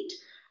feet.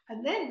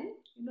 And then,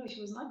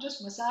 she was not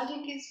just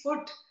massaging his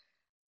foot.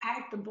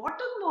 At the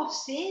bottom of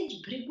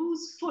Sage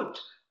Bhrigu's foot,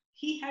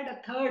 he had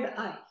a third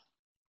eye.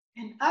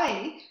 An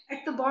eye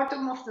at the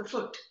bottom of the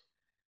foot.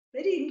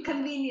 Very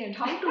inconvenient.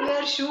 How to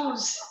wear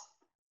shoes.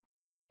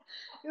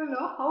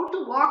 How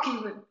to walk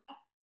even.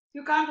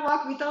 You can't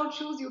walk without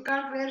shoes. You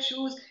can't wear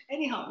shoes.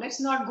 Anyhow, let's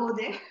not go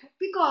there.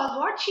 Because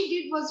what she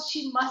did was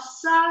she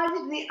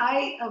massaged the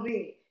eye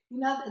away.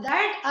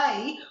 That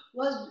eye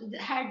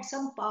had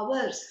some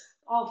powers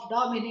of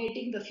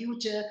dominating the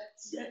future,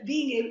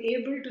 being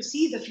able to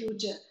see the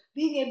future,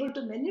 being able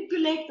to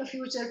manipulate the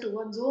future to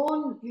one's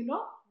own,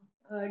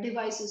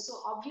 devices.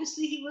 So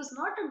obviously he was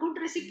not a good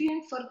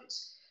recipient for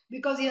this,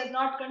 because he has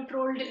not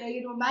controlled,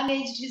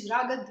 managed his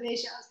raga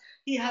dveshas.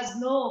 He has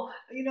no,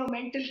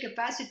 mental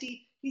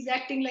capacity. He's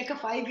acting like a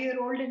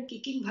 5-year-old and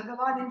kicking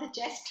Bhagavan in the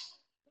chest.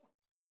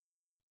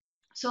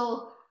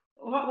 So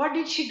what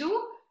did she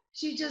do?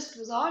 She just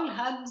was all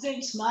hugs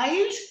and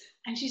smiles,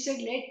 and she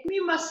said, "Let me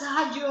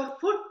massage your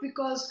foot,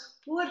 because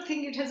poor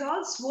thing, it has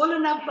all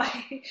swollen up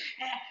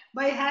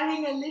by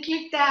having a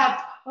little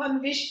tap on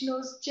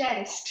Vishnu's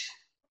chest."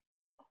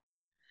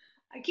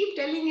 I keep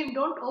telling him,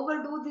 don't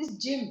overdo this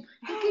gym.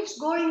 He keeps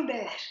going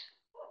there.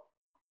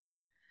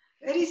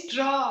 Very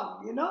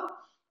strong,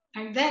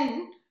 And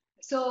then,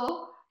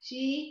 so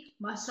she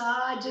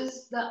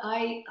massages the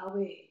eye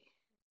away.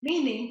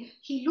 Meaning,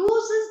 he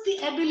loses the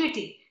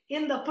ability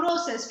in the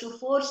process to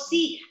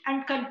foresee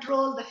and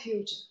control the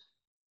future.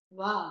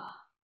 Wow.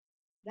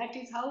 That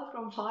is how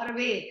from far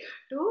away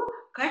to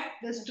cut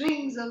the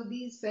strings of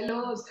these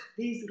fellows,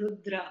 these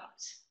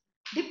Rudras.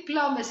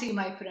 Diplomacy,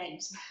 my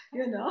friends,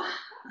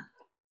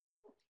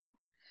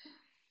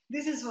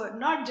 This is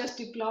not just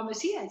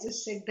diplomacy, I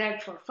just said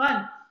that for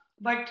fun,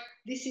 but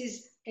this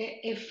is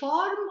a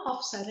form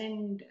of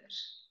surrender.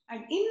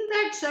 And in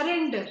that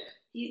surrender,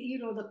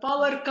 the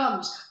power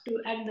comes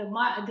to, and the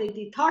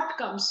thought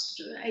comes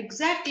to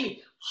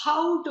exactly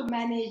how to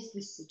manage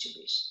this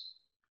situation.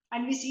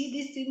 And we see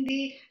this in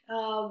the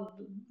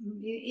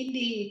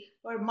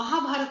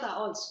Mahabharata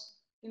also.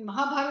 In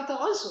Mahabharata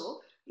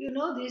also,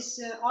 this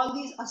all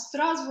these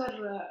astras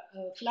were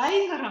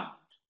flying around.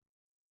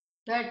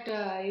 That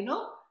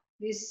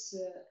this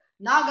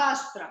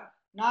Nagastra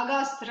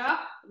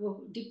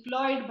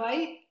deployed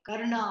by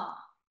Karna.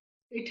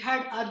 It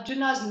had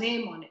Arjuna's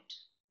name on it.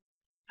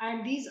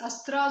 And these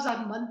astras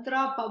are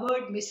mantra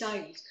powered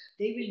missiles.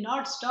 They will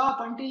not stop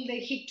until they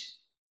hit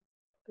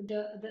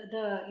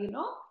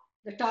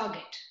the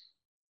target.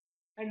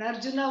 And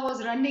Arjuna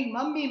was running,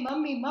 mummy,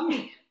 mummy,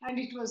 mummy, and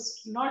it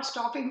was not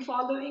stopping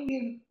following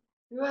him.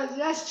 He was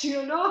just, he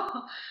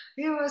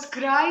was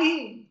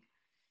crying.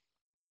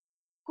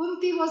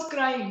 Kunti was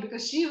crying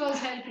because she was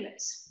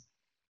helpless.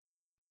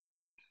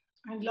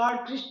 And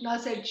Lord Krishna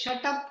said,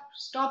 shut up,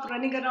 stop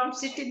running around,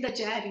 sit in the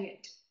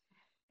chariot.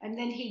 And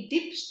then he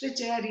dips the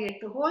chariot.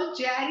 The whole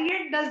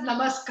chariot does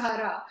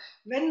namaskara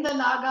when the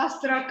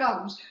Nagastra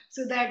comes,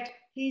 so that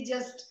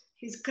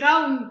his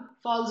crown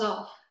falls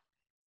off.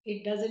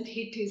 It doesn't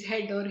hit his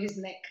head or his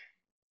neck.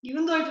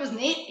 Even though it was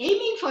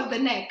aiming for the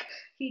neck,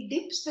 he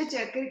dips the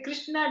chariot.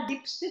 Krishna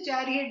dips the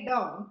chariot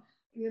down,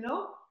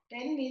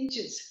 10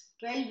 inches,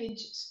 12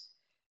 inches,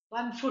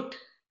 1 foot.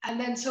 And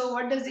then so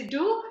what does it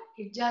do?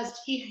 It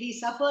just, he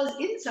suffers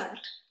insult,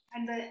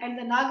 and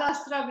the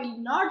Nagastra will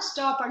not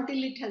stop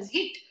until it has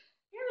hit.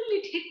 Will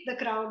it hit the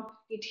crown?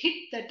 It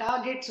hit the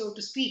target, so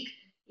to speak.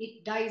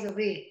 It dies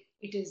away.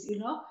 It is,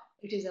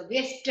 it is a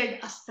wasted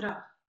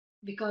astra,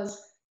 because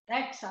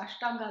that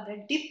Sashtanga,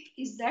 that dip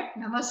is that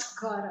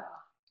namaskara.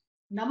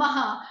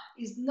 Namaha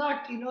is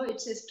not,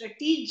 it's a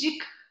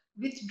strategic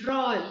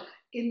withdrawal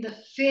in the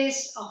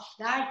face of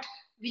that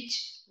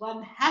which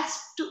one has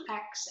to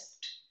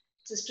accept.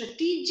 It's a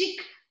strategic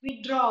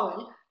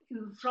withdrawal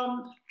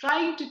from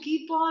trying to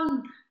keep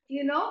on,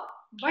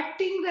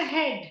 butting the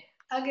head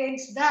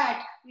against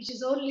that which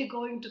is only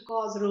going to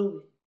cause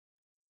ruin.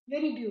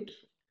 Very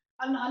beautiful.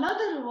 And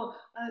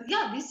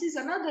this is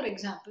another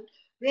example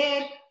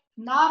where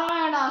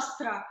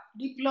Narayanastra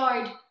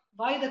deployed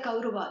by the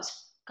Kauravas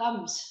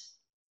comes,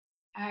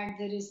 and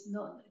there is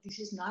this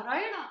is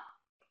Narayana's,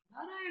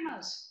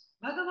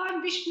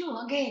 Bhagavan Vishnu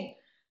again,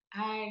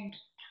 and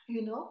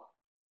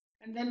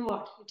and then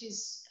what? It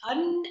is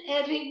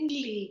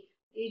unerringly,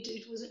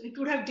 it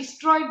would have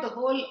destroyed the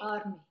whole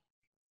army.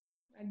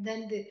 And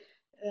then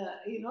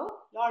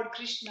Lord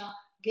Krishna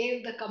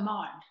gave the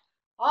command,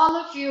 all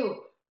of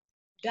you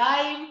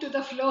dive to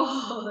the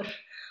floor,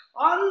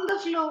 on the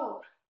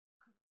floor.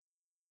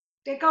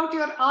 Take out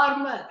your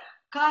armor,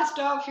 cast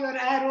off your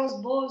arrows,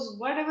 bows,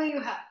 whatever you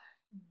have.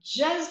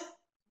 Just,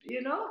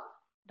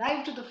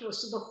 dive to the floor.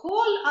 So the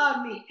whole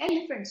army,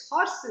 elephants,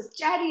 horses,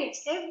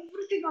 chariots,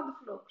 everything on the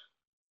floor.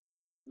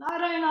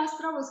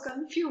 Narayanastra was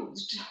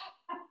confused.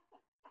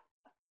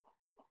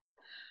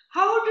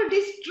 How to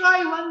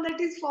destroy one that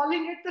is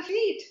falling at the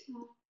feet?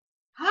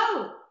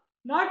 How?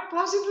 Not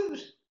possible.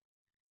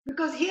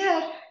 Because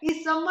here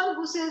is someone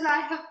who says, I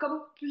have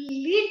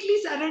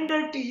completely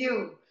surrendered to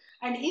you.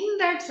 And in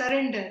that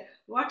surrender,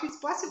 what is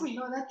possible?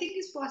 No, nothing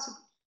is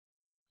possible.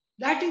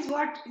 That is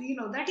what,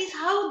 that is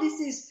how this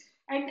is.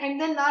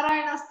 And then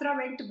Narayanastra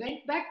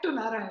went back to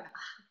Narayana.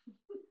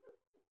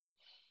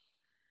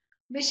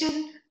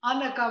 Mission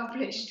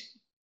unaccomplished.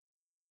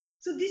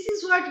 So this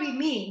is what we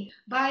mean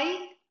by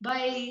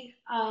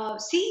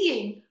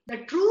seeing the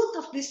truth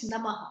of this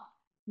Namaha.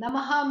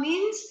 Namaha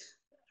means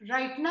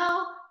right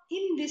now,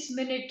 in this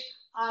minute,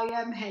 I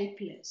am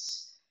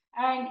helpless.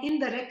 And in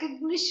the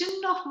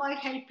recognition of my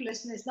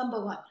helplessness,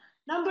 number one.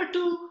 Number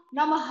two,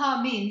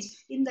 Namaha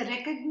means in the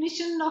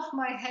recognition of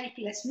my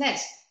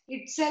helplessness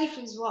itself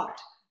is what?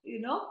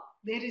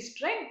 There is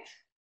strength,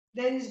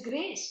 there is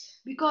grace.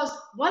 Because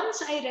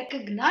once I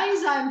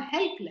recognize I am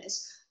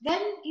helpless, then,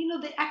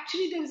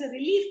 there is a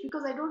relief,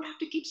 because I don't have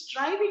to keep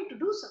striving to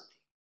do something.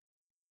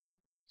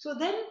 So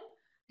then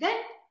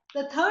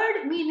the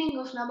third meaning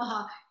of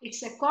Namaha,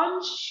 it's a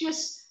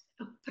conscious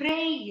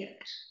prayer.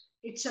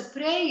 It's a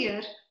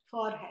prayer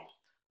for help.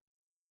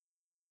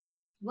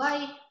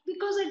 Why?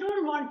 Because I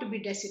don't want to be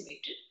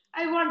decimated.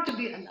 I want to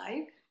be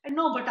alive. And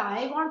no, but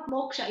I want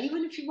moksha.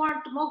 Even if you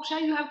want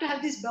moksha, you have to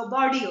have this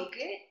body,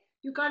 okay?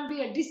 You can't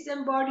be a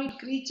disembodied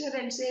creature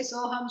and say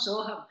soham,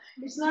 soham.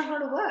 It's not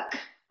going to work.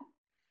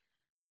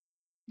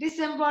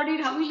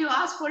 Disembodied, how will you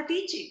ask for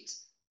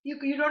teachings?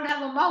 You don't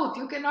have a mouth,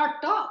 you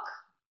cannot talk.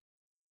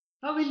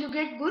 How will you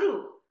get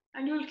Guru?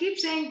 And you will keep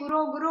saying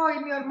Guru, Guru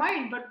in your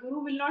mind, but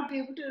Guru will not be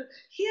able to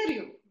hear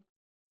you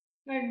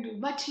and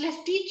much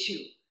less teach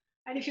you.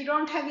 And if you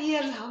don't have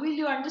ears, how will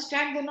you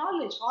understand the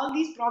knowledge? All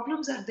these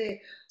problems are there.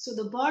 So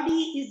the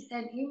body is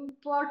an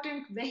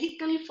important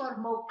vehicle for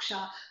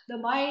moksha. The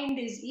mind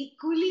is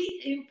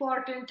equally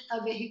important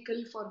a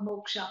vehicle for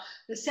moksha.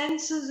 The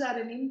senses are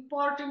an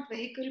important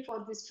vehicle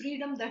for this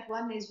freedom that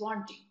one is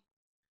wanting.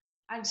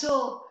 And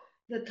so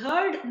the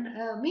third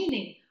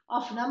meaning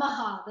of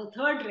Namaha, the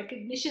third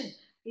recognition,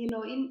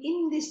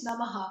 in this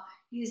Namaha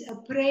is a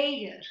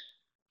prayer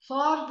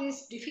for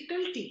this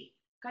difficulty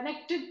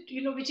connected,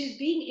 which is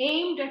being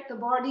aimed at the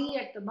body,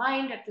 at the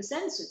mind, at the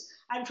senses.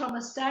 And from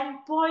a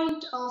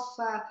standpoint of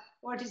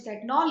what is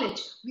that?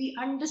 Knowledge. We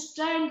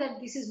understand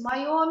that this is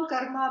my own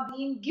karma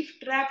being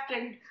gift wrapped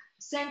and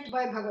sent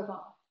by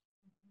Bhagavan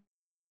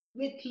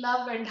with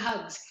love and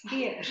hugs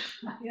here.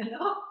 you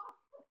know,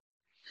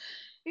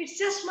 it's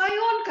just my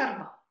own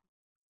karma.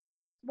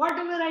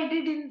 Whatever I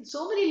did in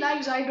so many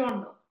lives, I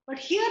don't know. But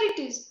here it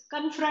is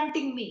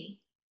confronting me.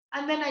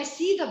 And then I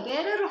see the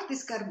bearer of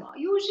this karma.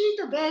 Usually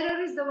the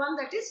bearer is the one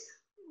that is,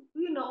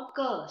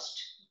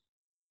 cursed.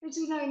 It's,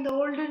 in the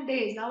olden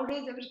days,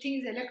 nowadays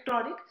everything is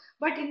electronic.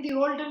 But in the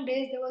olden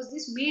days, there was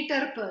this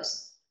meter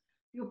person.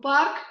 You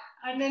park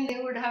and then they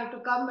would have to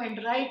come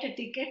and write a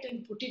ticket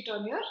and put it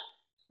on your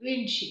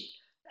windshield.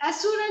 As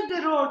soon as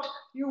they wrote,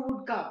 you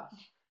would come.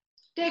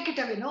 Take it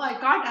away. No, I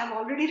can't. I've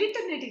already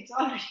written it. It's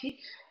already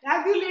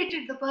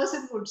tabulated, the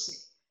person would say.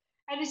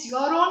 And it's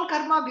your own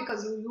karma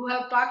because you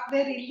have parked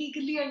there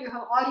illegally and you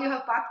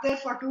have parked there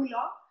for too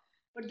long.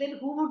 But then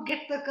who would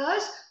get the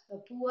curse?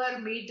 The poor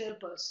meter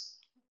person.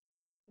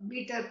 The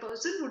meter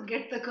person would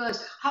get the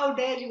curse. How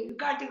dare you? You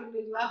can't even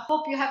believe. I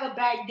hope you have a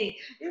bad day.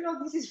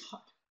 This is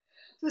what.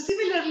 So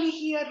similarly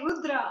here,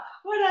 Rudra,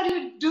 what are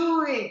you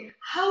doing?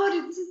 How are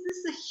you? This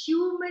is the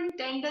human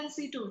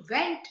tendency to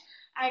vent,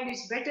 and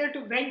it's better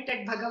to vent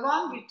at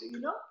Bhagavan.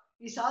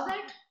 We saw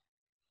that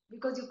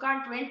because you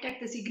can't vent at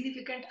the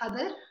significant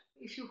other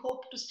if you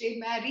hope to stay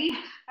married,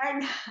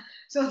 and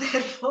so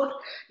therefore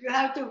you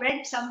have to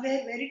vent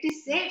somewhere where it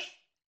is safe.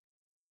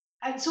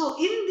 And so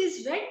in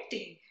this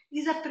venting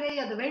is a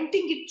prayer. The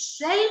venting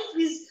itself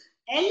is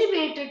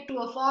elevated to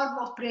a form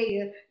of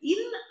prayer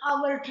in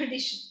our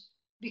tradition,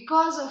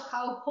 because of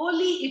how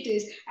holy it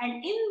is.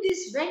 And in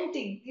this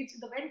venting,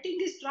 the venting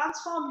is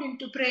transformed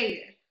into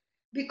prayer,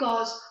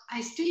 because I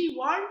still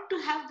want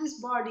to have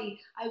this body,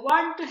 I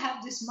want to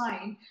have this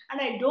mind, and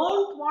I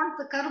don't want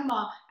the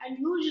karma. And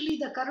usually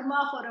the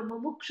karma for a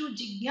mumukshu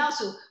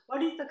jignasu,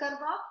 what is the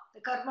karma? The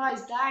karma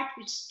is that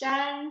which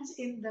stands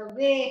in the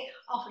way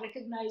of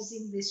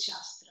recognizing this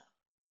shastra.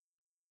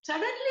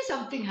 Suddenly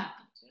something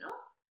happens,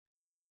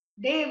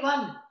 Day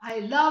 1, I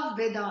love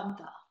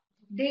Vedanta.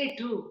 Day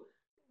 2,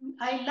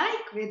 I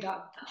like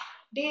Vedanta.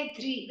 Day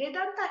 3,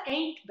 Vedanta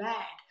ain't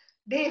bad.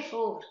 Day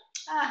 4,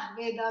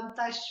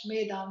 Vedanta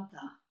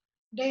Shmedanta.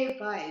 Day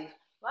 5,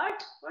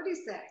 what? What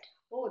is that?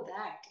 Oh,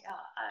 that,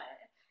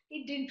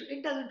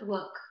 it doesn't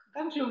work.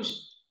 Conclusion,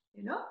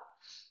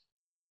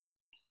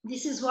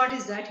 This is what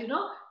is that,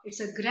 It's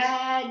a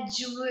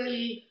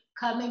gradual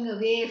coming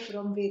away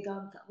from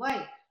Vedanta.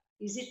 Why?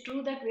 Is it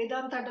true that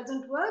Vedanta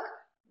doesn't work?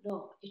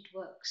 No, it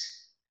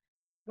works.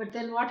 But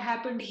then what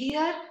happened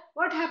here?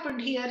 What happened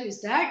here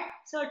is that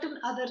certain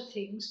other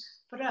things,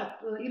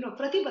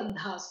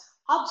 pratibandhas,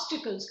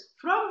 obstacles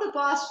from the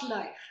past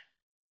life,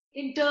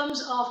 in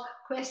terms of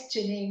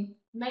questioning,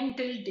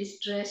 mental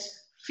distress,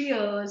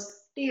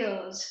 fears,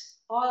 tears,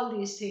 all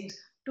these things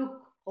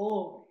took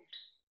hold.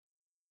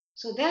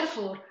 So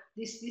therefore,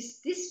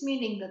 this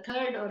meaning, the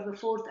third or the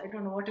fourth, I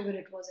don't know, whatever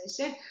it was I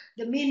said,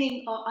 the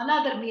meaning or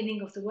another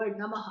meaning of the word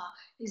namaha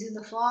is in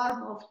the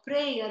form of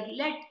prayer.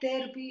 Let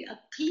there be a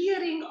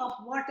clearing of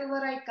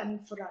whatever I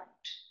confront.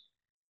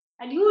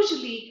 And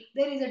usually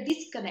there is a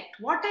disconnect.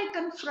 What I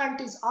confront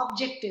is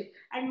objective,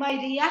 and my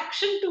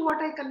reaction to what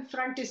I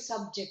confront is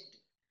subjective.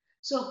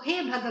 So,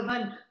 hey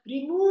Bhagavan,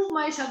 remove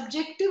my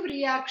subjective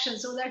reaction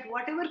so that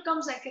whatever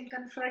comes I can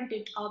confront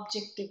it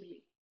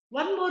objectively.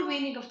 One more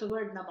meaning of the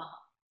word namaha.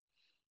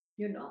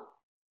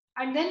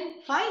 And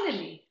then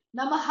finally,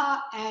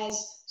 namaha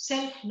as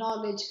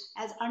self-knowledge,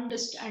 as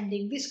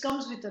understanding. This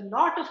comes with a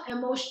lot of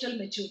emotional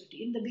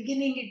maturity. In the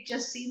beginning, it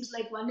just seems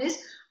like one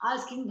is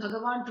asking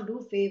Bhagavan to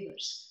do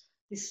favors.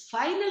 This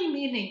final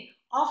meaning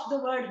of the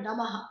word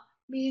namaha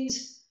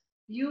means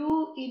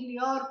you in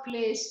your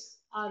place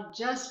are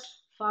just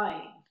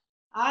fine.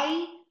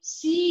 I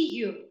see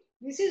you.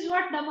 This is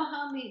what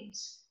namaha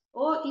means.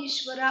 Oh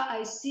Ishvara,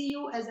 I see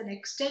you as an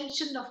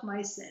extension of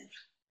myself.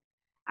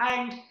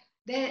 And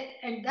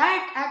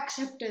that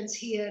acceptance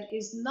here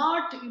is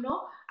not,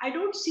 I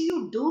don't see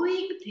you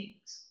doing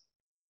things.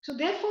 So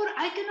therefore,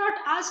 I cannot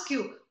ask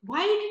you,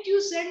 why did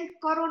you send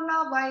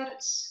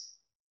coronavirus?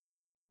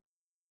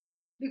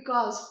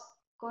 Because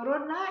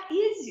corona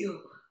is you.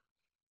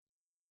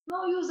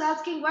 No use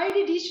asking, why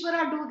did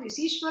Ishvara do this?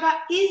 Ishvara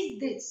is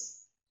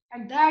this.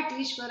 And that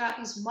Ishvara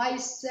is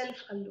myself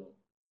alone.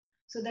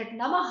 So that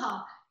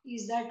namaha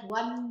is that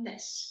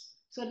oneness.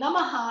 So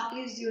namaha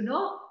is,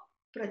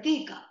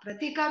 pratika.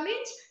 Pratika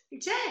means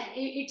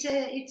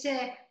it's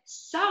a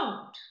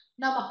sound,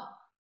 namaha.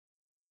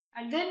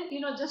 And then,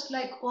 just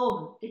like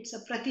om, it's a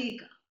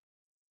pratika.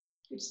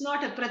 It's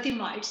not a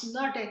pratima. It's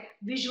not a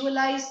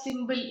visualized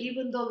symbol,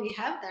 even though we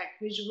have that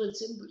visual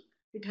symbol.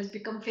 It has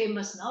become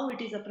famous now. It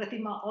is a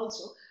pratima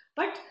also.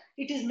 But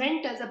it is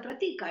meant as a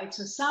pratika. It's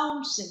a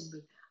sound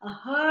symbol. A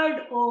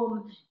heard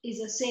om is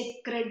a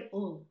sacred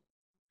om.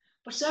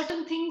 But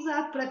certain things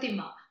are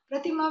pratima.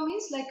 Pratima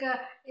means like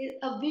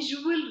a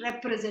visual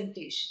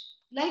representation.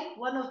 Like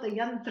one of the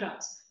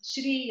yantras,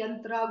 Shri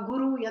Yantra,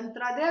 Guru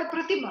Yantra, they are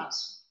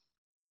pratimas.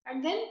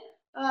 And then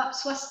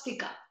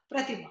swastika,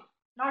 pratima,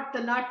 not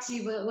the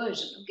Nazi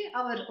version, okay?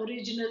 Our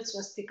original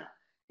swastika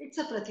It's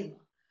a pratima.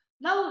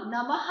 Now,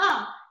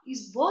 namaha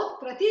is both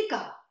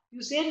pratika.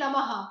 You say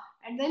namaha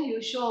and then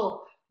you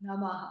show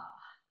namaha.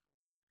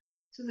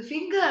 So the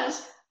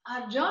fingers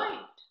are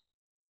joined.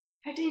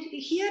 And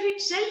here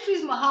itself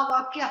is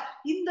Mahavakya.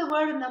 In the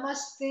word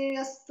Namaste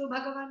Astu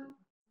Bhagavan,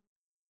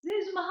 there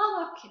is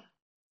Mahavakya.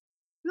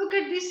 Look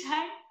at this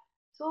hand.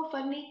 So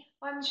funny.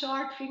 One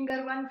short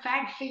finger, one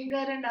fat finger,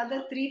 and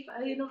other three,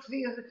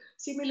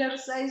 similar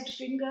sized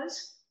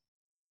fingers.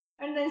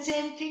 And then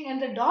same thing.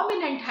 And the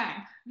dominant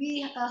hand,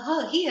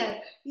 her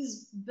here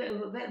is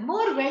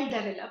more well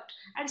developed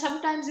and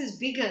sometimes is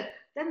bigger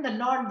than the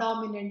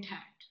non-dominant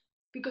hand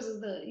because of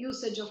the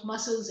usage of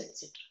muscles,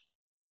 etc.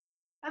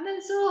 And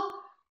then so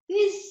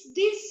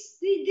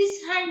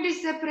this hand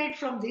is separate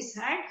from this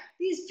hand,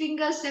 these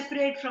fingers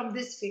separate from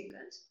these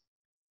fingers.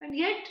 And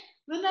yet,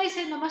 when I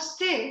say namaste,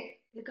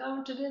 they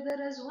come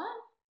together as one.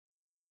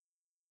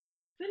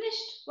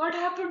 Finished. What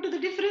happened to the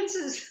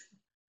differences?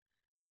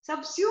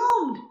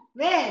 Subsumed.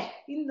 Where?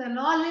 In the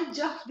knowledge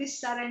of this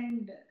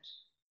surrender.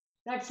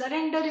 That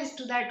surrender is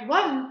to that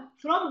one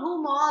from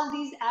whom all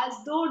these as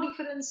though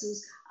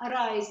differences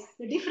arise.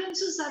 The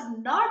differences are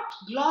not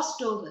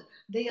glossed over,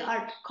 they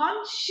are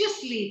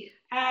consciously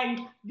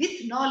and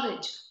with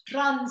knowledge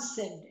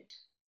transcended.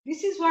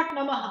 This is what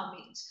Namaha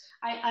means.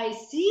 I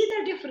see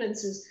the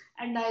differences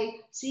and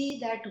I see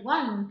that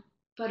one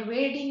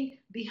pervading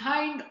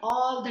behind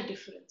all the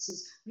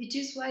differences, which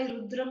is why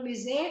Rudram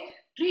is a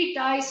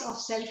treatise of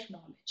self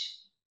knowledge,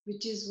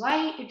 which is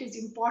why it is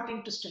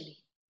important to study.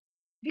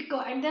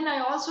 Because, and then I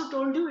also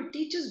told you it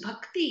teaches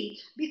bhakti,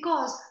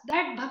 because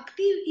that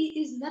bhakti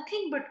is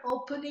nothing but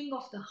opening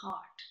of the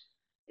heart.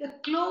 A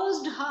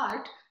closed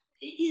heart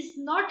is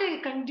not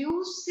a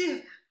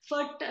conducive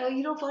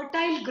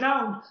fertile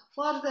ground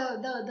for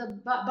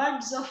the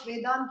buds of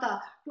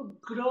Vedanta to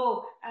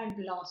grow and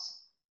blossom.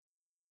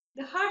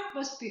 The heart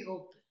must be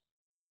open.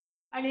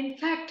 And in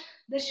fact,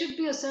 there should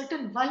be a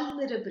certain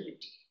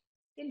vulnerability.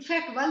 In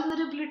fact,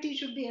 vulnerability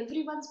should be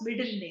everyone's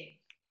middle name.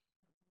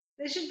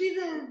 There should be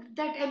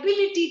that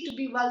ability to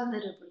be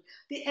vulnerable,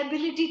 the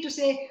ability to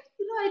say,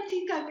 I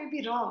think I may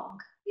be wrong.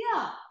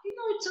 Yeah,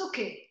 it's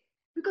okay.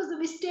 Because the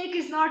mistake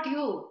is not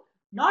you.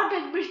 Not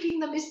admitting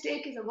the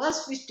mistake is a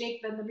worse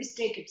mistake than the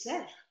mistake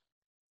itself.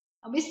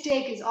 A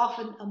mistake is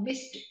often a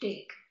missed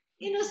take.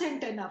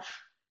 Innocent enough.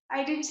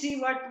 I didn't see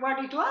what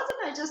it was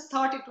and I just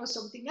thought it was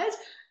something else.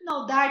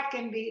 No, that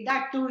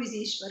too is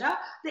Ishvara.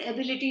 The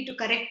ability to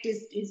correct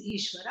is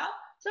Ishvara.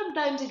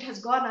 Sometimes it has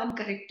gone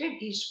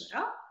uncorrected,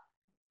 Ishvara.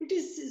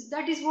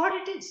 That is what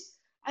it is.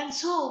 And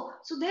so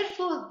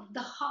therefore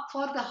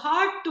for the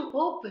heart to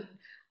open,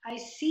 I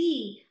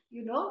see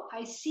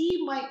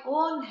my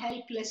own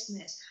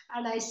helplessness,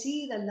 and I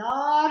see the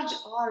large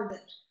order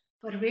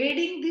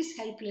pervading this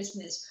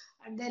helplessness.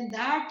 And then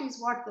that is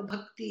what the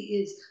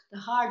bhakti is. The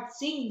heart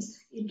sings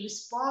in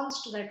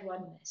response to that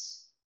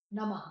oneness,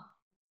 namaha.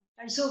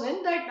 And so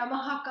when that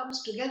namaha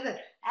comes together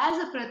as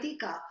a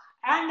pratika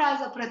and as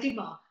a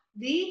pratima,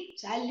 the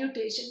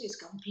salutation is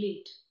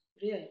complete,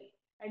 really.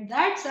 And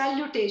that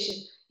salutation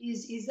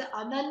is the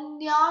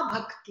ananya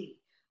bhakti,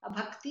 a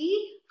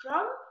bhakti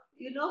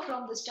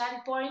from the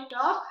standpoint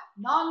of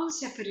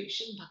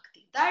non-separation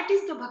bhakti. That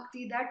is the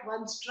bhakti that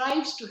one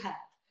strives to have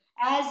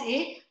as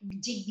a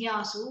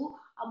jignasu,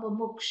 a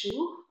mumukshu,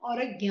 or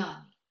a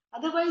jnani.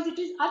 Otherwise, it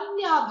is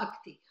anya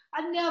bhakti.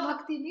 Anya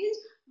bhakti means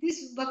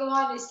this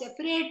Bhagavan is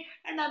separate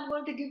and I'm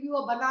going to give you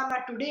a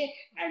banana today,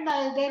 and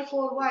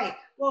therefore why?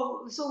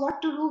 Oh, so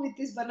what to do with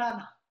this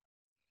banana?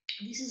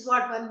 This is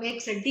what one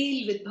makes a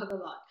deal with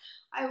Bhagavan.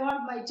 I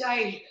want my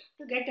child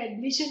to get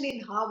admission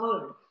in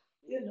Harvard.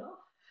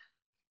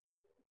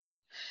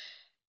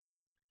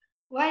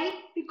 Why?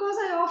 Because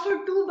I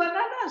offered two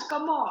bananas.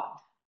 Come on.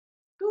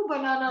 Two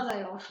bananas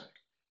I offered.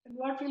 And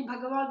what will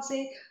Bhagavan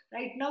say?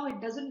 Right now it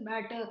doesn't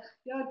matter.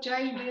 Your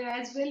child may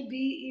as well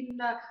be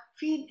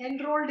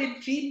enrolled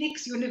in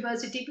Phoenix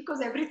University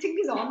because everything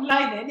is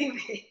online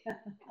anyway.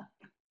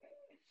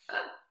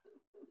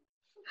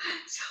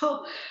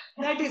 So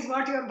that is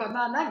what your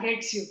banana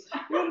gets you.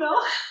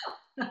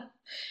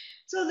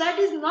 So that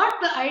is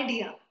not the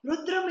idea.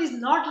 Rudram is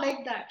not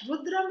like that.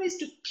 Rudram is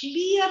to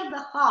clear the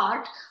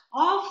heart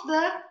of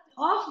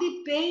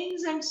the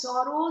pains and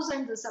sorrows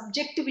and the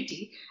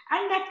subjectivity,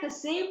 and at the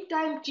same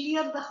time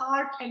clear the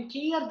heart and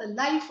clear the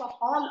life of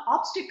all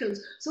obstacles,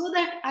 so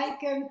that I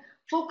can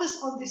focus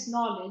on this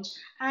knowledge.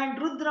 And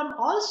Rudram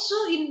also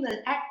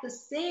at the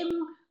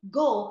same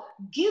go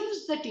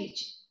gives the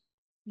teaching.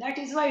 That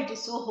is why it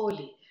is so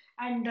holy,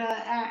 and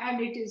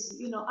it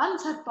is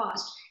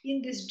unsurpassed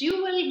in this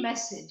dual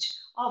message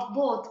of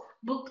both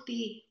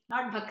bhukti,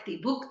 not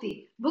bhakti,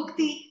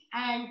 bhukti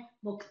and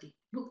mukti.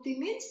 Bhukti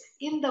means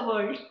in the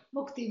world,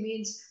 mukti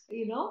means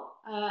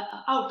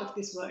out of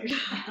this world.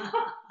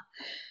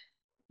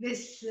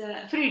 This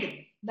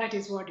freedom, that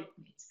is what it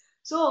means.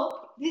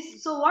 So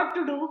what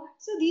to do?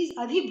 So these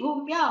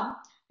adhibhumyam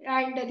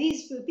and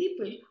these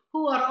people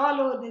who are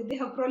all over, they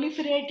have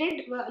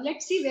proliferated.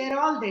 Let's see where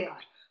all they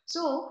are.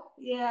 So,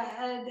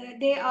 yeah,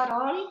 they are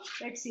all,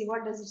 let's see,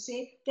 what does it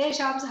say?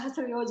 Tesham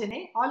Sahasra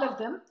Yojane, all of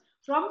them,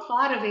 from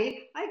far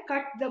away, I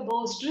cut the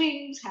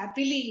bowstrings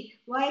happily.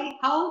 Why?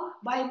 How?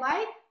 By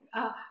my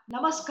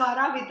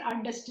namaskara with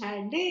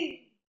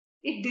understanding.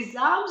 It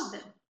disarms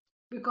them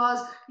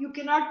because you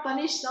cannot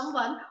punish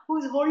someone who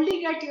is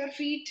holding at your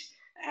feet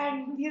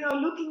and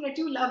looking at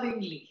you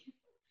lovingly,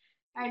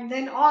 and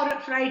then or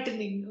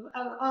frightening,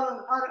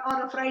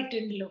 or a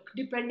frightened look,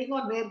 depending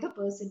on where the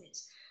person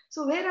is.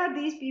 So where are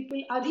these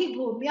people?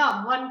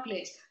 Adhibhumyam, one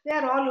place. They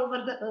are all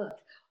over the earth.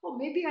 Oh,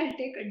 maybe I'll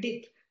take a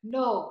dip.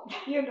 No,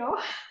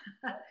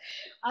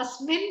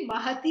 Asmin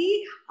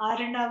Mahati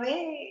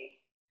Arnave.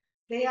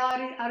 They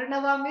are in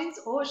Arnava means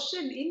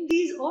ocean. In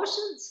these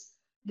oceans,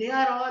 they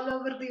are all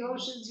over the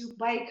oceans. You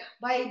by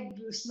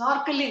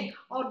snorkeling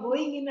or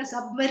going in a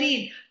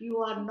submarine, you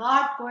are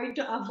not going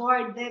to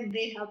avoid them.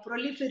 They have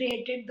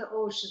proliferated the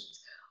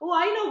oceans. Oh,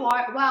 I know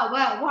what. Wow,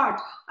 wow,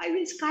 what? I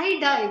will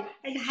skydive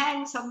and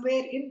hang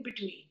somewhere in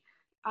between.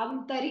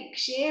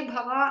 Antarikshe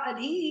bhava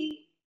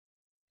adhi.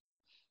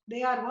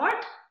 They are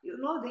what?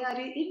 They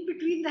are in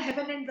between the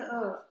heaven and the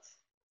earth.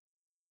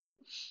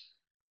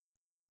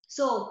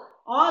 So,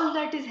 all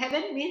that is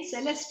heaven means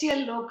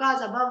celestial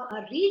lokas above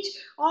our reach,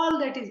 all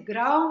that is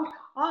ground,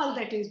 all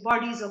that is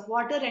bodies of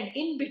water, and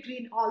in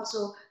between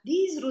also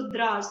these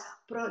Rudras,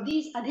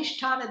 these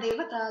Adhisthana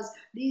Devatas,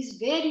 these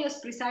various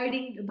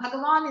presiding,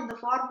 Bhagavan in the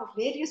form of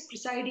various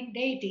presiding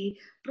deity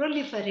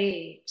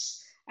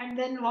proliferates. And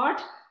then what?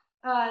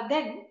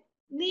 Then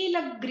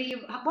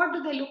Nilagriv, what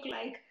do they look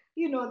like?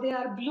 They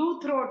are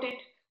blue throated,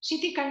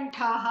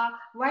 Shitikantaha,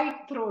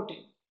 white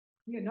throated,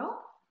 you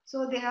know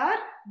so they are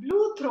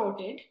blue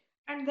throated,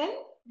 and then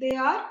they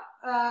are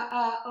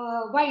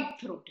white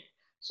throated.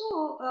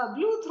 So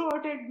blue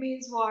throated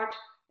means what?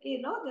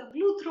 The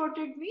blue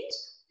throated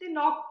means the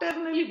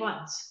nocturnal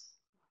ones,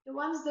 the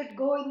ones that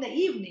go in the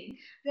evening,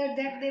 that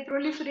they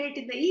proliferate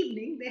in the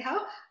evening. They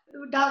have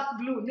dark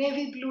blue,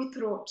 navy blue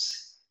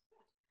throats.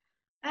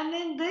 And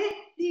then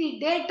the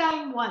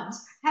daytime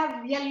ones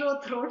have yellow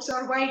throats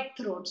or white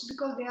throats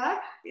because they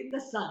are in the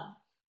sun.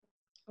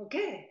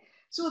 Okay.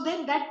 So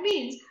then that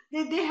means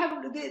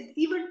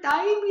even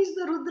time is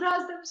the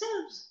Rudras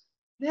themselves.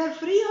 They are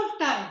free of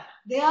time.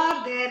 They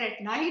are there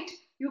at night.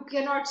 You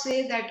cannot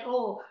say that,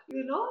 oh,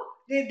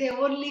 they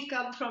only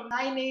come from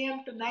 9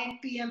 a.m. to 9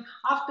 p.m.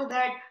 After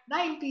that,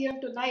 9 p.m.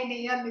 to 9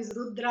 a.m. is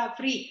Rudra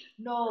free.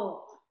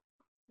 No.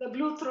 The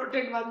blue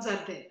throated ones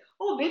are there.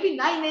 Oh, maybe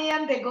 9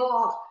 a.m. they go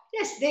off.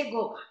 Yes, they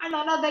go. And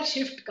another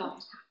shift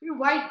comes. The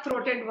white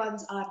throated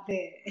ones are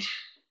there.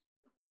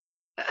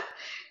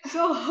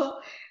 So,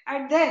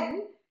 and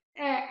then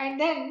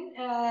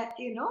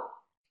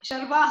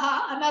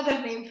Sharvaha, another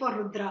name for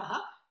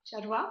Rudraha.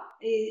 Sharva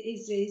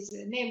is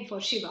a name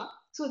for Shiva.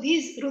 So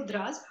these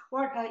Rudras,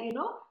 what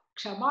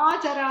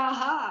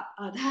Kshamacharaha,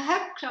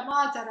 Adha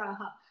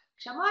Kshamacharaha.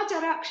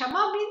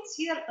 Kshama means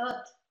here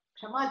earth.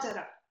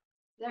 Kshamachara,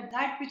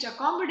 that which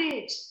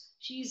accommodates.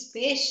 She is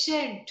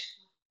patient.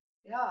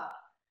 Yeah.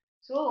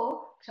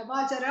 So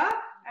Kshamachara,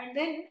 and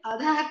then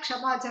Adha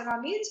Kshamachara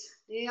means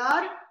they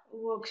are,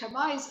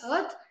 Kshama is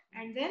earth,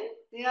 and then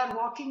they are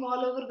walking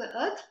all over the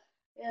earth,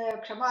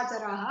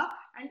 Kshamacharaha,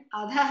 and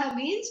Adha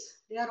means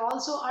they are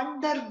also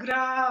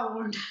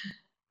underground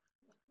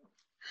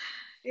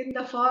in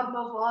the form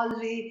of all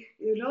the,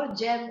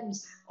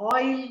 gems,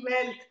 oil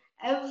wealth,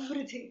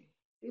 everything.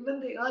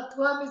 Even the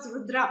earthworm is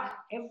Rudra,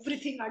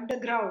 everything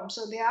underground.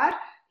 So they are,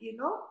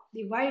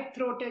 the white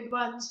throated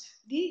ones,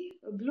 the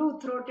blue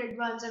throated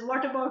ones. And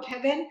what about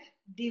heaven?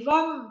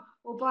 Divam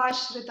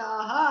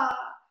Upashritaha.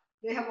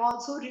 They have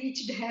also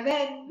reached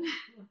heaven.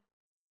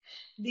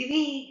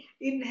 Divi,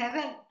 in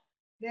heaven.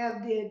 They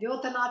have the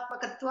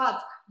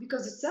Dyotanatmakatvat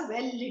because it's a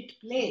well lit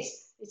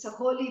place. It's a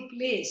holy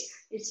place.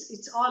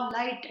 It's all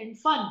light and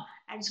fun.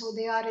 And so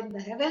they are in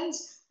the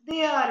heavens,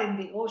 they are in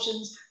the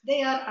oceans,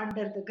 they are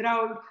under the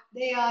ground,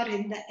 they are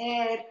in the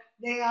air,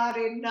 they are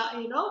in,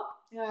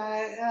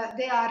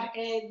 they are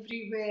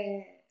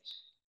everywhere.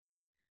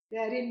 They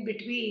are in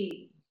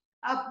between,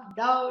 up,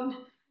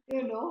 down,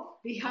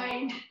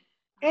 behind,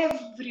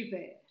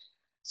 everywhere.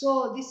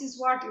 So this is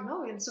what,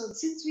 and so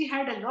since we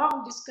had a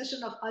long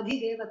discussion of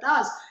Adhi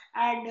Devatas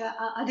and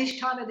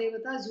Adhishthana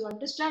Devatas, you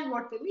understand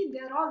what they mean. They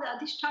are all the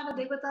Adhishthana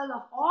Devatas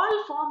of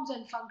all forms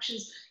and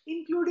functions,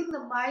 including the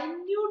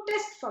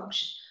minutest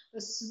function, the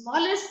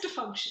smallest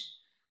function.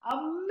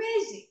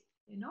 Amazing,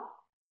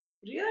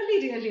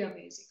 really, really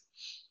amazing.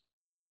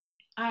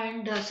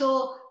 And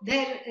so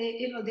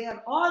they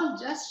are all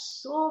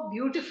just so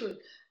beautiful,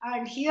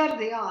 and here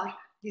they are.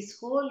 This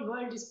whole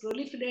world is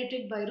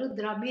proliferated by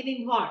Rudra,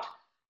 meaning what?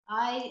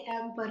 I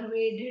am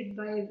pervaded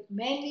by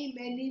many,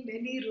 many,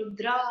 many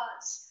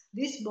Rudras.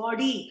 This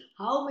body,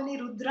 how many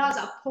Rudras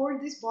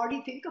uphold this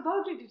body? Think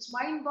about it. It's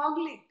mind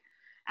boggling.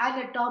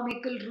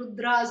 Anatomical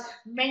Rudras,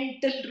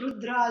 mental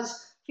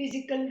Rudras,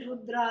 physical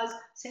Rudras,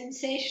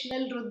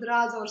 sensational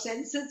Rudras or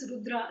senses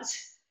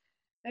Rudras.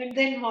 And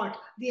then what?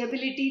 The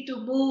ability to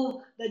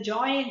move, the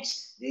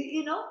joints,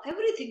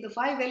 everything, the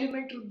five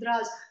element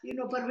Rudras,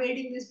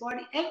 pervading this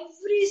body.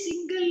 Every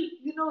single,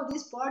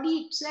 this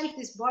body itself,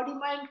 this body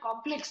mind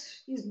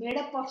complex is made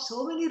up of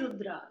so many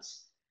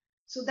Rudras.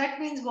 So that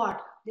means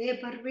what? They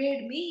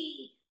pervade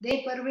me.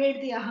 They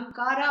pervade the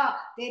ahankara.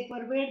 They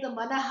pervade the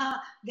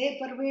manaha. They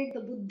pervade the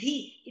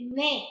buddhi.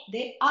 Inne,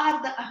 they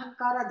are the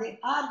ahankara. They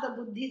are the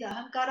buddhi, the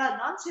ahankara,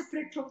 non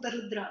separate from the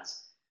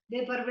Rudras.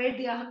 They pervade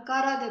the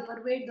ahankara, they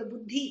pervade the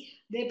buddhi,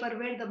 they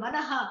pervade the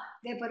manaha,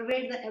 they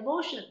pervade the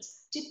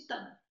emotions,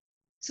 chittam.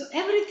 So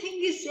everything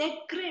is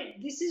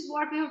sacred. This is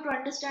what we have to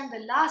understand.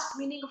 The last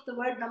meaning of the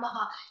word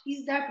namaha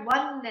is that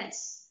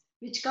oneness,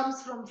 which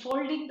comes from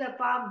folding the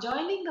palm,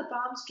 joining the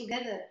palms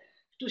together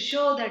to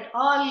show that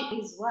all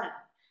is one.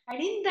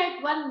 And in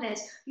that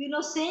oneness,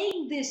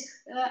 saying this,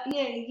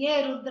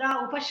 ye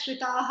Rudra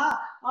upashritaha,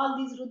 all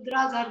these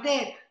Rudras are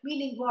there,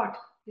 meaning what?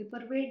 They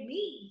pervade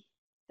me.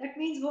 That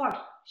means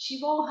what?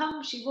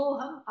 Shivoham,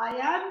 Shivoham, I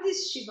am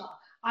this Shiva,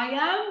 I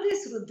am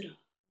this Rudra.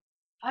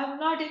 I am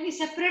not any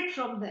separate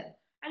from them.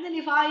 And then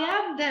if I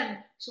am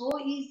them, so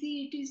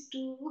easy it is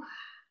to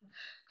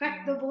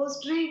cut the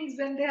bowstrings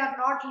when they are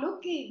not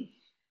looking.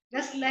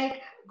 Just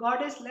like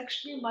Goddess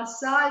Lakshmi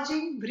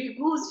massaging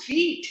Bhrigu's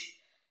feet.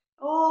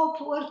 Oh,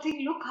 poor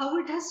thing, look how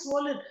it has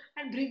swollen.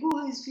 And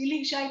Bhrigu is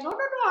feeling shy. No, no,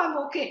 no, I'm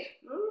okay.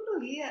 No, no, no,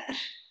 here.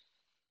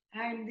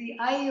 And the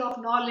eye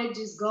of knowledge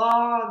is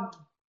gone.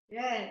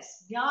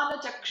 Yes,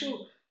 Jnana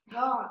Chakshu,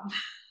 gone.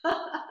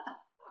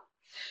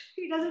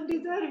 He doesn't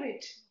deserve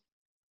it.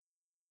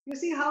 You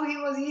see how he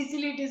was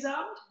easily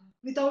disarmed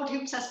without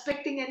him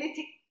suspecting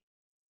anything.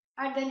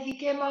 And then he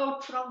came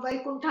out from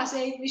Vaikuntha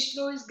saying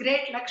Vishnu is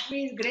great,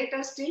 Lakshmi is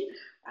greater still,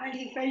 and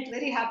he felt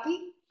very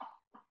happy.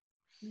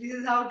 This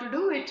is how to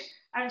do it.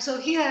 And so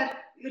here,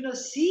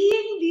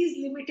 seeing these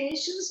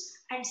limitations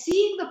and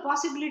seeing the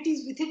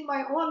possibilities within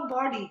my own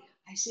body,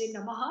 I say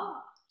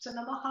Namaha. It's a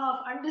Namaha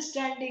of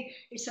understanding.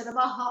 It's a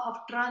Namaha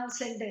of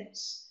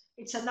transcendence.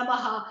 It's a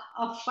Namaha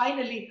of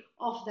finally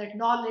of that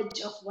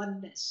knowledge of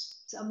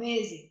oneness. It's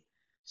amazing.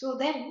 So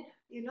then,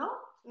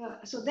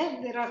 so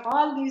then there are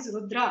all these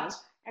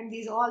Rudras and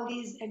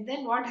and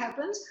then what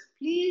happens?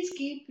 Please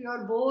keep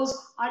your bows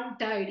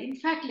untied. In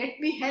fact,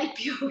 let me help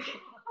you.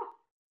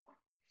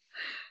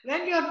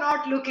 When you're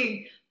not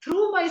looking,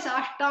 through my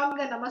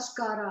Sashtanga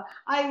Namaskara,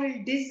 I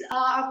will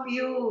disarm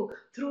you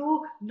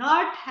through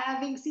not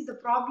having. See, the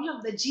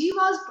problem, the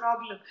Jiva's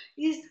problem,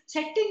 is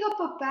setting up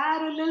a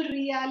parallel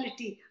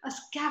reality, a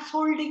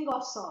scaffolding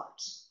of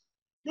sorts.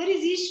 There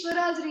is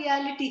Ishvara's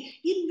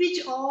reality in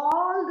which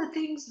all the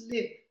things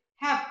live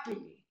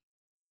happily.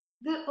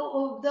 The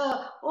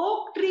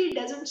oak tree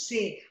doesn't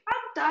say,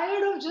 I'm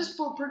tired of just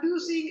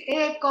producing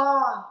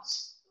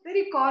acorns.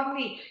 Very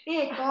corny.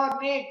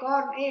 Acorn,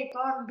 acorn,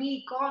 acorn,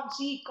 B corn,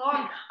 C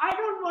corn. I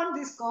don't want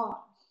this corn.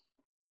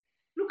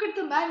 Look at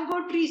the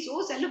mango tree,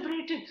 so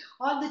celebrated.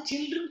 All the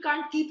children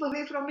can't keep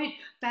away from it.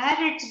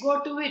 Parrots go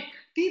to it.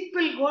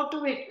 People go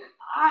to it.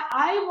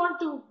 I want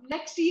to,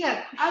 next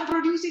year, I'm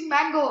producing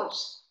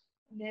mangoes.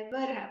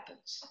 Never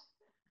happens.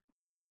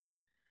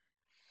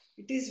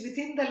 It is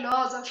within the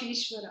laws of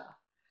Ishvara.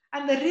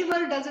 And the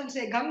river doesn't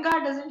say, Ganga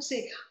doesn't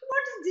say,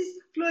 what is this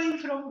flowing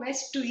from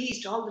west to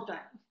east all the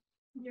time?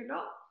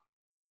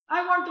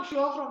 I want to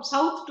flow from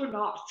south to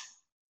north,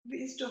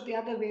 instead of the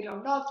other way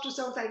around. North to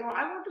south, I don't.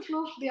 I want to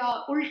flow from the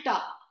ulta.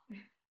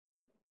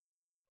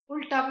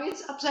 Ulta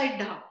means upside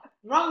down,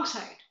 wrong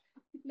side.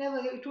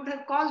 It would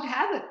have caused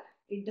havoc.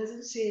 It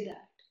doesn't say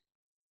that.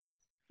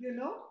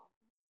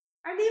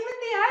 And even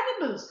the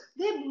animals,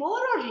 they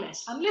more or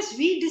less, unless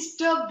we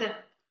disturb them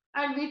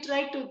and we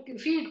try to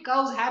feed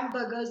cows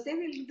hamburgers, they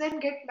will then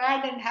get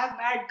mad and have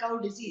mad cow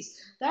disease.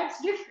 That's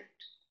different,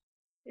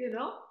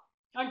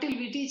 until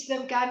we teach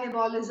them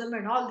cannibalism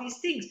and all these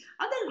things.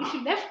 And then if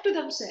left to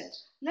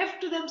themselves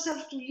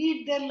to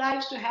lead their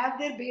lives, to have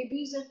their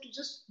babies and to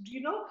just,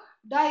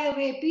 die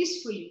away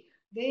peacefully,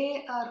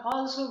 they are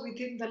also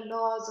within the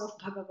laws of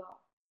Bhagavan.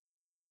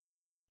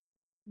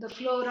 The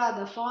flora,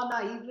 the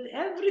fauna, even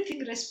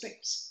everything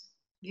respects.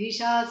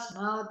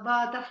 Bhishasmad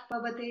bhatah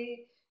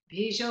pavate,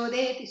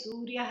 bhishodeti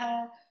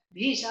suryah,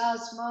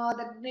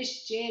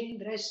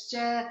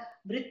 bhishasmadagnischendrascha,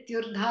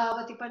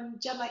 mrityurdhavati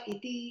panchama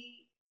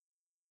iti.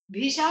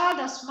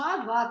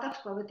 Bhishadasmad bhatah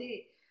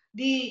pavate.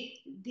 The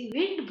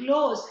wind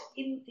blows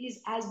is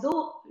as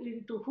though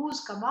into whose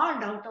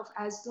command out of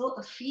as though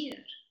a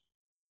fear.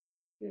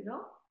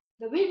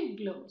 The wind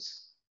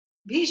blows.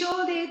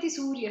 Bhishodeti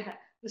suryah.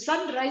 The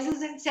sun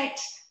rises and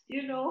sets,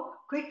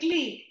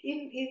 quickly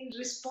in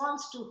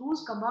response to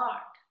whose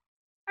command.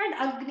 And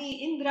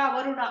Agni, Indra,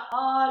 Varuna,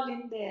 all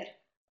in their,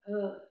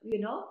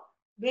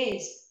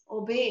 ways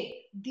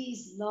obey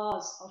these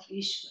laws of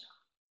Ishvara.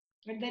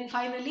 And then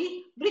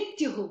finally,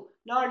 Mrityuhu,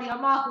 Lord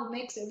Yama, who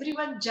makes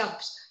everyone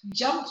jumps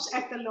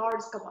at the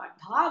Lord's command.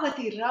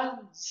 Bhavati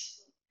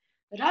runs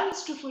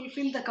to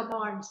fulfill the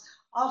commands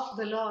of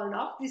the Lord,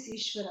 of this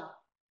Ishvara.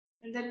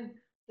 And then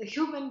the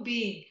human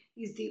being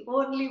is the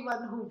only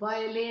one who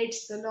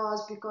violates the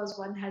laws because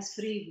one has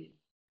free will.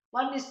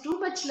 One is too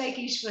much like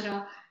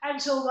Ishvara,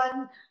 and so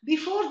one,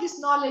 before this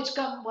knowledge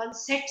comes, one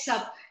sets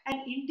up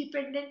an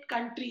independent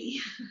country.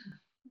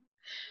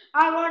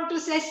 I want to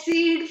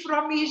secede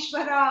from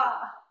Ishvara.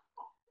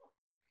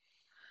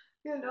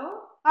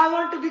 I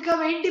want to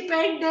become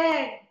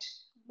independent.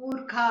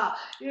 Murkha,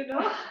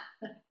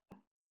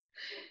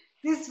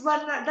 this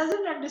one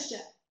doesn't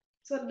understand.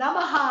 So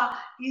Namaha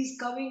is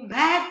coming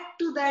back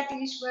to that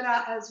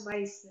Ishvara as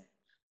myself.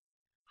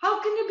 How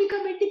can you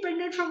become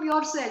independent from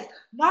yourself?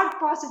 Not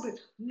possible.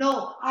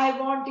 No, I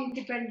want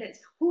independence.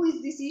 Who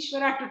is this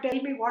Ishvara to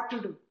tell me what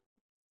to do?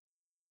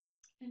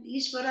 And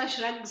Ishvara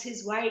shrugs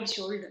his wide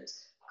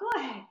shoulders. Go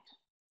ahead.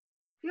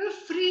 You're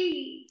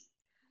free.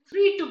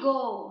 Free to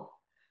go.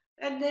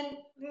 And then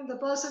the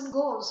person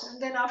goes. And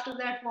then after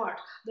that, what?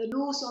 The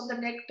noose on the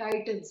neck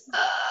tightens.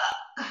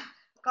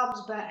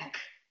 Comes back.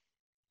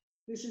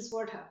 This is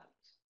what happens.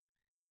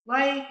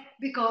 Why?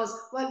 Because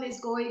one is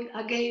going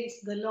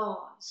against the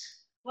laws.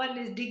 One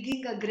is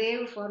digging a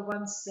grave for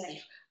oneself,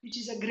 which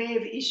is a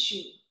grave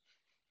issue.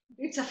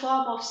 It's a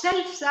form of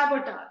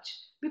self-sabotage.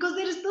 Because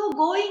there is no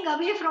going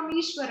away from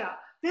Ishvara.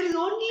 There is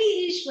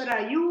only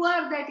Ishvara. You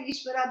are that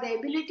Ishvara. The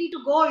ability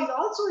to go is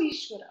also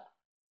Ishvara.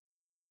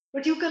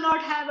 But you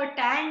cannot have a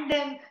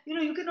tandem,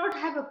 you cannot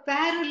have a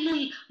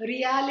parallel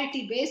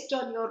reality based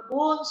on your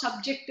own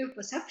subjective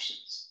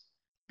perceptions.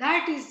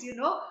 That is,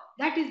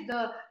 that is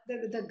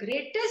the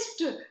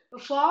greatest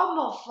form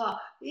of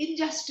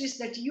injustice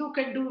that you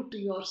can do to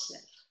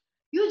yourself.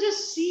 You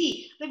just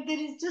see that there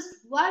is just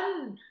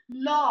one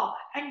law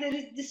and there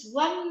is this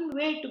one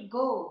way to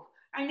go.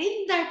 And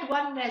in that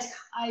oneness,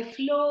 I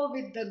flow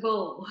with the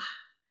go.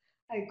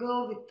 I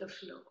go with the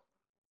flow.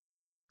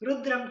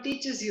 Rudram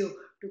teaches you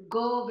to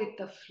go with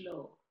the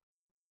flow.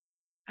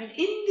 And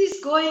in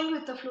this going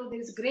with the flow, there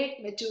is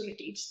great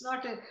maturity. It's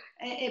not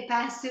a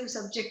passive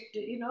subject,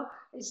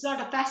 it's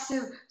not a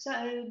passive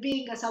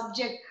being a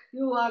subject.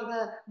 You are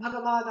the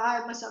Bhagavan,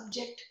 I am a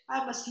subject, I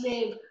am a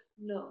slave.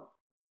 No.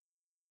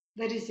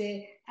 There is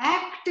a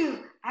active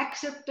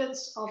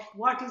acceptance of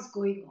what is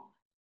going on.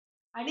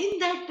 And in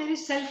that there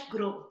is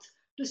self-growth.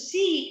 To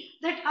see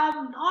that I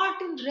am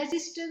not in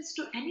resistance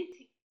to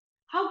anything.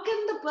 How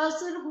can the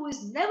person who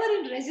is never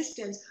in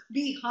resistance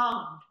be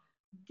harmed?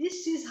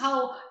 This is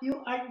how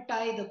you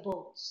untie the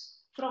bows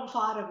from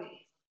far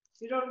away.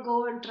 You don't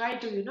go and try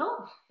to,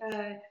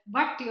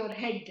 butt your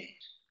head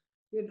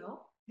there.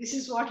 This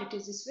is what it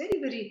is. It's very,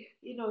 very,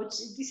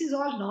 this is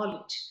all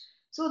knowledge.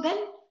 So then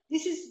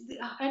this is,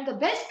 and the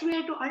best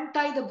way to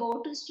untie the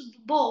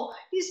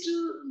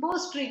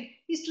bowstring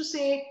is to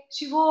say,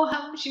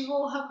 Shivoham,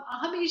 Shivoham,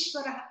 Aham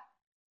Ishvara.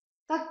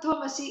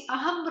 Tattvamasi,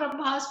 Aham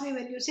Brahmasmi.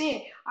 When you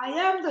say, I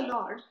am the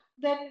Lord,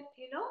 then,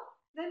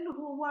 then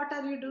what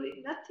are you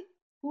doing? Nothing.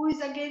 Who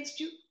is against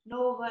you?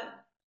 No one.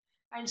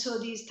 And so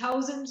these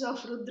thousands of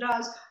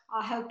Rudras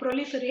have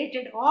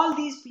proliferated all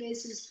these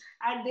places,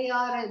 and they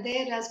are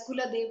there as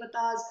Kula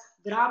Devatas,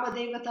 Grama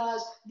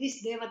Devatas,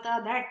 this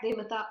Devata, that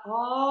Devata,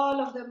 all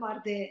of them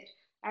are there.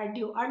 And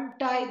you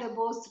untie the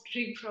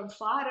bowstring from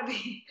far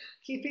away,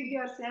 keeping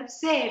yourself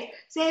safe.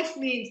 Safe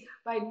means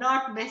by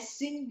not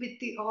messing with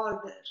the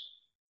order.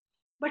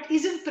 But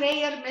isn't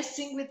prayer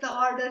messing with the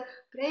order?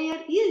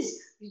 Prayer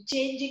is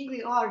changing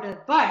the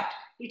order, but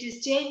it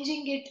is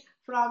changing it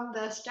from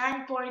the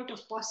standpoint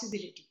of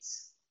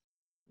possibilities.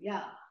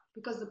 Yeah,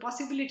 because the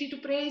possibility to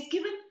pray is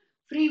given,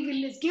 free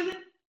will is given,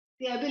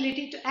 the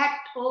ability to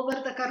act over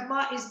the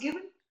karma is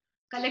given,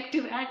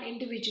 collective and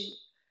individual.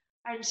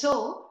 And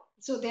so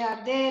they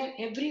are there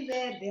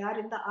everywhere. They are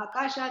in the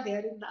Akasha, they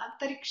are in the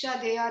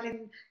Antariksha, they are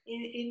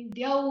in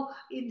Dyau,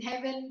 in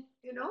heaven,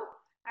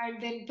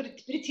 and then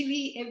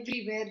Prithvi,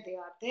 everywhere they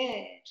are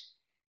there.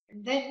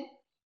 And then,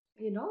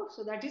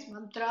 so that is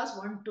mantras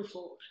 1 to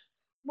 4.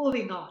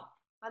 Moving on.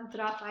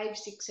 Mantra 5,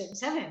 6 and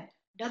 7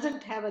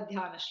 doesn't have a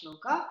dhyana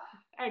shloka.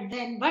 And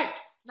then, but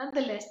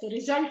nonetheless, the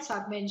results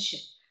are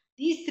mentioned.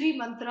 These 3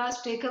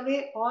 mantras take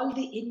away all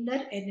the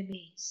inner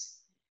enemies.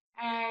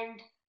 And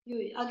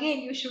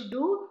you should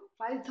do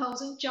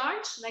 5,000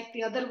 chants like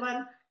the other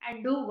one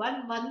and do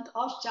 1 month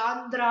of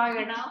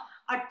Chandrayana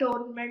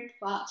atonement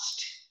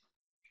fast.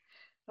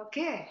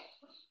 Okay,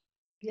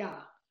 yeah.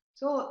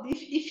 So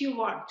if you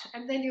want,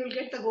 and then you'll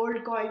get the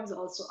gold coins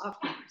also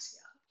afterwards.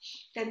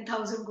 Yeah.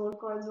 10,000 gold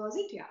coins was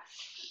it? Yeah.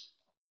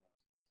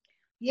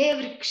 Ye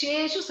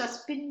vriksheshu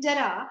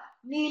saspinjara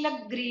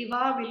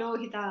nilagriva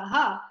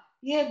vilohitaha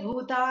ye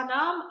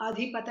bhutanam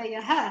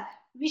adhipatayah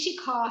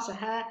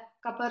vishikhasaha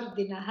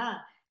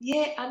kapardinaha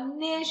ye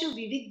anneshu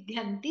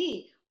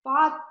vividhyanti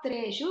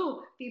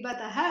patreshu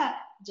pibatah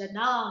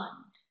janan.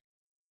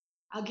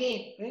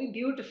 Again, very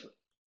beautiful.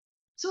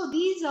 So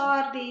these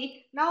are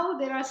now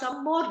there are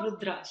some more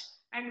Rudras.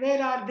 And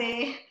where are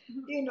they?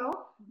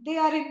 They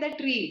are in the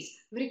trees.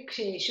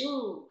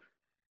 Vriksheshu.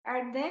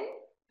 And then,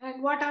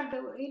 and what are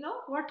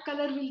what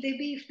color will they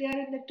be if they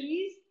are in the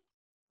trees?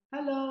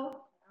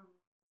 Hello?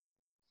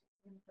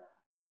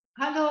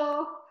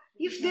 Hello?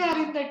 If they are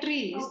in the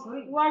trees,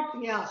 what?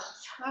 Yeah.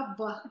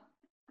 Abba.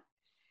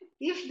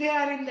 If they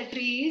are in the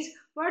trees,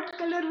 what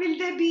color will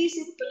they be?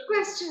 Simple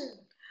question.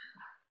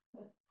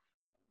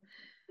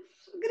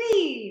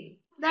 Green.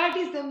 That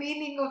is the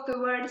meaning of the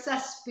word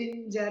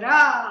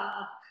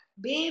saspinjara.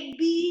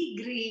 Baby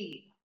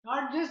green.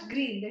 Not just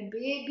green, that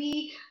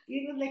baby,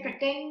 like a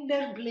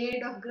tender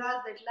blade of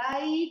grass, that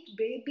light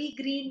baby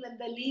green when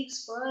the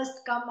leaves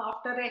first come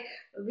after a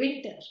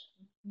winter.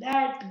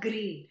 That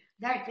green.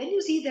 That when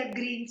you see that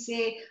green,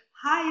 say,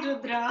 "Hi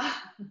Rudra."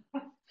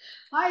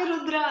 Hi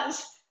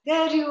Rudras,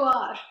 there you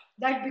are.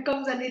 That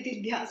becomes a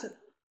nitidhyasana.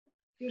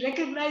 You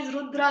recognize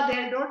Rudra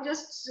there, don't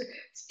just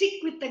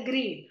stick with the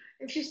green.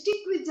 If you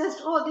stick with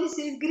just, oh, this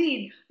is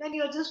green, then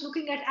you're just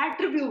looking at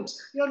attributes.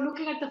 You're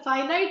looking at the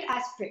finite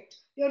aspect.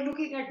 You're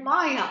looking at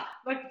Maya.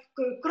 But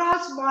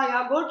cross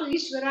Maya, go to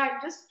Ishvara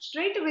and just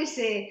straight away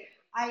say,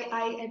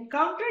 I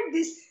encountered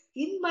this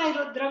in my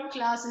Rudram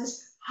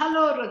classes.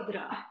 Hello,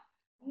 Rudra.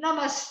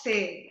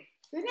 Namaste.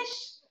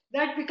 Finish.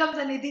 That becomes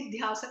a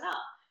nididhyasana.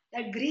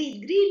 That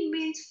green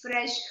means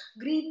fresh.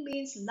 Green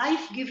means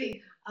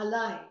life-giving,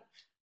 alive.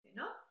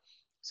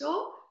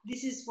 So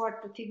this is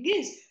what the thing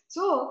is.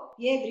 So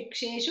ye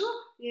vriksheshu,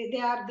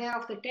 they are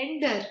of the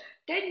tender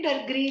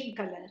green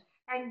color,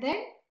 and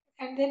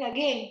then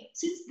again,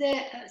 since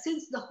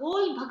the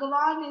whole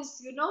Bhagavan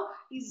is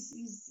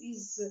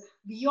is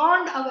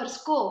beyond our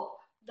scope.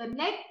 The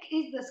neck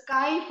is the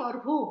sky for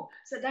whom?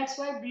 So that's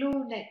why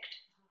blue necked.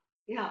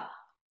 Yeah,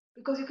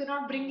 because you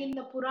cannot bring in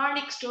the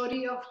Puranic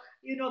story of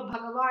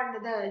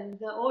Bhagavan,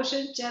 the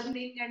ocean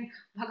churning and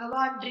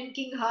Bhagavan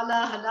drinking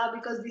hala,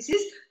 because this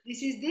is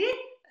the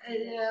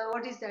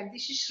what is that?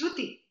 This is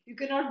Shruti. You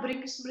cannot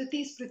bring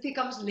Smriti. Smriti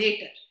comes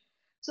later.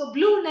 So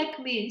blue neck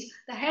means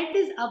the head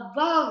is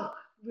above,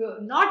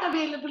 not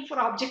available for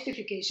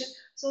objectification.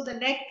 So the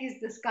neck is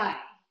the sky.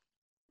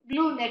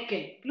 Blue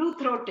necked, blue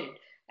throated.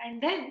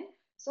 And then,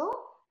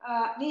 so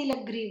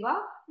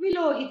Nilagriva,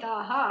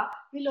 Vilohitaha.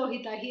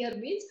 Vilohita here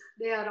means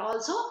they are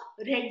also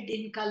red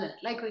in color.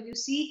 Like when you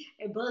see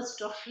a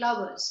burst of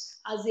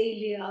flowers,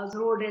 azaleas,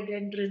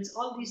 rhododendrons,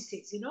 all these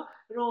things,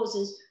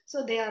 roses.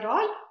 So they are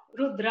all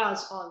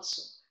Rudras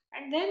also.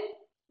 And then,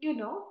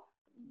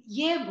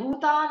 Ye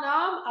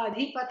Bhutanam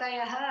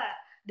Adhipatayaha.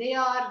 They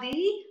are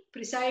the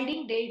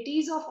presiding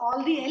deities of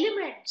all the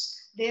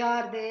elements. They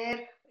are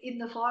there in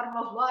the form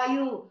of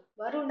Vayu,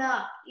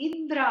 Varuna,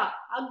 Indra,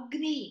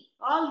 Agni,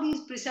 all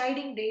these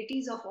presiding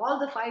deities of all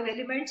the 5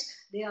 elements.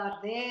 They are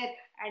there,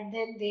 and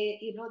then they,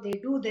 they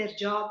do their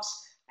jobs.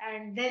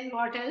 And then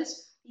what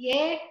else?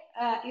 Ye,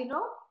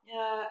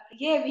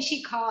 Ye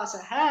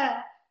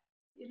Vishikhasaha.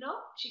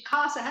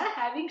 Shikhasaha,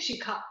 having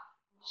shikha,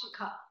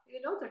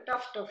 the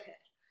tuft of hair.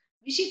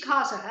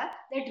 Vishikhasaha,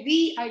 that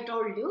V, I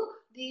told you,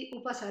 the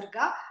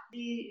upasarga,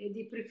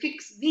 the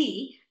prefix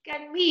V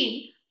can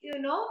mean,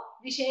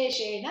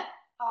 visheshena,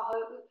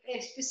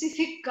 a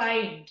specific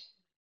kind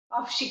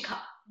of shikha,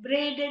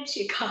 braided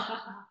shikha.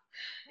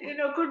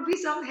 Could be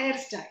some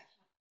hairstyle,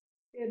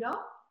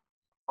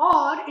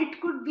 or it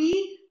could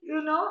be,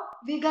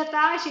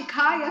 vigata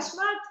shikha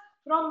yasmat,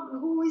 from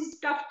who is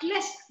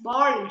tuftless,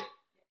 bald.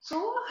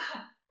 So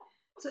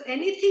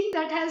anything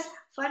that has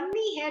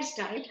funny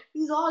hairstyle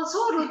is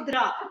also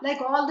Rudra, like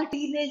all the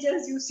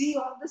teenagers you see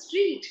on the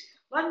street.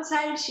 One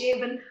side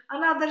shaven,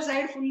 another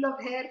side full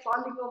of hair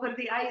falling over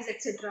the eyes,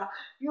 etc.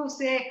 You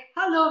say,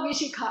 hello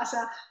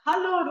Vishikhasa,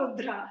 hello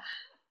Rudra.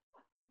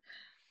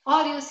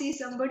 Or you see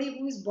somebody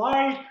who is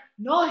bald,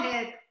 no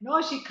hair,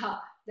 no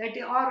shikha,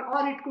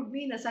 or it could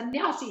mean a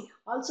sannyasi,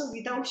 also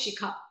without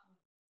shikha.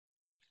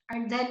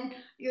 And then,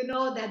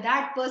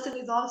 that person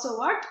is also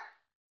what?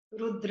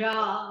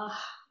 Rudra.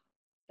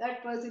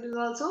 That person is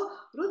also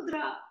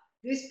Rudra.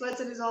 This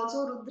person is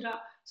also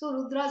Rudra. So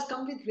Rudras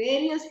come with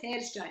various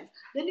hairstyles.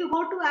 Then you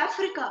go to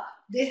Africa.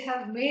 They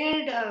have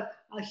made a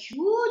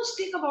huge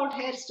thing about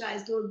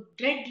hairstyles. Those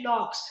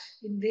dreadlocks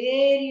in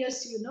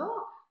various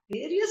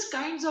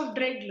kinds of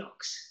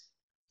dreadlocks.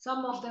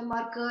 Some of them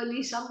are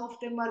curly, some of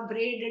them are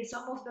braided,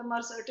 some of them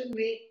are certain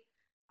way.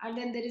 And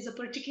then there is a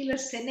particular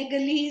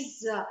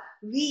Senegalese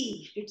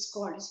weave, it's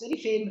called. It's very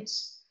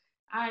famous.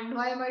 And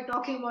why am I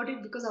talking about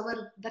it? Because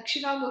our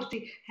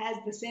Dakshinamurti has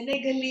the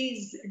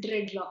Senegalese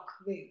dreadlock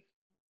wave.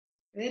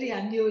 Very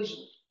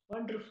unusual,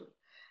 wonderful.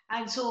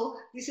 And so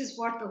this is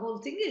what the whole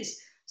thing is.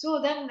 So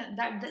then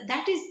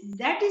that is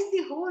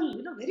the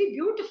whole, very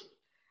beautiful.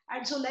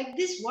 And so like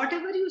this,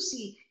 whatever you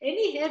see,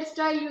 any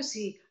hairstyle you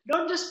see,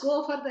 don't just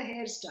go for the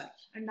hairstyle.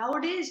 And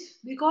nowadays,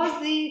 because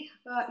the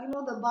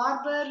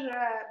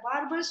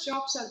barber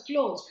shops are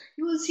closed,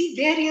 you will see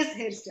various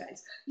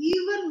hairstyles.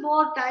 Even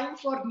more time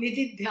for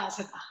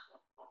nididhyasana.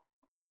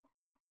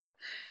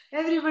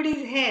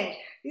 Everybody's hair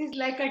is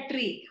like a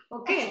tree,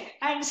 okay?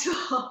 And so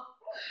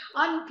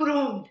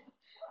unpruned.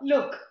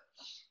 Look.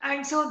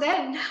 And so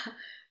then,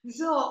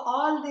 so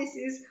all this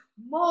is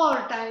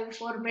more time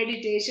for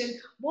meditation,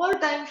 more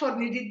time for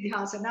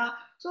nididhyasana.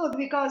 So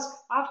because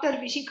after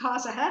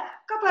Vishikhasaha,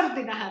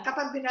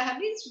 Kapardinaha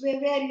means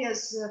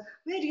various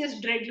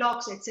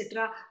dreadlocks,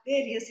 etc.,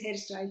 various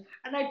hairstyles.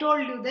 And I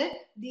told you that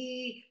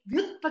the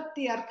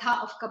Vyutpatti Artha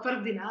of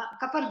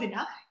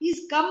Kapardina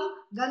is Kam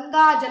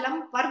Ganga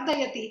Jalam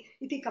Pardayati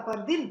iti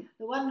Kapardin,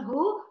 the one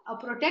who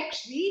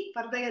protects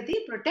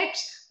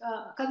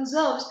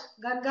conserves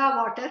Ganga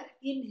water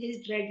in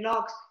his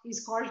dreadlocks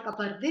is called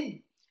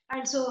Kapardin.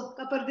 And so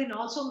Kapardin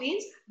also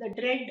means the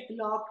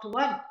dreadlocked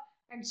one.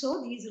 And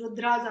so these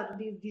Rudras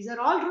these are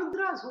all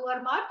Rudras who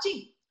are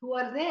marching, who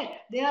are there.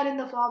 They are in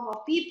the form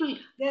of people,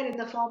 they are in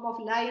the form of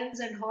lions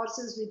and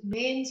horses with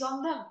manes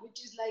on them,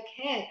 which is like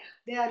hair.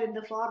 They are in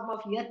the form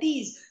of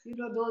yatis,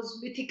 those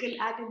mythical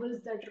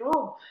animals that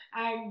roam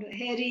and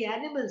hairy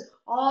animals,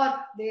 or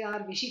they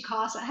are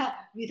Vishikhasa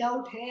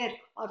without hair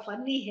or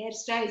funny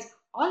hairstyles.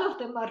 All of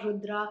them are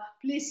Rudra.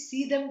 Please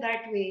see them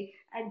that way.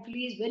 And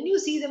please, when you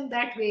see them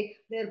that way,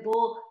 their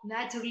bow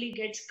naturally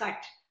gets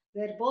cut.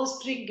 Their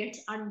bowstring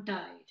gets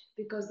untied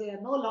because they are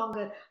no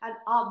longer an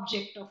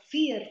object of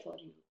fear for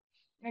you.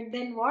 And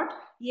then what?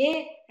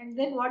 Yeah, and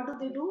then what do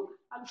they do?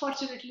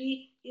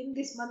 Unfortunately, in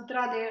this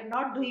mantra, they are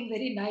not doing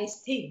very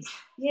nice things.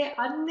 Yeah,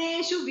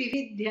 anneshu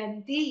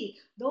vividhyanti,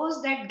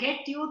 those that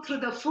get you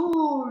through the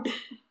food.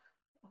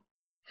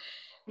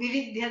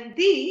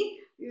 Vividhyanti,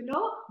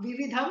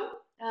 vividham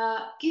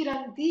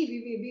kiranti,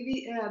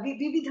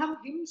 vividham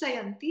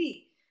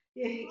himsayanti,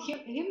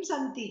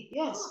 himsanti,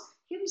 yes,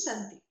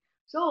 himsanti.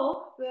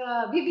 So,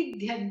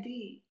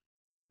 vividhyanti,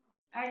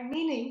 and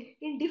meaning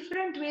in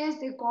different ways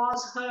they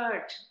cause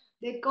hurt,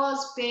 they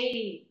cause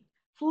pain.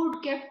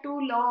 Food kept too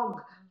long,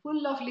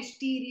 full of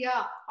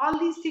listeria, all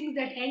these things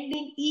that end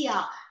in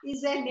ia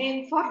is a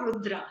name for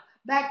Rudra.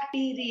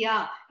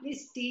 Bacteria,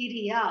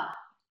 listeria,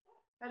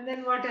 and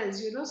then what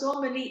else? So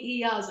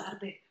many iyas are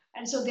there,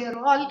 and so they're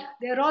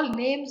all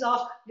names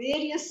of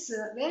various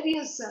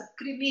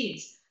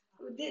krimis.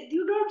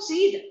 You don't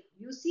see them.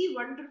 You see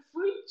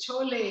wonderful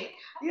chole,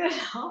 you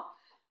know.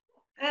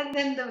 And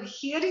then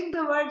hearing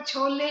the word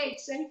chole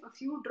itself, a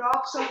few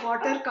drops of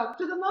water come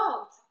to the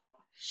mouth.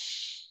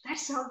 That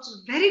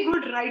sounds very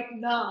good right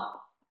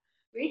now.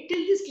 Wait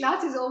till this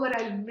class is over,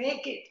 I'll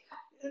make it,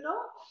 you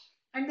know.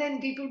 And then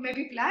people may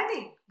be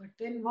planning, but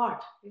then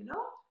what?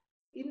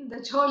 In the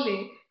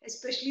chole,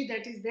 especially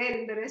that is there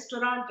in the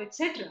restaurant,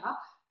 etc.,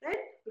 then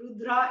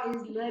Rudra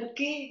is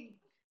lurking,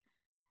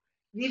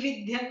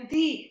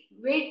 vividhyanti,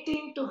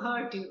 waiting to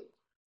hurt you.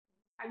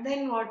 And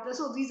then what?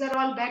 So these are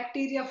all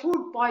bacteria,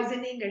 food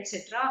poisoning,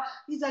 etc.,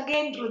 is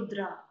again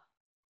Rudra.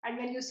 And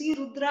when you see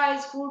Rudra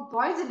is food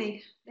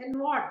poisoning, then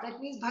what? That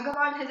means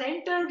Bhagavan has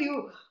entered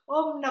you.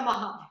 Om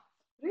Namaha.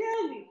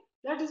 Really?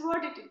 That is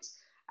what it is.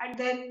 And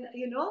then,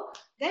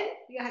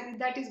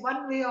 that is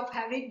one way of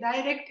having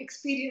direct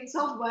experience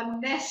of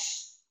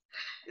oneness.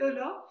 Or,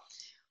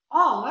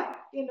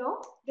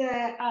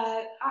 the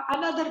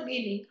another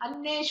meaning,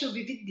 Anneshu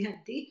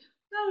Vividhyanti.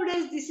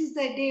 Nowadays, this is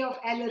the day of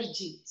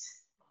allergies.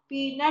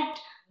 Peanut,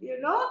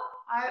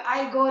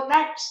 I go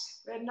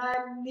nuts when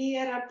I'm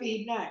near a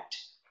peanut.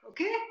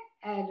 Okay?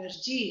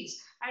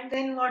 Allergies. And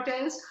then what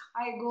else?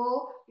 I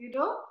go,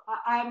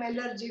 I'm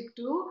allergic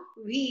to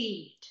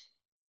wheat.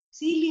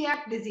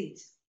 Celiac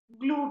disease.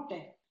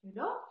 Gluten,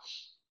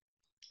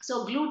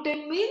 So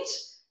gluten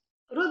means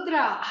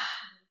Rudra.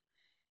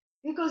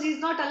 Because he's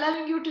not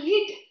allowing you to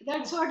eat.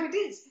 That's what it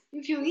is.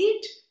 If you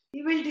eat,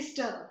 he will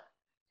disturb.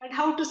 And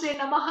how to say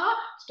Namaha?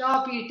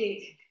 Stop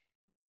eating.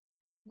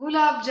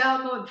 Gulab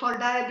Jamun for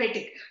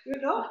diabetic.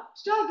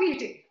 Stop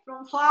eating.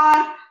 From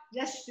far,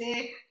 just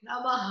say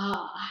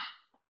Namaha.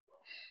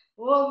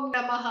 Om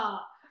Namaha.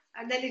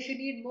 And then if you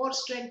need more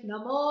strength,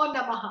 Namo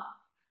Namaha.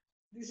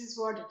 This is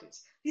what it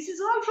is. This is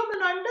all from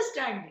an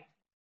understanding.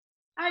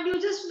 And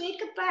you just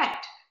make a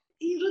pact.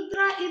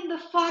 Rudra in the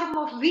form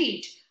of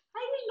wheat.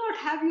 I will not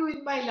have you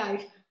in my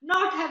life.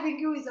 Not having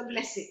you is a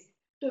blessing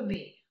to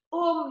me.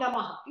 Om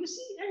Namaha. You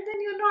see, and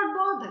then you're not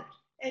bothered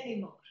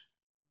anymore.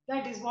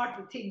 That is what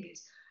the thing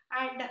is.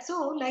 And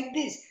so, like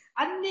this,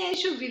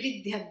 Anneshu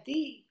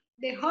Vividhyanti.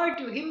 They hurt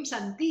you,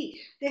 himsanti.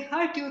 They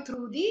hurt you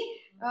through the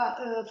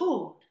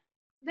food.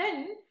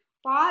 Then,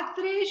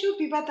 Patreshu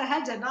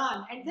Pibataha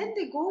Janan. And then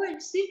they go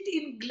and sit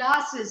in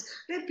glasses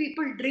where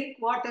people drink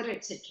water,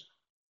 etc.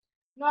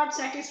 Not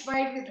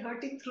satisfied with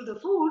hurting through the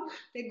food,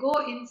 they go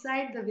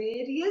inside the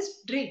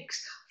various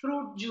drinks,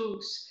 fruit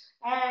juice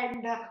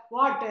and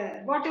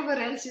water, whatever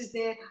else is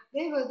there.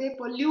 They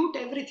pollute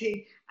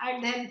everything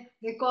and then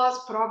they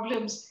cause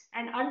problems.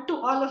 And unto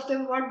all of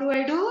them, what do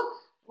I do?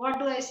 What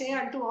do I say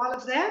unto all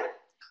of them?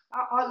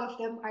 All of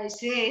them I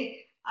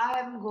say, I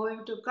am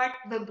going to cut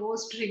the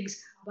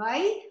bowstrings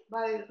by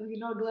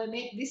do I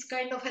make this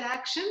kind of an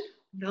action?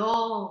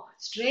 No,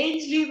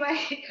 strangely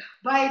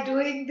by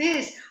doing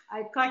this,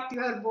 I cut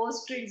your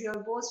bowstrings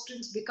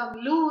become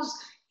loose,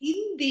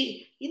 in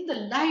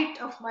the light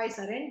of my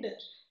surrender.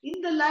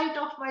 In the light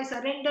of my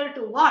surrender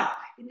to what?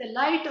 In the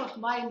light of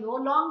my no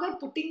longer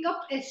putting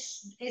up a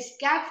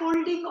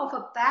scaffolding of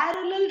a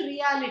parallel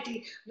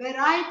reality where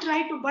I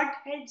try to butt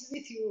heads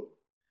with you.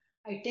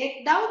 I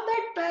take down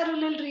that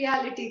parallel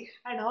reality,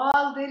 and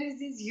all there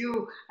is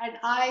you, and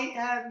I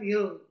am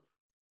you.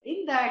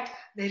 In that,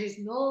 there is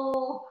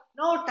no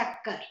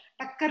takkar.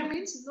 Takkar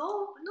means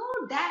no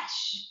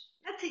dash,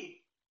 nothing.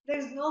 There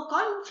is no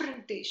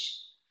confrontation.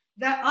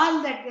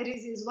 All that there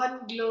is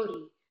one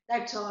glory.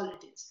 That's all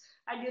it is.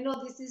 And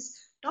this is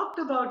talked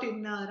about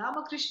in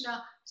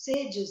Ramakrishna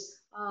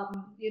sages.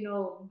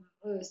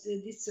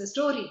 This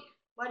story.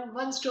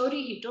 One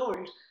story he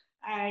told,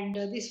 and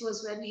this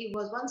was when he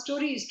was. One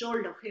story is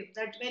told of him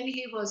that when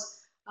he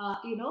was,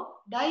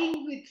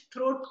 dying with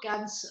throat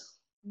cancer.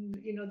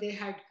 They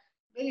had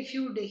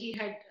he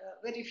had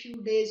very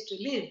few days to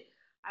live,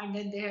 and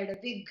then they had a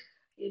big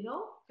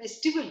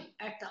festival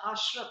at the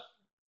ashram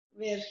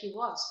where he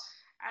was.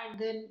 And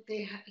then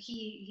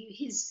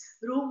his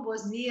room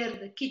was near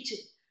the kitchen.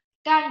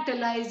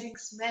 Tantalizing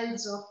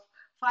smells of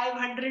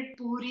 500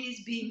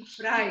 puris being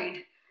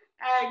fried,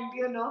 and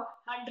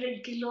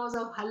 100 kilos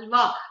of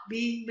halwa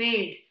being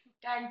made.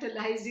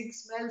 Tantalizing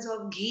smells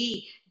of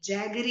ghee,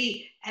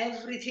 jaggery,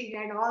 everything,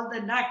 and all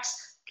the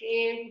nuts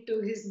came to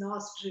his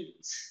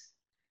nostrils.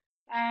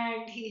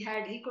 And he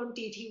couldn't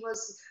eat. He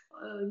was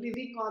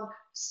living on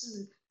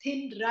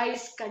thin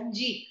rice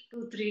kanji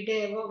 2 3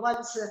 days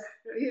once,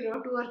 2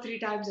 or 3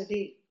 times a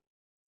day.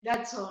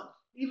 That's all.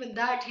 Even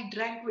that he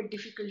drank with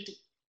difficulty.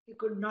 He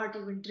could not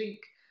even drink.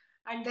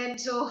 And then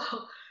so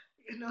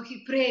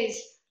he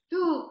prays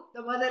to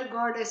the mother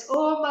goddess.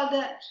 Oh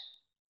mother,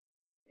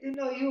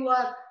 you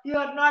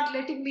are not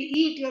letting me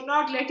eat, you're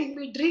not letting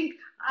me drink.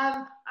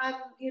 I'm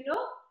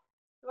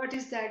what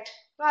is that?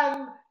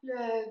 I'm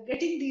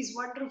getting these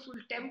wonderful,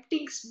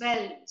 tempting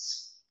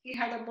smells. He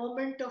had a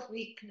moment of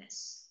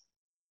weakness.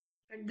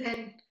 And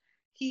then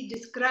he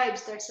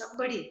describes that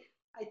somebody,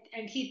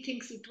 and he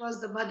thinks it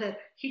was the mother,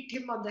 hit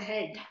him on the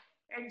head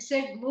and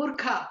said,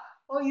 Murkha,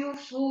 oh you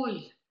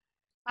fool,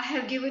 I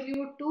have given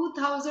you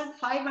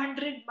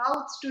 2,500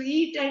 mouths to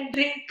eat and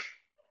drink,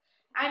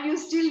 and you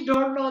still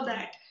don't know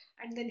that.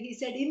 And then he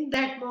said, in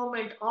that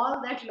moment,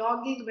 all that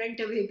longing went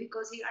away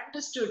because he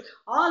understood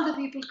all the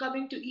people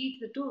coming to eat,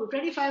 the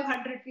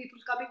 2,500 people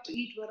coming to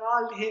eat were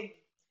all him.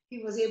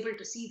 He was able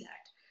to see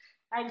that.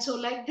 And so,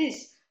 like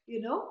this,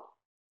 you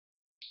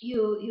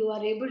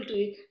are able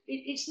to.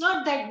 It's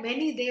not that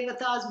many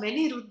devatas,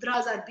 many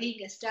rudras are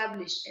being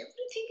established.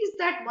 Everything is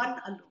that one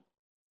alone.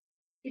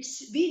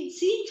 It's been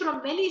seen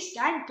from many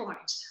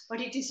standpoints, but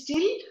it is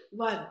still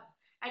one.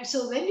 And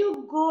so when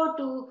you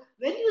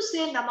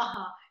say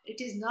Namaha, it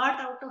is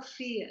not out of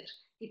fear,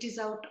 it is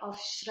out of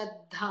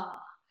Shraddha.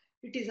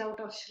 It is out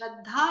of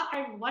Shraddha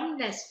and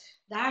oneness.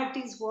 That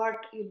is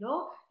what,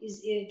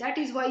 that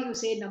is why you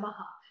say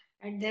Namaha.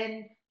 And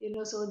then,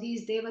 so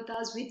these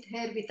devatas with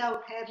hair,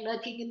 without hair,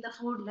 lurking in the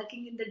food,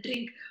 lurking in the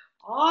drink,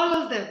 all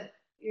of them,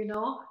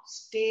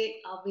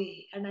 stay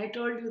away. And I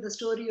told you the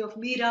story of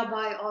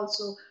Mirabai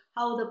also,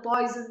 how the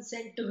poison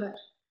sent to her.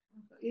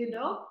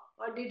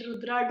 What did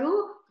Rudra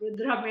do?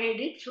 Rudra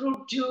made it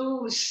fruit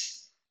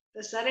juice.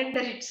 The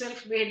surrender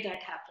itself made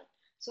that happen.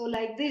 So,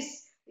 like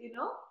this,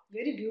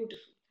 very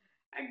beautiful.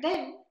 And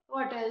then,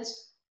 what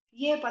else?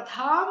 Ye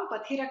patham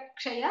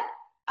pathirakshaya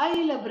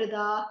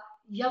ailabrida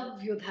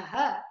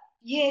yavyudha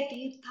ye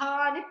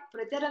tirthani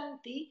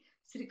pracharanti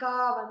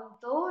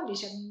srikavanto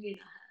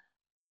nishangina.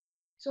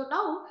 So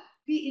now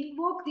we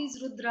invoke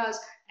these Rudras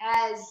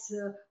as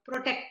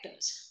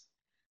protectors.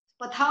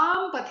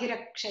 Patham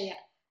Pathirakshaya.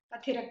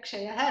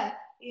 Pathirakshaya,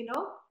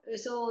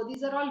 so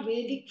these are all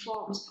Vedic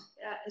forms.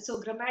 So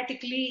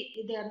grammatically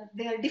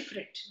they are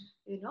different,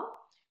 they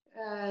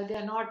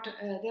are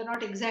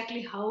not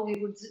exactly how we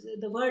would,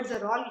 the words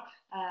are all,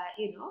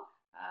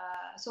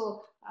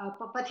 so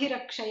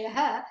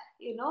Pathirakshaya,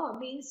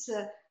 means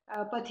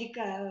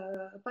Pathiraksha,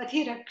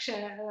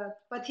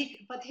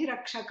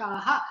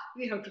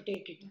 we have to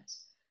take it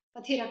as.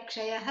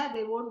 Pathirakshaya,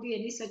 there won't be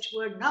any such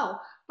word now,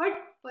 but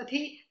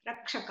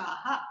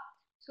Pathirakshakaha.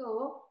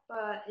 So,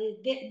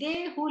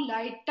 they who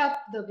light up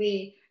the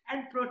way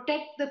and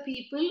protect the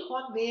people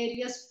on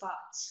various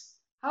paths.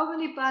 How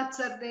many paths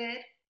are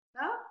there?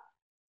 Huh?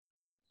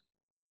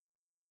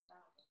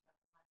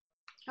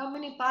 How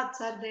many paths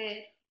are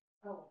there?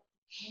 Oh,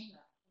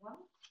 one.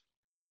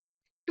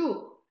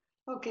 Two.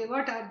 Okay,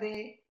 what are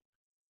they?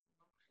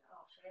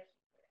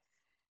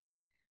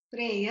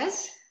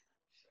 Prayas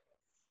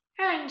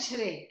and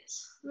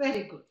Shreyas.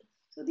 Very good.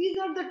 So these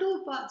are the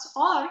two paths.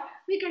 Or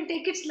we can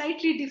take it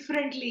slightly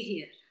differently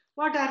here.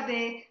 What are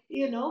they?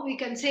 We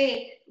can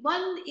say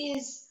one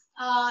is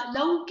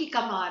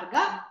Laukika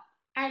Marga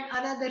and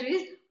another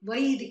is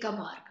Vaidika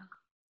Marga.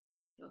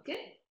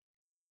 Okay?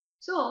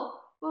 So,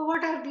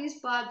 what are these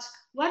paths?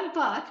 One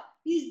path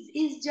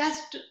is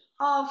just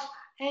of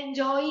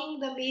enjoying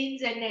the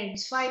means and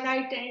ends,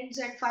 finite ends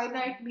and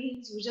finite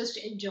means, you just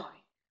enjoy.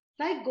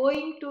 Like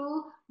going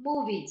to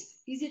movies.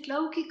 Is it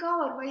Laukika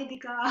or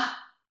Vaidika?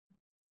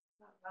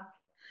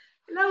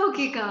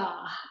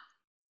 Laukika.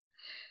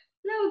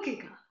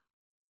 Laukika.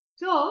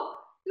 So,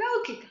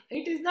 Laukika.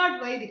 It is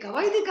not Vaidika.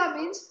 Vaidika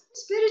means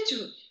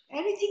spiritual.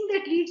 Anything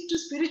that leads to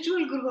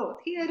spiritual growth.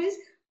 Here is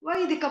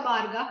Vaidika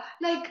Marga,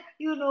 like,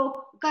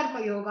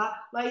 Karma Yoga,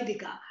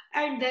 Vaidika.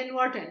 And then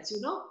what else?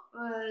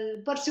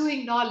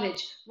 Pursuing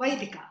knowledge,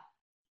 Vaidika.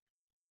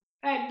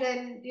 And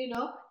then,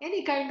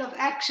 any kind of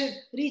action,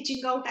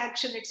 reaching out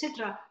action,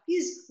 etc.,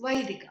 is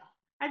Vaidika.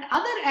 And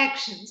other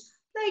actions,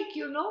 like,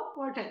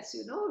 what else?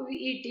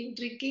 Eating,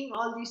 drinking,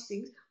 all these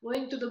things,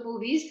 going to the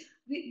movies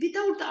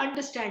without the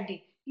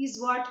understanding is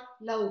what?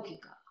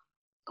 Laukika.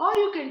 Or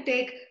you can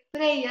take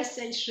Preyas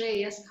and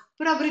Shreyas,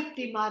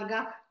 Pravritti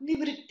Marga,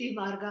 Nivritti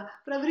Marga.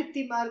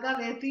 Pravritti Marga,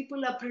 where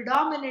people are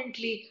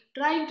predominantly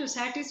trying to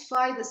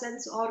satisfy the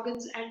sense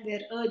organs and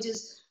their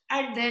urges,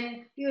 and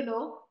then,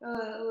 Preyo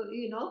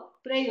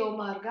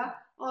Marga,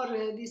 or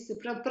this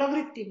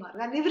Pravritti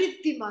Marga,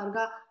 Nivritti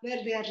Marga,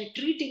 where they are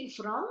retreating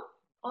from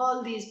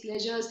all these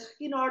pleasures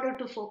in order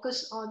to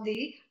focus on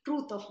the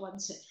truth of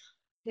oneself.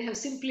 They have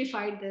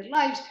simplified their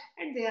lives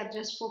and they are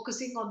just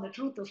focusing on the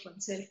truth of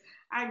oneself.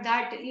 And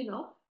that,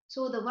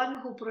 so the one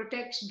who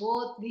protects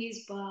both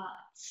these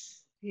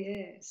paths.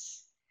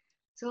 Yes.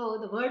 So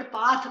the word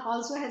path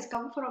also has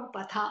come from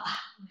patha.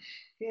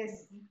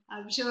 Yes,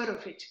 I'm sure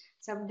of it.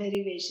 Some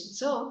derivation.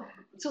 So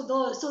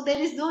there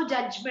is no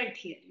judgment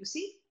here. You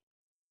see,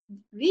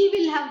 we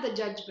will have the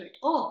judgment.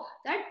 Oh,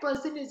 that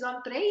person is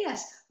on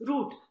Preyas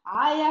route.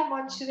 I am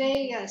on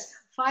Shreyas.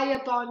 Fire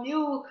upon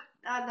you.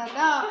 Na na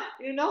na.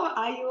 You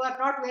are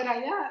not where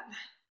I am.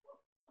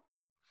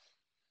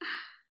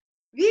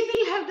 We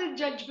will have the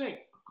judgment.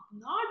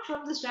 Not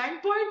from the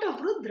standpoint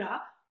of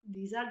Rudra.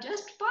 These are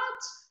just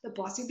paths. The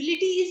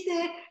possibility is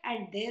there,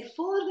 and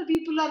therefore the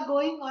people are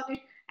going on it.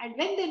 And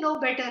when they know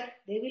better,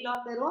 they will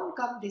on their own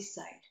come this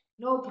side.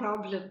 No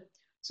problem.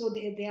 So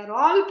they are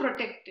all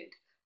protected,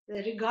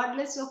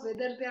 regardless of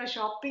whether they are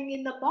shopping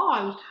in the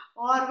mall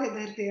or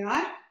whether they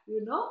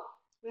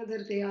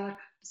are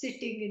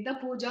sitting in the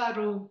puja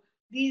room.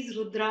 These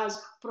Rudras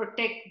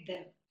protect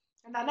them.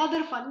 And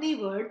another funny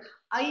word,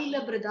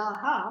 Aila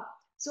Bridaha.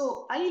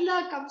 So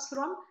Aila comes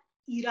from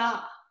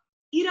Ira.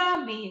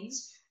 Ira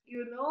means,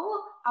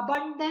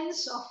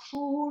 abundance of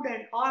food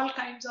and all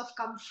kinds of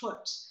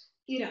comforts.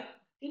 Ira.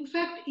 In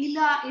fact,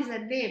 Ila is a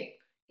name.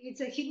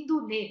 It's a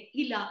Hindu name.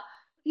 Ila.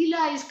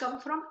 Ila is come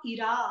from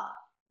Ira.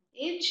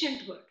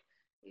 Ancient word.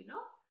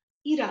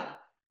 Ira.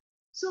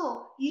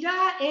 So,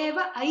 Ira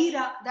eva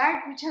Aira.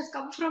 That which has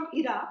come from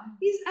Ira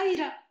is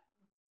Aira.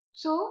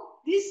 So,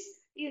 this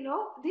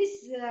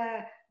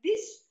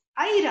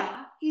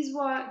Aira is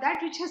that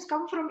which has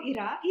come from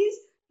Ira is,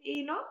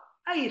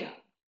 Aira.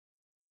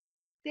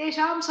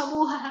 Tesham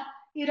samuha,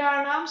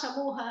 Iranam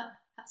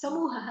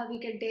samuha we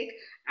can take,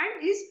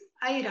 and is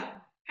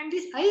Aira. And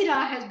this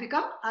Aira has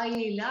become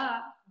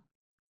Aila.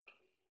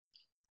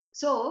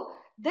 So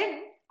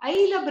then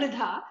Aila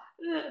Bridha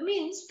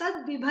means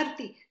Tad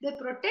Vibharti. They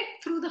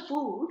protect through the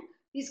food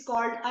is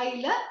called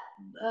Aila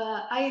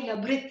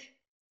Brith.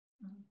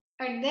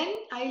 And then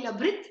Aila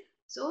Brith,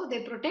 so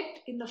they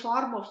protect in the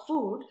form of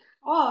food,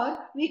 or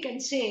we can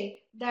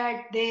say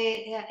that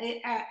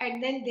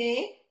and then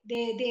they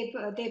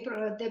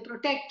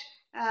protect,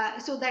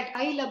 so that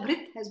Aila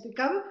Brith has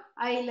become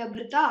Aila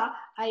Brita,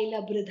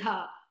 Aila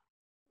Bridha.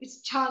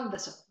 It's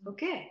Chandasa,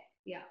 okay?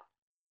 Yeah.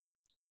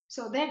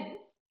 So then,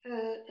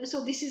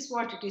 so this is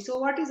what it is. So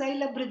what is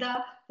Aila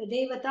Bridha? The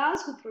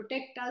Devatas who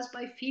protect us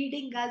by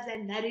feeding us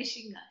and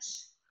nourishing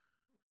us.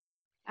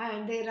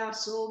 And there are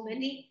so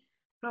many.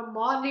 From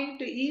morning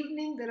to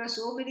evening, there are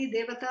so many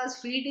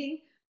Devatas feeding,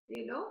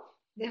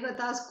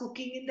 Devatas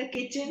cooking in the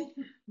kitchen,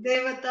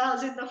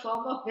 Devatas in the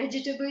form of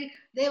vegetable,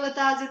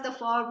 Devatas in the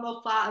form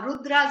of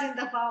Rudras in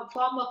the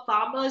form of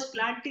farmers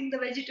planting the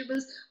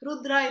vegetables,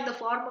 Rudra in the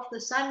form of the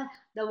sun,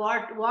 the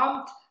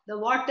warmth, the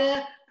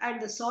water,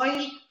 and the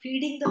soil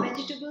feeding the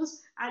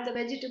vegetables, and the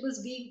vegetables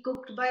being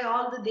cooked by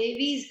all the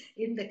Devis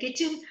in the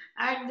kitchen,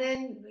 and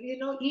then,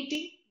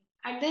 eating.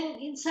 And then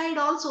inside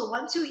also,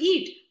 once you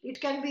eat, it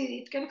can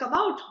come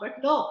out,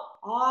 but no,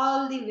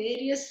 all the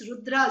various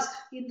Rudras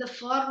in the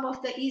form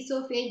of the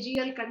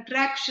esophageal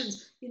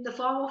contractions, in the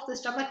form of the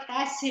stomach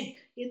acid,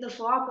 in the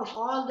form of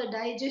all the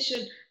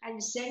digestion,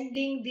 and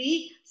sending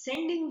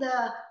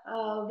the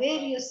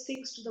various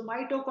things to the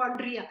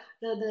mitochondria,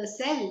 the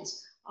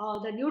cells,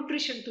 the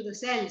nutrition to the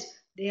cells.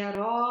 They are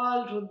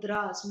all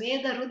Rudras.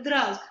 May the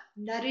Rudras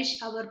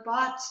nourish our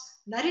paths,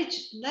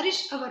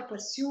 nourish our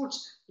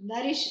pursuits,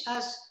 nourish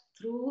us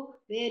through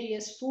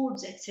various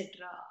foods,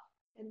 etc.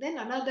 And then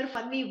another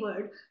funny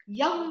word,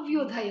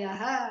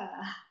 Yamvyudhayaha.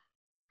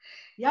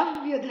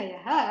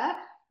 Yamvyudhayaha,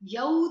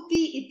 Yauti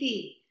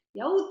iti.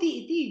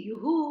 Yauti iti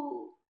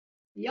yuhu.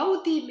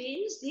 Yauti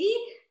means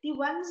the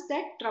ones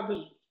that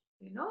trouble,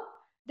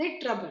 they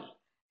trouble.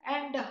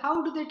 And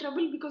how do they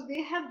trouble? Because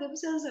they have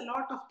themselves a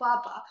lot of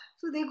papa.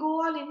 So they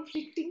go on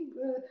inflicting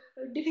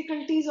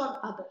difficulties on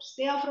others.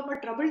 They are from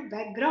a troubled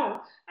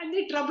background and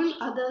they trouble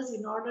others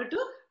in order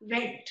to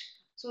vent.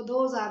 So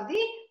those are the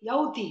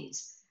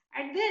Yautis.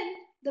 And then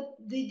the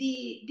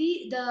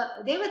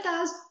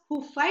devatas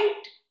who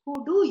fight,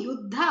 who do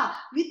yuddha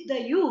with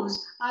the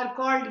yus are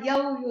called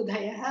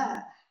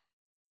yavyudhaya.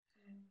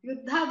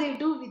 Yuddha they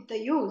do with the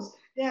yus,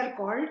 they are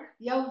called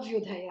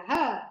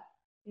yavyudhaya.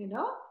 You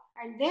know,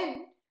 and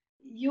then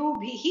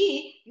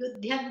yubhihi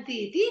yudhyanti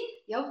iti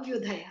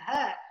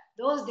yavyudhaya.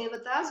 Those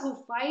devatas who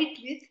fight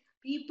with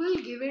people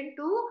given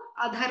to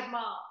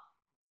adharma.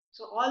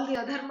 So all the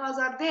adharmas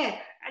are there,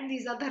 and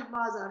these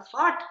adharmas are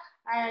fought,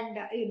 and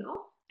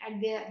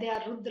and they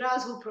are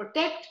Rudras who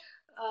protect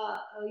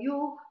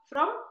you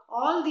from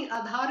all the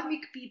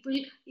adharmic people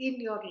in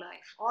your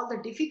life, all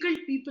the difficult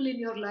people in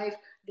your life.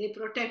 They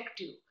protect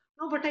you.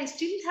 No, but I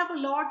still have a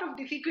lot of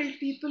difficult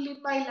people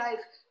in my life.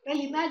 Well,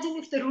 imagine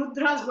if the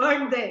Rudras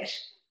weren't there.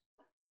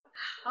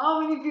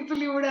 How many people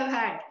you would have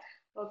had?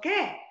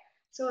 Okay,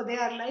 so they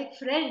are like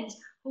friends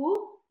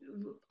who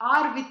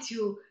are with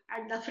you,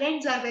 and the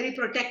friends are very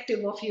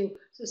protective of you.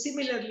 So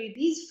similarly,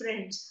 these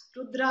friends,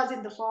 Rudras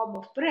in the form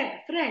of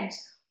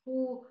friends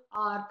who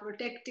are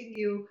protecting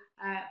you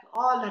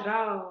all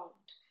around.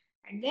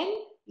 And then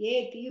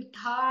ye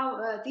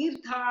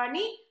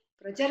tirthani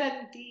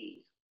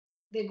pracharanti,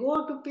 they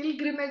go to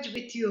pilgrimage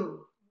with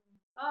you.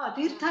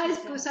 Tirtha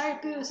is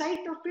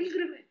site of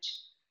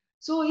pilgrimage.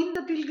 So in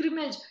the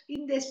pilgrimage,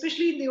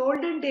 especially in the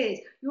olden days,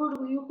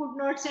 you could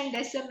not send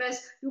SMS,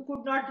 you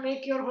could not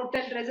make your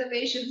hotel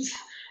reservations,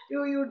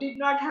 you did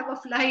not have a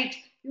flight,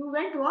 you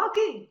went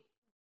walking.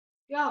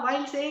 Yeah,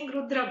 while saying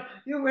Rudram,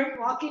 you went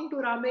walking to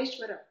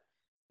Rameshwaram.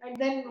 And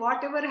then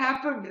whatever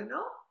happened,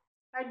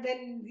 and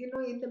then,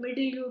 in the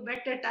middle you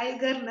met a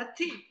tiger,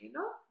 nothing,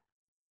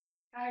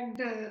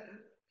 and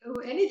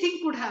anything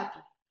could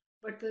happen.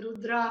 But the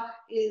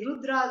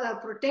Rudras are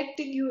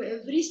protecting you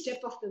every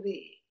step of the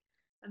way.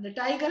 And the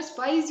tiger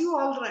spies you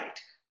all right.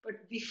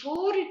 But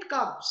before it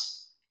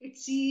comes, it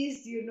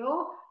sees,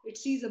 it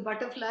sees a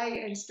butterfly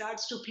and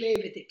starts to play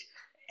with it,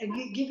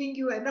 and giving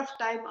you enough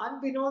time,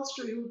 unbeknownst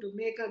to you, to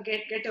make a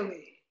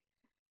getaway.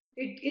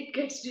 It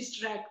gets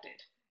distracted.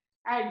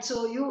 And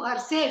so you are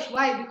safe.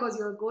 Why? Because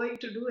you're going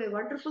to do a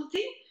wonderful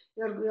thing.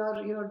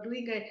 You're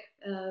doing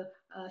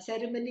a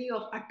ceremony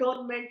of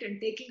atonement and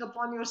taking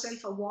upon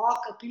yourself a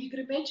walk, a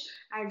pilgrimage,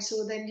 and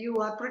so then you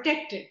are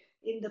protected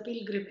in the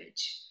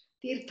pilgrimage.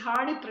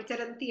 Tirthani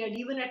pracharanti, and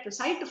even at the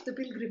site of the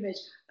pilgrimage,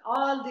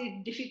 all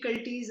the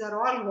difficulties are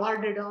all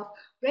warded off.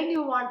 When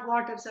you want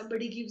water,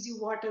 somebody gives you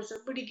water,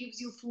 somebody gives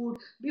you food.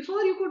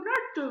 Before, you could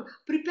not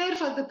prepare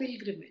for the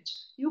pilgrimage.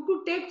 You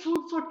could take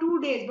food for 2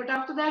 days, but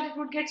after that it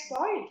would get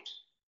spoiled.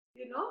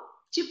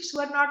 Chips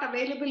were not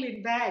available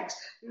in bags,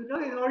 in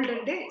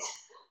olden days.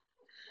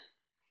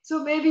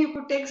 So maybe you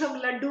could take some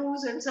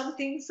laddus and some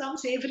things, some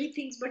savory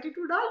things, but it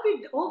would all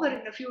be over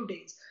in a few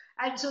days.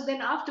 And so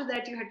then after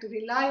that, you had to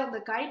rely on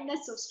the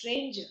kindness of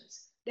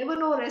strangers. There were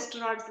no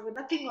restaurants, there was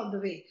nothing on the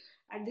way.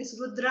 And this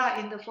Rudra,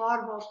 in the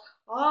form of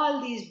all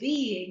these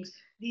beings,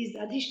 these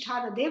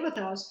Adhishthana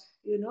Devatas,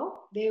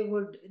 they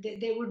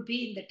would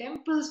be in the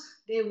temples,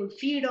 they would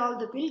feed all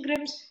the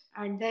pilgrims,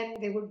 and then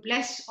they would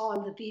bless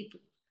all the people.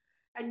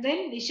 And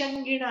then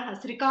Nishanginaha,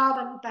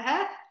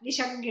 Srikavantaha,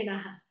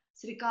 Nishanginaha.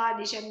 Srika,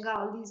 Nishanga,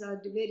 all these are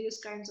the various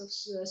kinds of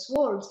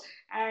swords,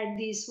 and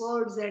these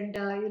swords and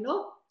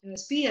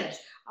spears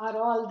are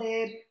all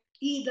there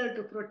either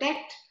to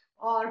protect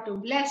or to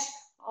bless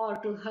or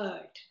to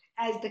hurt,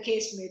 as the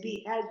case may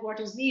be, as what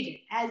is needed,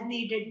 as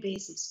needed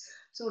basis.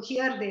 So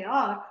here they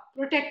are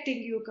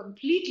protecting you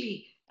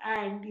completely,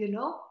 and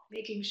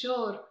making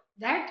sure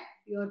that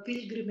your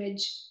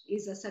pilgrimage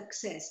is a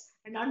success.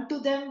 And unto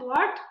them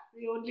what?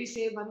 We only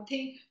say one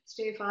thing: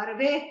 stay far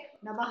away,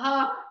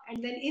 Namaha.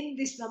 And then in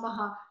this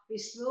Namaha, we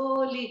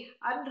slowly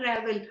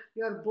unravel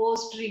your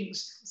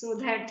bowstrings so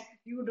that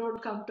you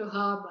don't come to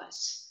harm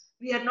us.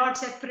 We are not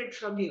separate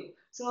from you.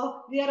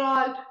 So we are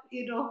all,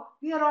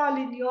 we are all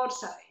in your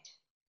side.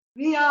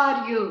 We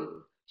are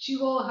you.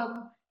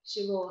 Shivoham,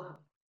 Shivoham.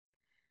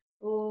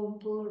 Om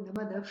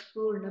Purnamadah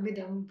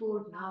Purnamidam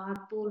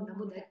Purnat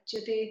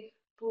Purnamudachyate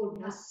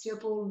Purnasya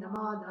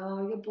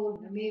Purnamadaya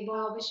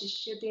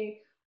Purnamevavashishyate.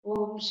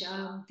 Om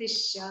Shanti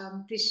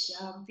Shanti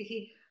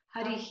Shanti.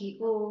 Harihi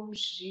Om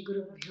Shri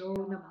Gurubhyo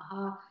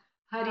Namaha.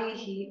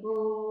 Harihi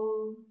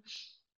Om.